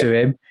gifted it to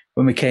him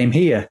when we came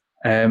here.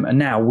 And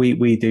now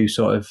we do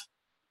sort of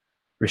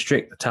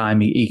restrict the time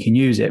he can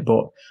use it.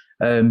 But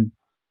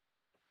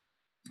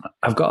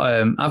I've got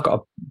a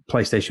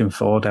PlayStation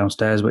 4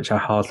 downstairs, which I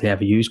hardly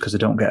ever use because I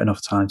don't get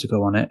enough time to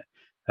go on it.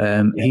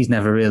 He's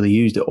never really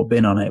used it or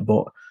been on it,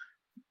 but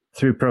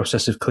through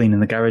process of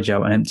cleaning the garage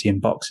out and emptying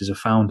boxes, I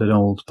found an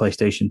old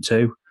PlayStation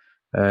 2,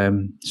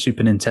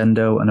 Super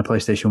Nintendo, and a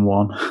PlayStation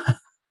 1.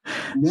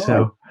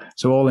 Yeah.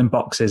 So all in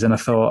boxes. And I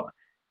thought,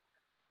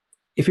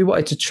 if he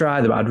wanted to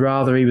try them, I'd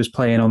rather he was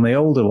playing on the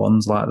older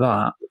ones like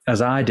that,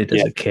 as I did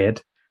as a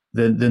kid,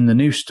 than the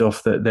new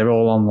stuff that they're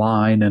all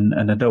online and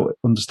I don't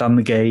understand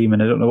the game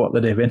and I don't know what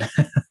they're doing.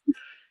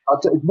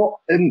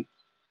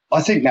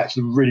 I think that's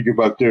a really good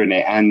way of doing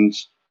it. And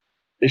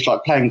it's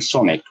like playing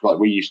Sonic, like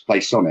we used to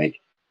play Sonic.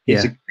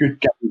 It's a good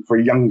game for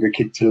a younger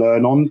kid to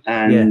learn on,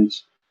 and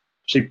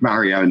Super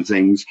Mario and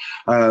things.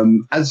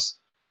 As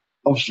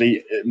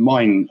obviously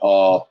mine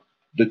are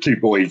the two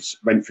boys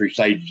went through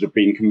stages of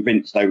being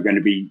convinced they were going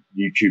to be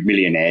YouTube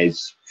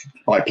millionaires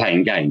by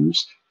playing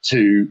games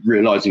to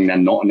realising they're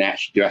not, and they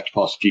actually do have to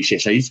pass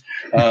GCSEs.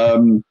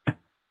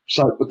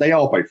 But they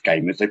are both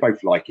gamers. They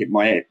both like it.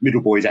 My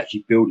middle boy is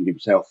actually building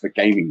himself a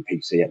gaming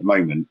PC at the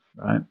moment.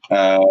 Right.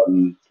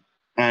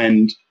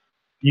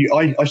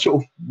 I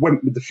sort of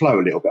went with the flow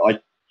a little bit.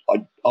 I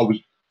was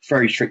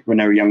very strict when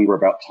they were younger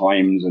about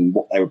times and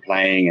what they were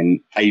playing and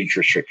age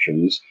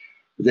restrictions.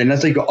 But then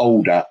as they got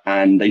older,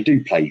 and they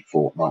do play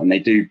Fortnite and they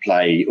do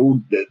play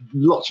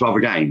lots of other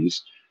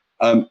games,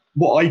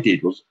 what I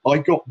did was I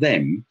got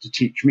them to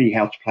teach me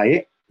how to play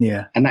it.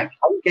 Yeah. And that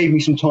gave me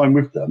some time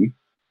with them,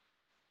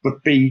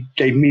 but B,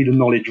 gave me the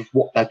knowledge of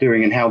what they're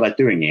doing and how they're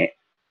doing it.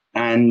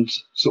 And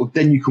sort of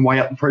then you can weigh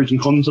up the pros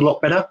and cons a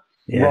lot better,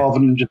 rather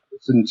than just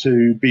listen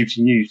to BBC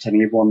News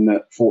telling everyone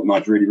that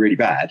Fortnite's really, really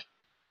bad.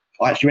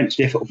 I actually went to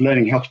the effort of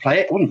learning how to play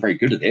it. I wasn't very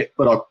good at it,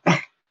 but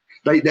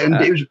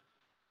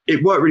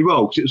it worked really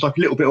well, because it was like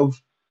a little bit of,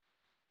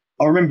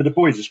 I remember the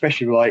boys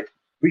especially were like,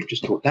 we've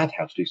just taught Dad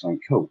how to do something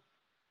cool.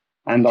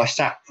 And I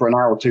sat for an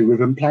hour or two with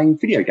them playing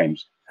video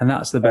games. And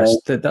that's the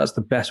best. That's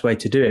the best way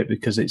to do it,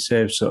 because it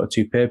serves sort of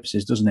two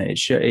purposes, doesn't it?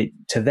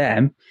 To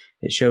them,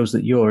 it shows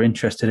that you're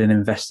interested and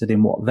invested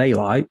in what they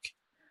like,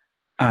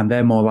 and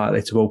they're more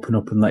likely to open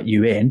up and let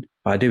you in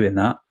by doing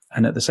that.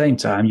 And at the same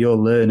time, you're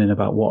learning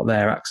about what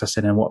they're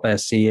accessing and what they're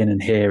seeing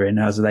and hearing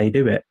as they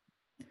do it.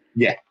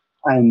 Yeah,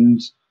 and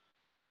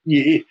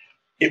it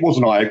was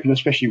an eye opener,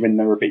 especially when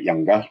they were a bit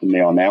younger than they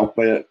are now.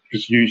 But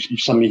because you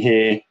suddenly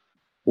hear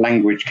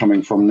language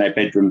coming from their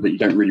bedroom that you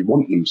don't really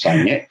want them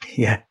saying it.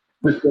 Yeah.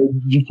 But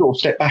you sort of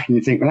step back and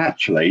you think, well,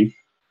 actually,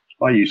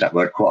 I use that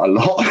word quite a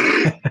lot.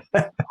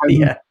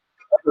 Yeah.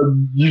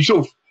 You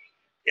sort of,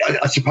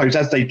 I suppose,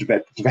 as they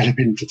develop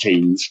into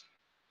teens,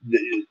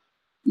 the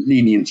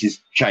leniencies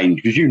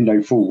change, because you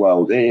know full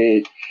well.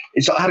 I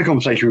had a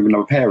conversation with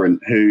another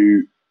parent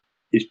who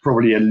is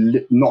probably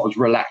not as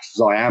relaxed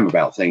as I am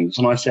about things.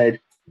 And I said,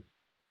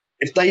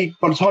 by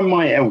the time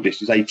my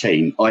eldest is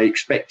 18, I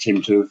expect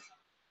him to have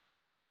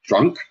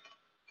drunk,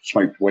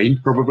 smoked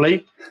weed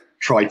probably,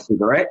 tried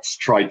cigarettes,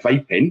 tried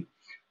vaping.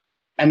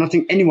 And I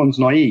think anyone's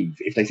naive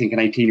if they think an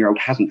 18-year-old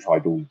hasn't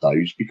tried all of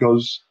those,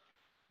 because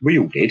we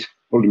all did,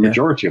 or the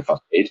majority of us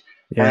did.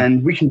 Yeah.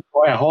 And we can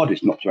try our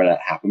hardest not to let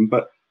that happen.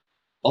 But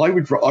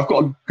I've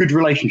got a good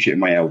relationship with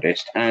my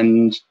eldest,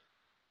 and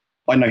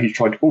I know he's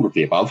tried all of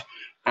the above.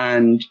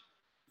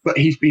 But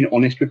he's been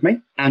honest with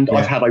me, and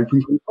I've had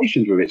open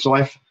conversations with it. So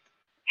I've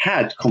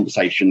had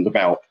conversations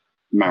about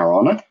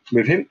marijuana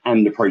with him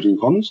and the pros and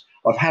cons.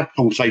 I've had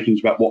conversations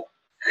about what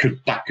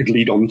that could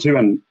lead on to,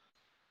 and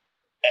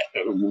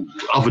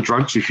other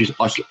drugs, if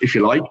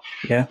you like,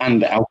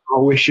 and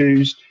alcohol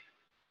issues.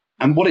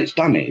 And what it's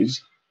done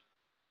is,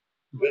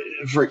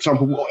 for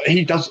example,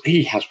 he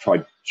has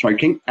tried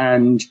smoking,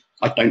 and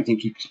I don't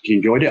think he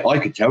enjoyed it. I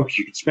could tell, because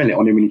you could smell it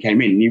on him when he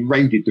came in. And he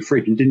raided the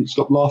fridge and didn't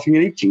stop laughing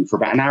and eating for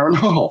about an hour and a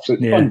half. So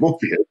it's kind of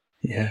obvious.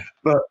 Yeah.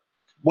 But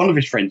one of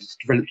his friends has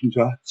developed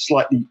into a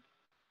slightly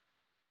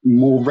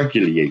more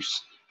regular use.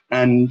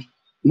 And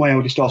my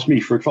eldest asked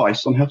me for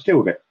advice on how to deal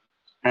with it.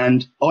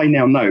 And I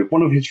now know if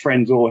one of his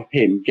friends or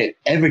him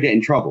ever get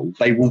in trouble,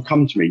 they will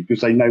come to me,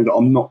 because they know that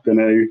I'm not going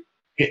to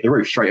hit the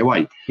roof straight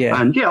away. Yeah.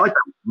 And I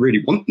don't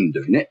really want them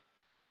doing it,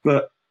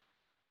 but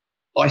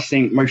I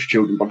think most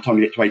children, by the time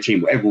they get to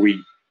 18, whatever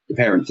the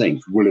parent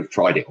thinks, will have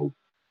tried it all.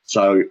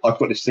 So I've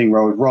got this thing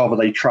where I would rather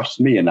they trust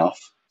me enough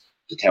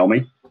to tell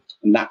me,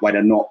 and that way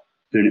they're not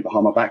doing it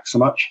behind my back so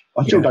much.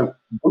 I still don't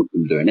want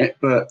them doing it,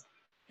 but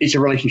it's a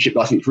relationship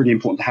that I think is really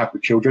important to have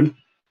with children.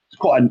 It's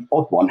quite an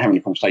odd one having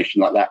a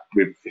conversation like that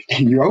with a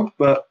 15-year-old,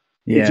 but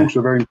it's also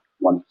a very important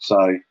one. So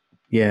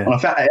and I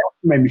felt it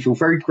made me feel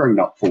very grown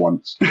up for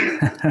once.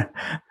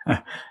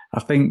 I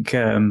think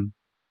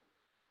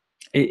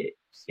it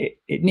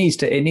needs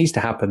to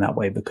happen that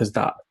way, because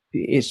that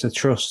it's the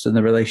trust and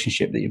the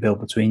relationship that you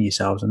build between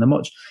yourselves. And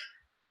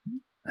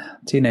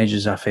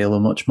teenagers, I feel, are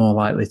much more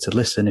likely to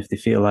listen if they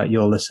feel like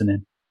you're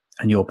listening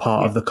and you're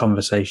part of the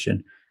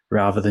conversation,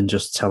 rather than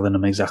just telling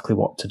them exactly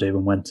what to do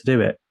and when to do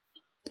it.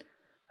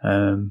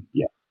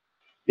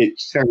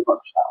 It's very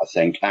much that, I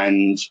think,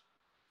 and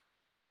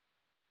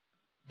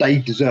they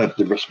deserve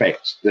the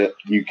respect that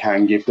you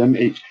can give them.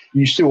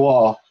 You still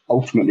are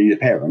ultimately the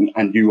parent,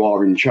 and you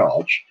are in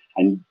charge,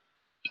 and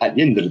at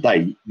the end of the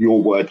day,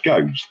 your word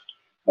goes.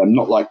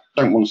 Not like,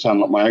 don't want to sound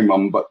like my own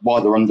mum, but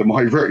while they're under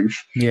my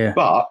roof. Yeah.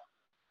 But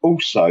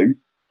also,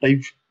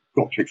 they've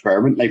got to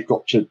experiment. They've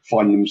got to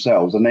find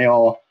themselves, and they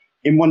are,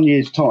 in 1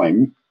 year's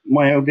time,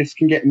 my eldest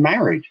can get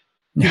married.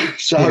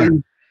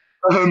 So,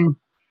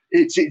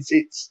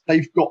 it's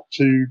they've got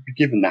to be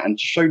given that, and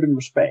to show them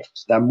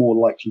respect, they're more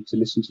likely to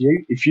listen to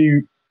you. If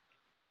you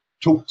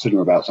talk to them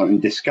about something,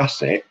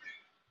 discuss it,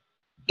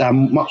 they're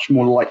much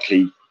more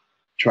likely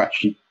to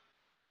actually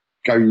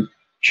go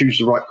choose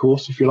the right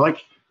course, if you like,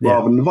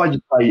 rather than if I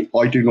just say,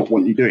 I do not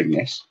want you doing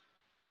this,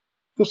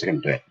 of course they're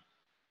going to do it.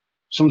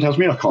 Someone tells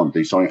me I can't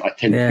do something, I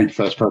tend to be the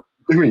first person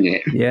doing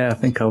it. Yeah, I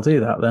think I'll do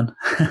that then.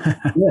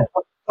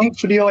 Thanks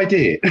for the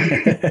idea.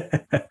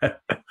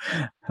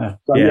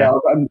 So yeah,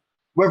 and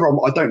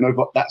I don't know if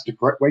that's the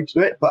correct way to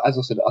do it, but as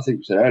I think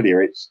we said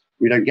earlier,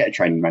 we don't get a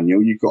training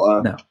manual. You've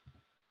got to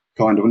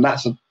kind of, and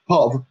that's a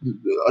part of.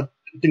 I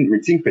didn't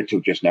really think of it till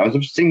just now. As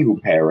a single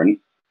parent,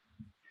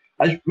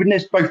 when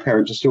there's both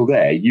parents are still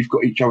there, you've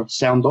got each other to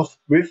sound off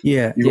with.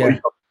 Yeah, you've got each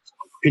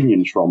other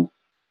opinions from.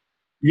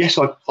 Yes,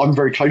 I'm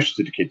very close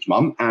to the kid's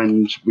mum,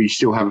 and we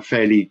still have a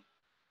fairly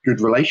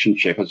good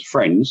relationship as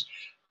friends.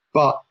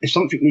 But if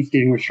something needs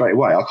dealing with straight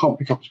away, I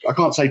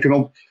can't say to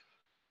him,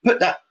 put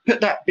that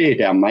beer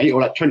down, mate,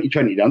 or that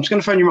 2020 down. I'm just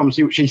going to phone your mum and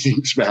see what she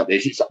thinks about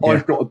this.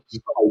 I've got to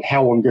decide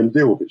how I'm going to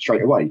deal with it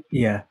straight away.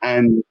 Yeah.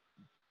 And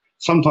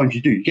sometimes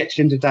you do. You get to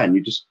the end of the day and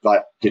you're just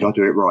like, did I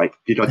do it right?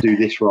 Did I do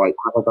this right?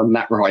 Have I done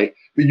that right?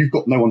 But you've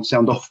got no one to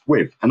sound off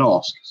with and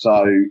ask.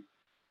 So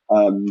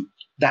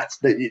that's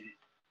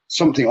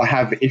something I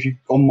have. If you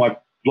on my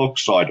blog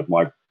side of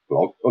my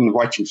blog, on the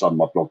writing side of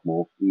my blog,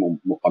 more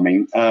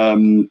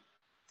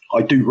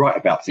I do write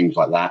about things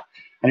like that,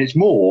 and it's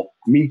more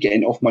me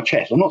getting it off my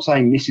chest. I'm not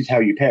saying this is how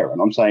you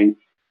parent. I'm saying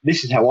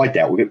this is how I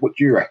dealt with it. What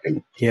do you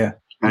reckon? Yeah,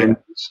 and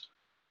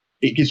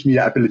it gives me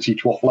that ability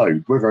to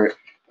offload. Whether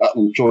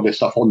I'm sure there's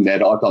stuff on there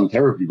that I've done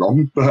terribly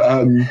wrong, but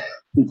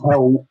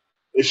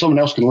if someone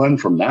else can learn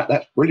from that,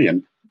 that's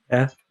brilliant.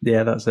 Yeah,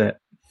 that's it.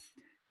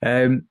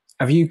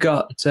 Have you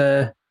got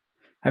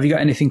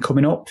anything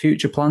coming up,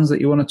 future plans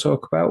that you want to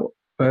talk about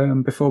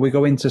before we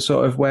go into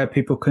sort of where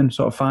people can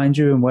sort of find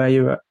you and where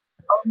you're at?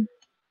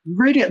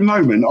 Really, at the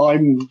moment,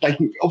 they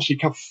can obviously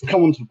come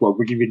onto the blog.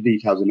 We'll give you the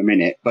details in a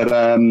minute. But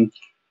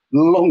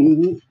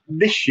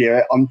this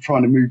year, I'm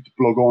trying to move the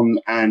blog on,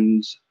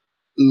 and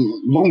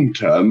long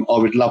term, I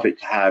would love it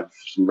to have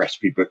some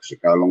recipe books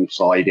that go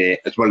alongside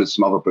it, as well as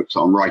some other books that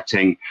I'm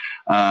writing.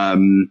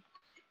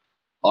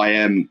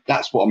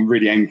 That's what I'm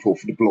really aiming for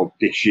the blog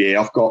this year.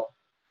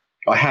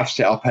 I have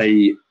set up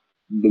the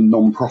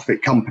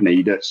non-profit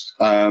company that's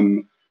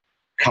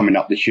coming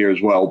up this year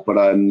as well, but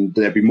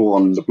there'll be more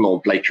on the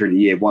blog later in the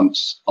year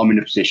once I'm in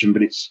a position.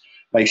 But it's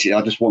basically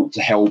I just want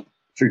to help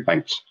food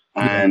banks,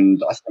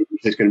 and I think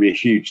there's going to be a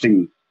huge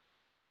thing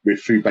with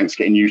food banks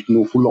getting used an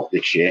awful lot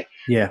this year.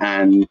 Yeah,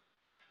 and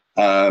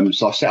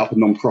so I've set up a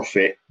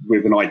non-profit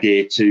with an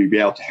idea to be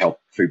able to help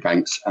food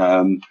banks.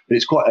 But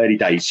it's quite early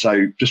days,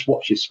 so just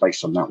watch this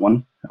space on that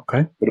one.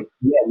 Okay. But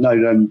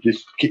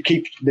just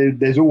keep.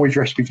 There's always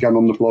recipes going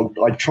on the blog.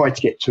 I try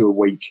to get 2 a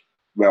week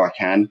where I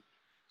can.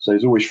 So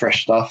there's always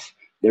fresh stuff.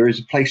 There is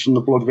a place on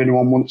the blog if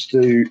anyone wants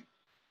to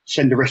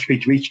send a recipe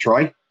to me to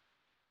try.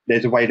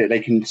 There's a way that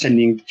they can send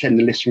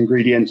the list of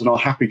ingredients, and I'll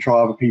happily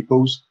try other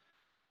people's.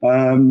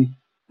 And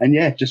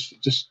yeah, just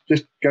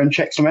go and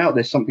check some out.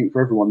 There's something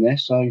for everyone there.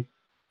 So.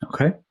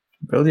 Okay,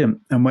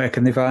 brilliant. And where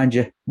can they find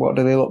you? What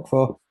do they look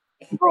for?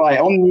 Right,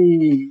 on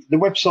the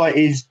website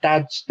is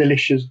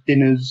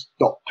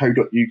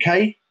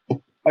dadsdeliciousdinners.co.uk.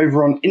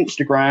 Over on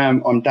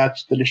Instagram, I'm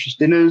Dad's Delicious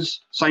Dinners.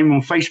 Same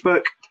on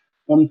Facebook.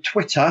 On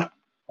Twitter,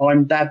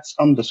 I'm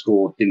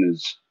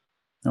dads_dinners.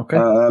 Okay.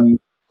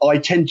 I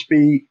tend to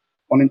be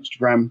on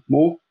Instagram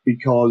more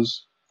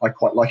because I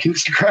quite like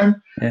Instagram,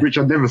 which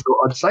I never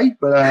thought I'd say,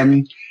 but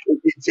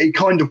it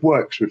kind of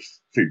works with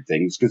food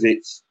things because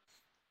it's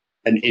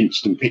an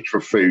instant picture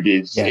of food.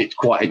 It's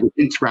quite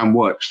Instagram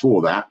works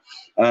for that.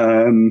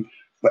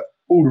 But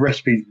all the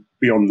recipes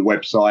be on the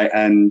website,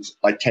 and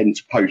I tend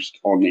to post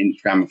on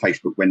Instagram and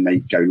Facebook when they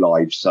go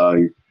live.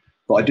 So,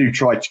 but I do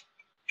try to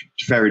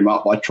vary them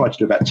up. I try to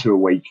do about 2 a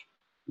week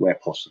where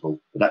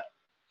possible. But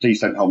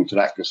please don't hold me to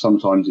that, because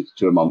sometimes it's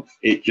 2 a month.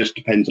 It just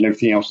depends on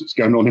everything else that's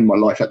going on in my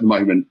life at the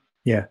moment.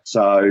 Yeah.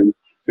 So,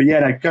 but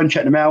go and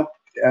check them out.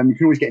 You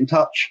can always get in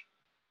touch.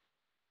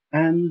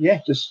 And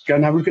just go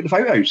and have a look at the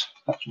photos.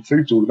 That's what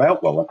food's all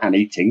about. Well, and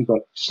eating,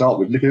 but to start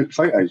with, looking at the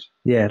photos.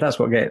 Yeah, that's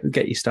what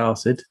get you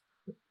started.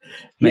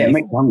 Yeah,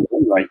 make you hungry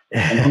anyway.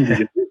 I'm hungry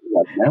to food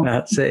now.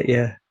 That's it,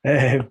 yeah.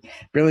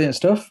 Brilliant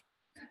stuff.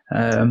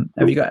 Have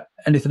you got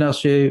anything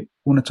else you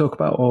want to talk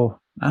about or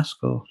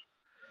ask? Or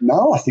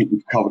No, I think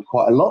we've covered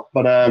quite a lot.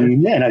 But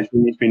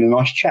it's been a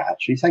nice chat,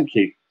 actually. Thank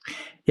you.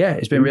 Yeah,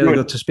 it's been really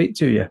good to speak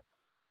to you.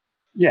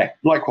 Yeah,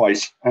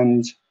 likewise.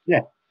 And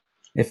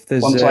if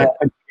there's once I have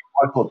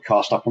my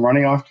podcast up and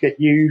running, I have to get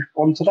you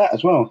onto that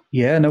as well.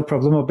 Yeah, no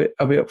problem.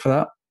 I'll be up for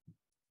that.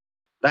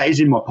 That is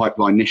in my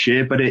pipeline this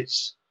year, but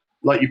it's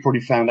like you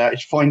probably found out,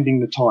 it's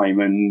finding the time,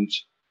 and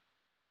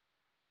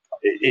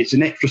it's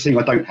an extra thing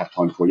I don't have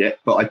time for yet.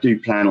 But I do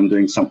plan on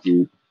doing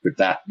something with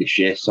that this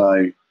year.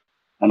 So,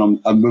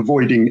 and I'm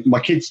avoiding. My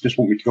kids just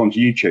want me to go onto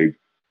YouTube,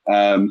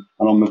 and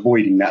I'm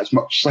avoiding that as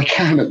much as I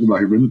can at the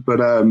moment. But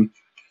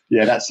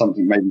that's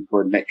something maybe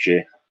for next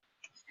year.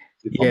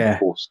 Yeah.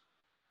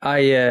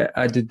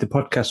 I did the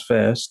podcast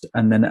first,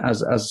 and then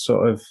as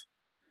sort of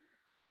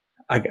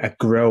I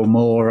grow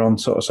more on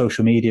sort of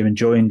social media and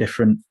join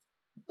different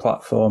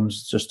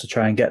platforms just to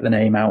try and get the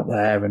name out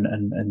there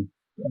and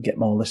get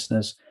more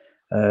listeners.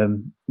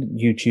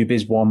 YouTube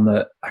is one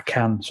that I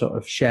can sort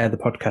of share the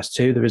podcast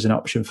to. There is an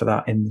option for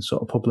that in the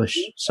sort of publish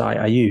site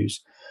I use,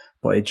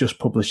 but it just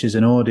publishes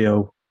an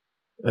audio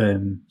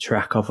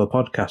track of a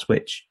podcast,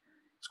 which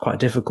is quite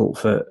difficult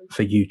for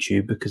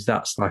YouTube because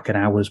that's like an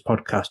hour's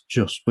podcast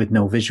just with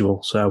no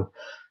visual. So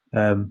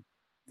you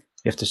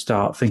have to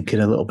start thinking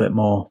a little bit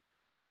more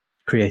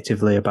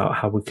creatively about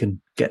how we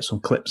can get some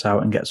clips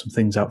out and get some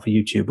things out for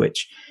YouTube,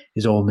 which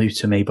is all new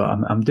to me, but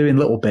I'm doing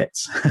little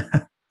bits.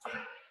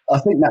 I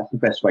think that's the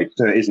best way to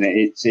do it, isn't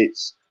it?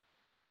 It's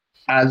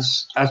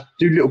as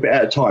do a little bit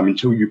at a time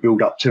until you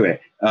build up to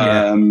it.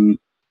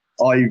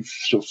 I've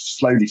sort of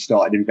slowly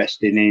started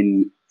investing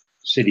in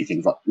silly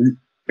things like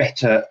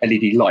better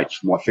LED lights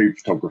for my food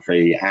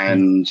photography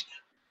and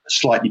a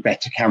slightly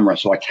better camera,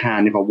 so I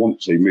can, if I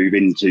want to, move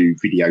into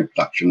video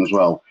production as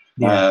well.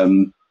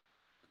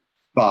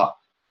 But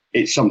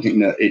it's something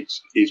that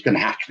it's going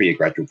to have to be a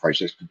gradual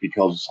process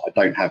because I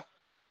don't have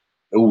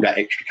all that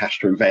extra cash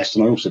to invest,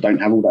 and I also don't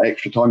have all that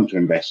extra time to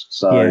invest.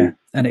 So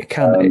and it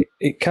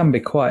can be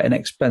quite an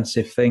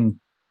expensive thing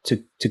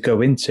to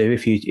go into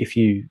if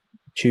you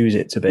choose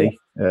it to be.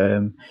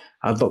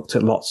 I've looked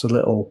at lots of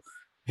little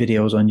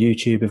videos on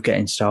YouTube of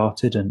getting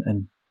started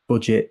and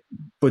budget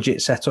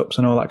setups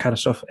and all that kind of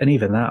stuff, and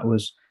even that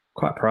was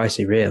quite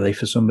pricey, really,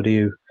 for somebody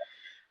who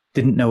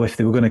didn't know if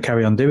they were going to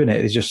carry on doing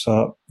it. They just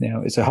thought,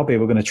 it's a hobby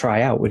we're going to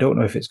try out. We don't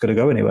know if it's going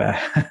to go anywhere.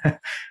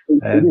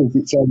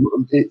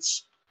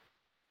 It's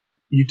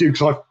you do,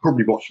 because I've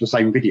probably watched the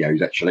same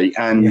videos actually,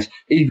 and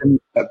even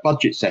a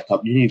budget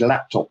setup, you need a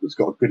laptop that's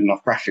got a good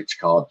enough graphics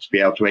card to be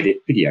able to edit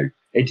video.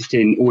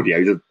 Editing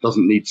audio that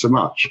doesn't need so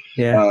much.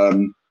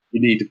 You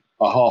need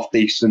a half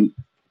decent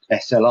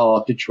digital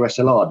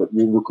SLR that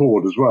will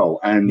record as well,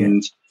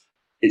 and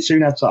it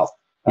soon adds up.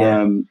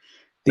 Do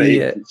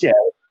it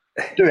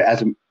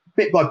as a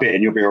bit by bit,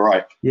 and you'll be all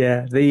right.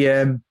 Yeah,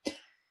 the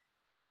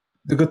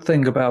good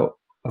thing about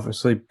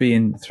obviously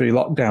being through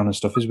lockdown and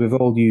stuff is we've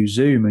all used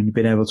Zoom, and you've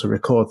been able to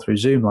record through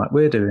Zoom like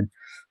we're doing,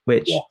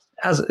 which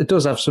as it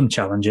does have some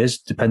challenges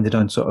depending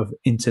on sort of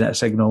internet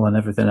signal and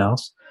everything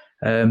else.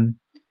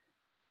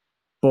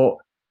 But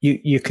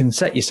you can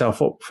set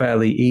yourself up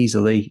fairly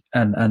easily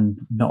and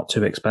not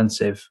too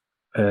expensive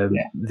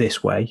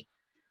this way.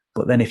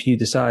 But then if you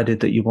decided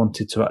that you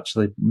wanted to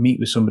actually meet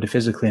with somebody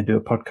physically and do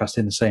a podcast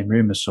in the same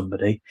room as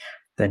somebody,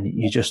 then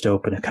you just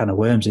open a can of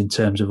worms in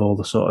terms of all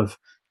the sort of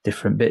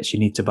different bits you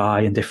need to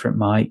buy and different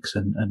mics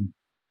and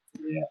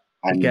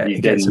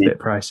it gets a bit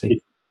pricey.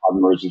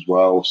 Cameras as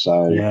well.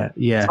 So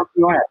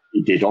something I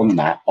actually did on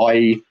that,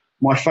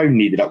 my phone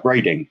needed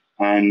upgrading,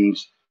 and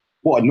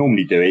what I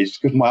normally do is,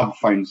 because my other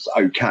phone's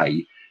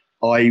okay,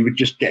 I would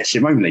just get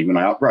SIM only when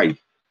I upgrade.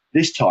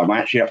 This time I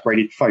actually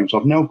upgraded the phone, so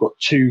I've now got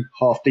 2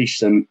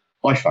 half-decent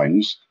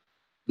iPhones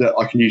that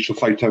I can use for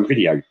photo and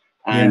video.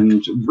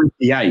 And with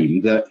the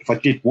aim that if I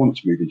did want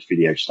to move into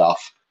video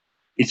stuff,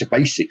 it's a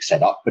basic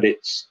setup, but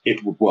it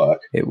would work.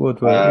 It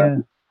would work,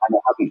 and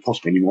it hasn't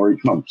cost me any more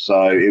each month,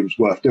 so it was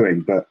worth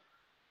doing. But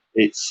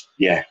it's,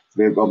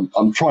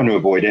 I'm trying to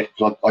avoid it,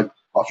 because I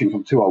think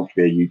I'm too old to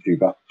be a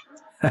YouTuber.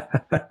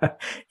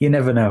 You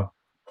never know.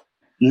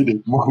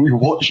 You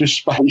watch your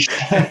space.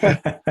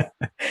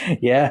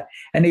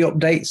 Any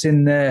updates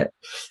in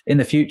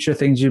the future?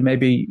 Things you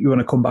want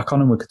to come back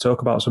on and we could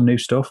talk about some new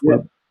stuff?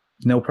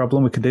 No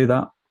problem. We could do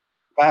that.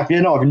 I've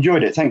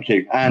enjoyed it. Thank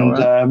you. And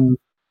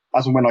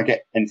as and when I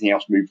get anything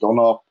else moved on,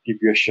 I'll give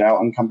you a shout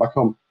and come back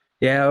on.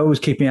 Yeah, I always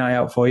keep my eye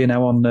out for you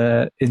now on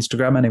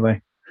Instagram.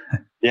 Anyway.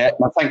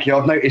 Thank you.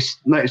 I've noticed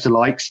the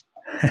likes.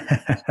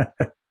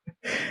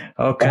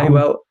 Okay,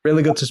 well,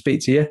 really good to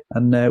speak to you,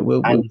 and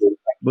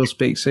we'll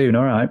speak soon.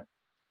 All right.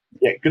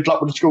 Yeah, good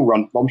luck with the school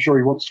run. I'm sure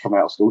he wants to come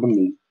out of school, doesn't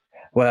he?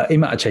 Well, he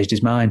might have changed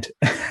his mind.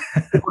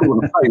 He'll probably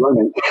want to play,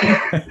 won't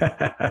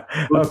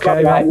he?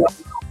 Okay, mate.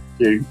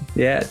 You.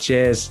 Yeah,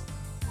 cheers.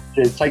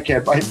 Cheers. Take care.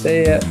 Bye.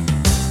 See ya.